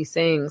not be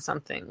saying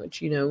something,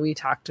 which, you know, we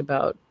talked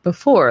about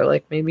before.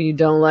 Like, maybe you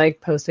don't like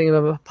posting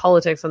about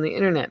politics on the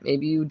internet.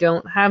 Maybe you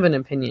don't have an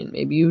opinion.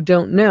 Maybe you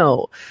don't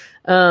know.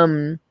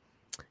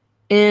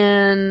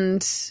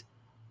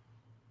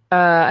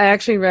 I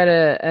actually read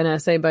an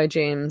essay by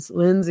James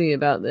Lindsay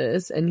about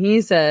this, and he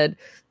said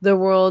the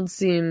world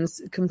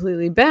seems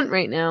completely bent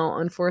right now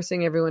on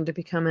forcing everyone to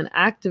become an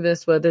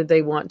activist, whether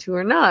they want to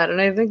or not.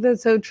 And I think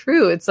that's so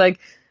true. It's like,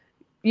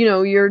 you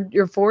know,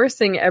 you're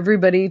forcing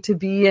everybody to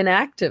be an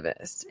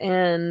activist,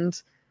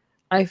 and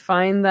I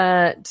find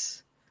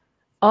that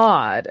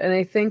odd. And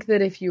I think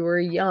that if you were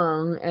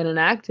young and an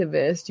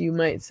activist, you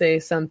might say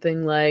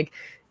something like,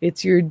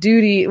 it's your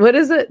duty. What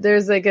is it?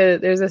 There's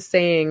a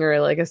saying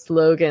or like a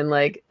slogan,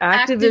 like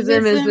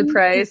activism is the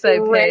price I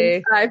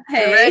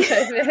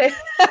pay.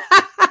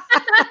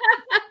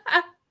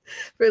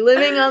 For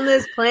living on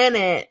this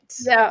planet.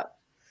 Yeah.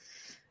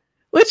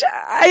 Which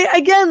I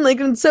again, like,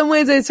 in some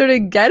ways I sort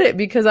of get it,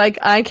 because like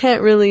I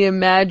can't really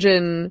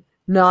imagine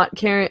not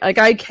caring. Like,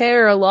 I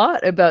care a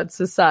lot about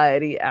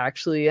society,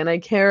 actually, and I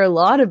care a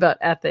lot about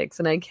ethics,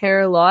 and I care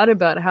a lot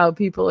about how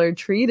people are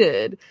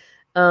treated.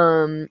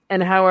 And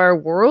how our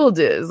world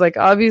is. Like,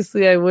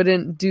 obviously I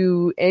wouldn't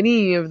do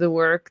any of the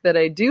work that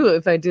I do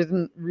if I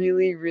didn't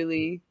really,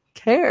 really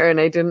care, and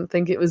I didn't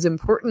think it was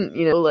important,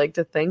 you know, like,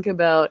 to think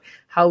about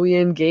how we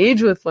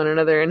engage with one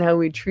another and how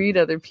we treat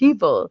other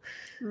people.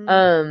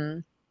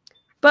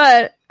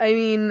 But I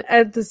mean,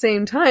 at the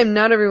same time,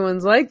 not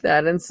everyone's like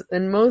that,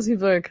 and most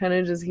people are kind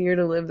of just here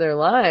to live their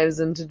lives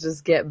and to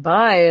just get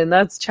by, and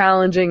that's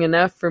challenging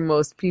enough for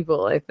most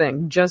people, I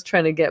think. Just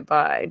trying to get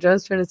by,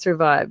 just trying to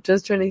survive,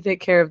 just trying to take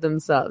care of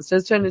themselves,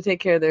 just trying to take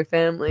care of their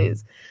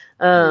families,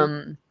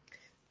 and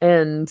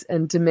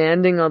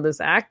demanding all this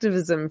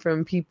activism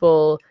from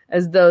people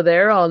as though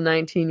they're all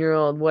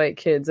 19-year-old white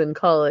kids in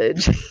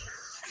college.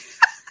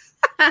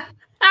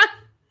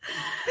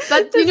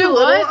 But you know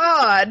what?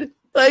 Odd.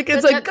 Like,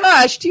 it's like,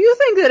 gosh, do you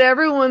think that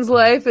everyone's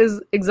life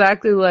is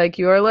exactly like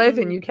your life,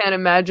 and you can't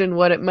imagine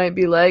what it might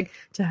be like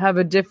to have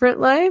a different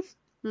life?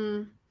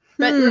 But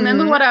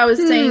remember what I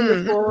was saying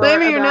before?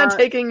 Maybe you're not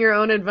taking your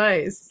own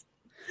advice.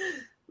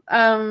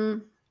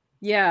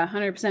 Yeah,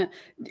 100%.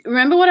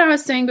 Remember what I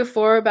was saying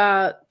before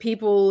about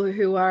people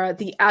who are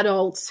the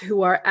adults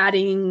who are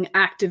adding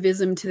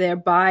activism to their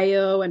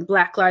bio and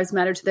Black Lives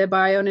Matter to their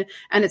bio? And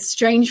it's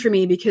strange for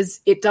me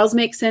because it does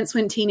make sense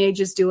when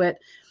teenagers do it,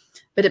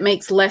 but it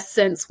makes less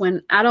sense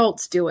when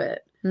adults do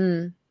it.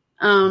 And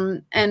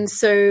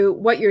so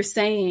what you're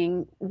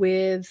saying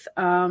with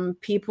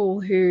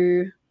people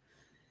who,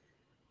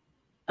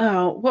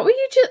 what were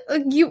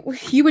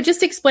you were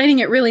just explaining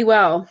it really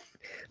well.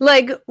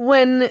 Like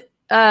when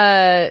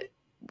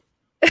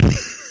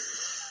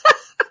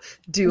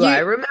do I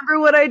remember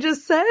what I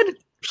just said?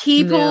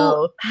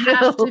 People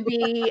have to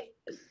be.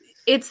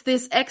 It's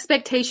this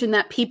expectation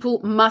that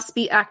people must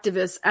be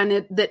activists,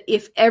 and that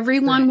if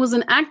everyone was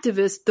an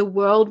activist, the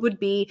world would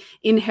be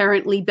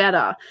inherently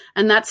better.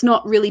 And that's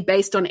not really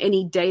based on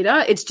any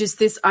data. It's just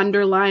this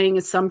underlying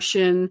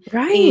assumption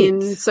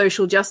in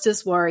social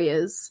justice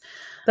warriors.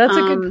 That's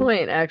a good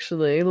point,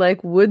 actually.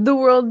 Like, would the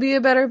world be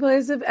a better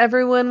place if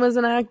everyone was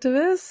an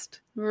activist?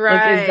 Right.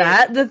 Like, is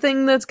that the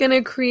thing that's going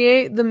to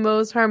create the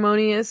most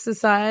harmonious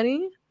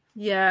society?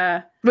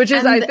 Yeah. Which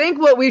is, I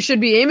think, what we should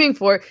be aiming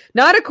for.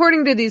 Not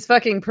according to these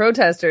fucking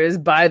protesters,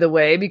 by the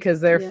way, because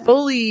they're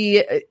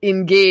fully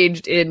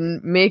engaged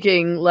in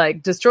making,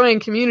 like, destroying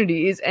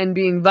communities and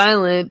being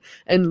violent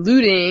and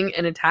looting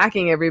and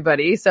attacking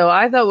everybody. So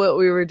I thought what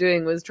we were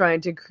doing was trying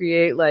to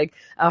create, like,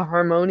 a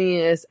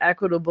harmonious,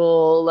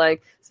 equitable,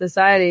 like,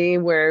 society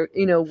where,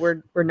 you know,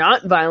 we're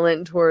not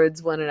violent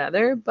towards one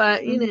another,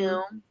 but, you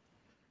know.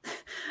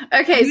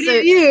 Okay,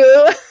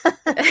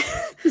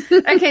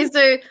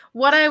 so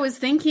what I was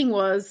thinking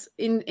was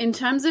in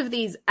terms of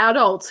these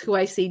adults who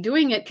I see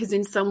doing it, because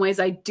in some ways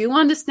I do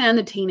understand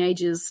the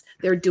teenagers,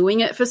 they're doing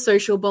it for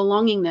social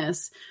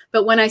belongingness.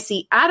 But when I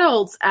see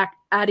adults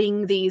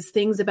adding these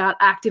things about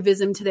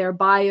activism to their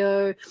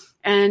bio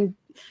and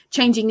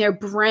changing their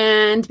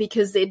brand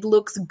because it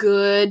looks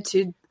good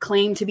to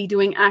claim to be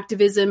doing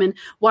activism, and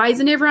why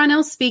isn't everyone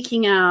else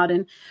speaking out?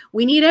 And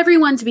we need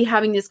everyone to be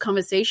having this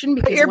conversation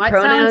because your white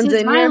pronouns silence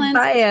is in violence.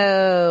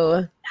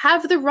 Your bio.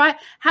 Have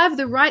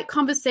the right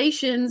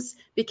conversations,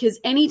 because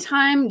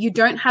anytime you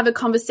don't have a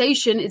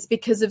conversation, it's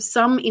because of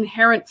some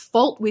inherent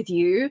fault with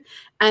you,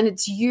 and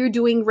it's you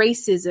doing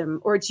racism,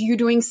 or it's you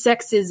doing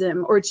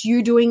sexism, or it's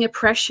you doing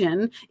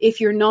oppression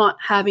if you're not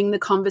having the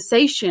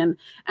conversation.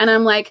 And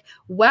I'm like,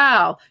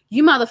 wow,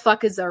 you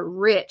motherfuckers are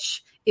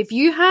rich. If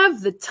you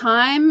have the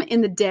time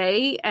in the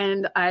day,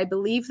 and I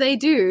believe they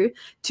do,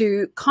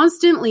 to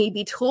constantly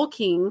be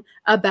talking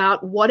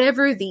about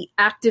whatever the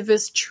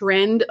activist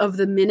trend of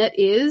the minute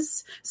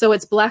is, so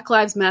it's Black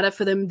Lives Matter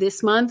for them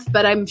this month,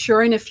 but I'm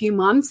sure in a few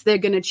months they're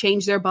going to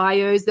change their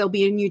bios, there'll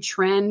be a new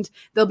trend,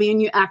 there'll be a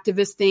new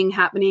activist thing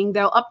happening,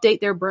 they'll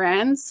update their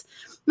brands.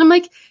 And I'm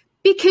like,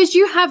 because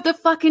you have the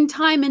fucking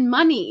time and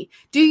money.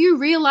 Do you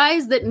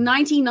realize that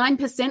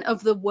 99%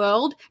 of the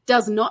world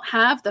does not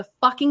have the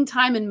fucking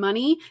time and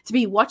money to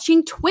be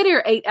watching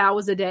Twitter 8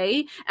 hours a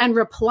day and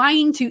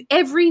replying to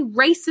every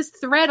racist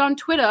thread on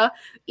Twitter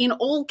in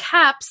all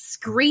caps,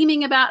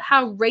 screaming about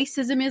how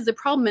racism is the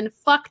problem and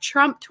fuck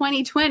Trump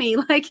 2020?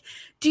 Like,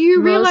 do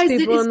you realize that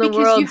it's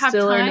because you have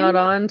still time? Are not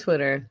on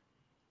Twitter.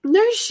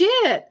 No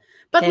shit.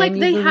 But Can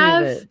they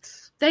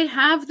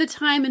have the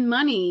time and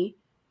money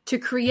to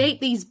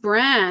create these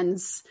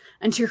brands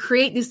and to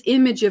create this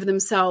image of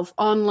themselves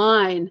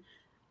online.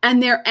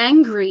 And they're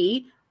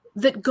angry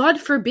that, God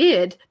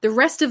forbid, the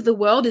rest of the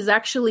world is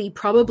actually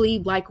probably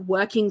like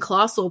working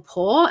class or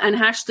poor and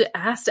has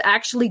to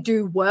actually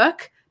do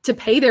work to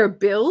pay their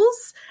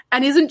bills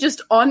and isn't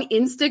just on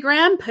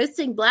Instagram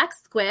posting black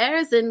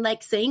squares and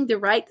like saying the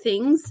right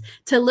things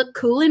to look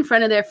cool in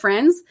front of their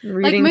friends.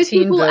 Reading like most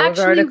Teen people Vogue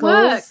actually articles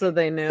work. So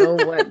they know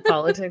what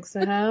politics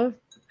to have.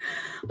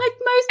 Like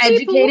most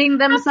people educating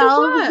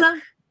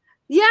themselves.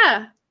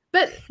 Yeah.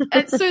 But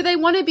so they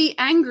want to be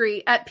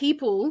angry at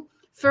people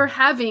for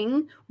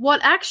having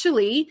what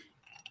actually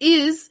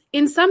is,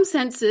 in some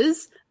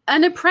senses,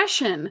 an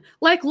oppression.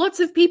 Like lots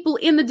of people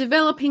in the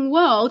developing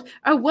world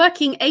are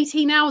working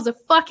 18 hours a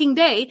fucking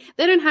day.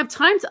 They don't have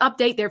time to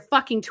update their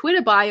fucking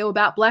Twitter bio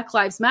about Black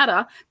Lives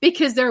Matter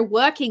because they're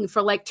working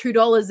for like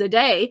 $2 a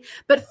day.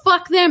 But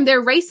fuck them,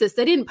 they're racist.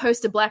 They didn't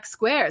post a black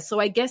square. So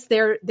I guess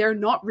they're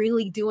not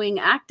really doing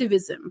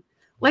activism.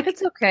 Like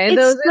it's okay. It's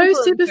those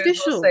so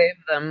superficial. Will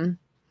save them.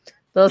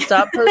 They'll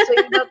stop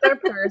posting about their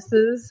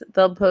purses.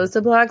 They'll post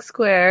a black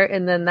square,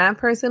 and then that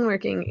person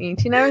working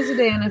 18 hours a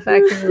day in a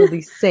factory will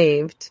be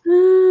saved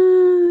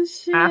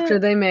after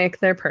they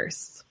make their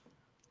purse.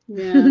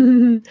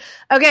 Yeah.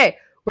 Okay,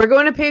 we're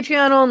going to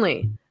Patreon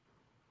only.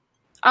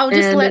 I'll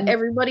just let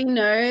everybody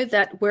know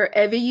that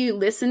wherever you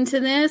listen to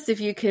this, if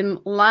you can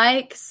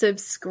like,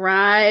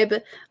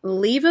 subscribe,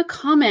 leave a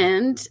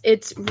comment,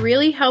 it's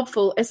really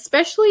helpful,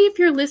 especially if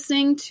you're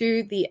listening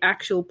to the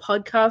actual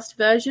podcast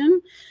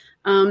version.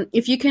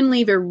 If you can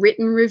leave a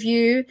written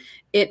review,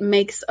 it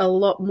makes a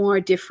lot more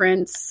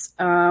difference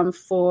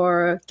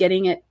for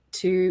getting it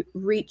to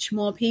reach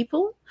more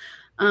people.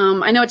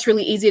 I know it's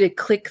really easy to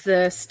click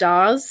the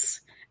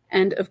stars,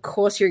 and of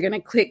course you're going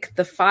to click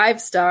the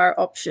 5-star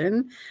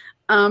option.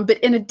 But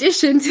in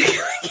addition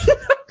to clicking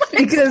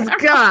because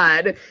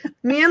God,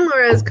 me and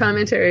Laura's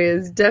commentary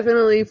is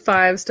definitely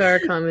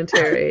 5-star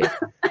commentary.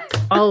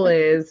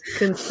 Always,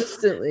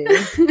 consistently.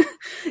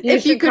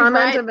 If you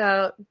comment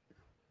about...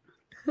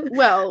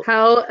 Well,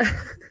 how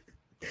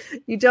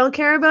you don't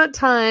care about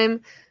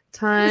time.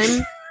 Time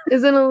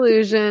is an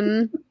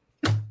illusion.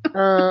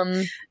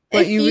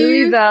 What you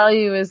really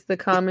value is the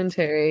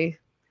commentary.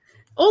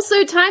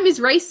 Also, Time is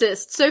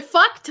racist, so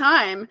fuck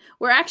Time.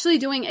 We're actually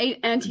doing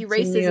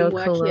anti-racism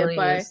work here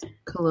by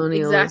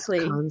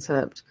colonialist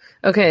concept.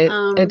 Okay,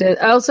 I did.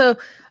 Also,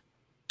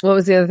 what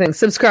was the other thing?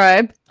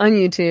 Subscribe on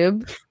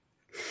YouTube.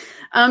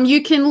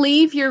 You can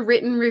leave your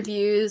written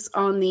reviews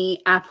on the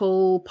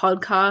Apple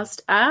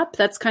Podcast app.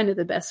 That's kind of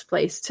the best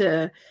place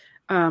to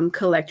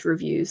collect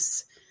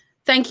reviews.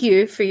 Thank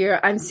you for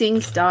your... I'm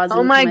seeing stars.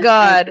 Oh my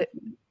God.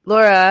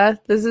 Laura,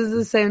 this is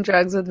the same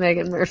drugs with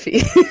Megan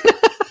Murphy.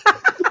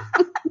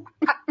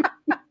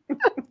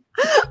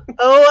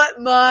 Oh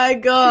my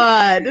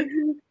God.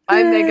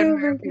 I'm Megan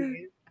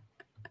Murphy.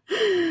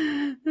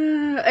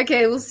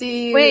 Okay, we'll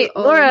see. Wait,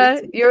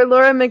 Laura, you're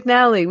Laura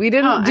McNally. We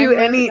didn't do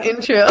any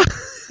intro.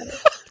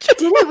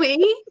 Didn't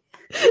we?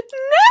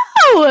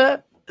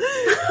 No!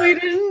 We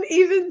didn't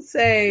even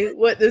say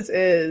what this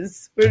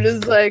is. We're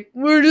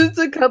just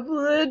a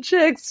couple of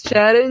chicks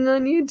chatting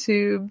on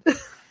YouTube.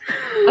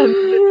 I'm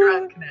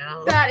drunk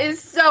now. That is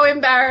so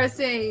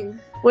embarrassing.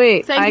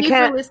 Wait, Thank you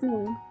for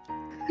listening.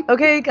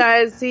 Okay,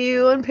 guys, see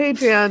you on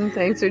Patreon.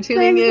 Thanks for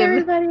tuning in.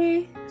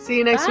 Everybody. See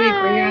you next week.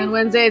 We're here on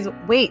Wednesdays.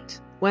 Wait,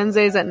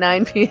 Wednesdays at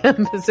 9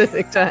 p.m.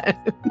 Pacific time.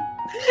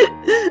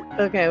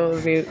 Okay,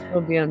 we'll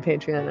be on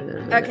Patreon in a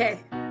minute. Okay.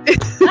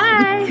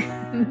 Bye.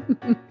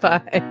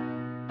 Bye.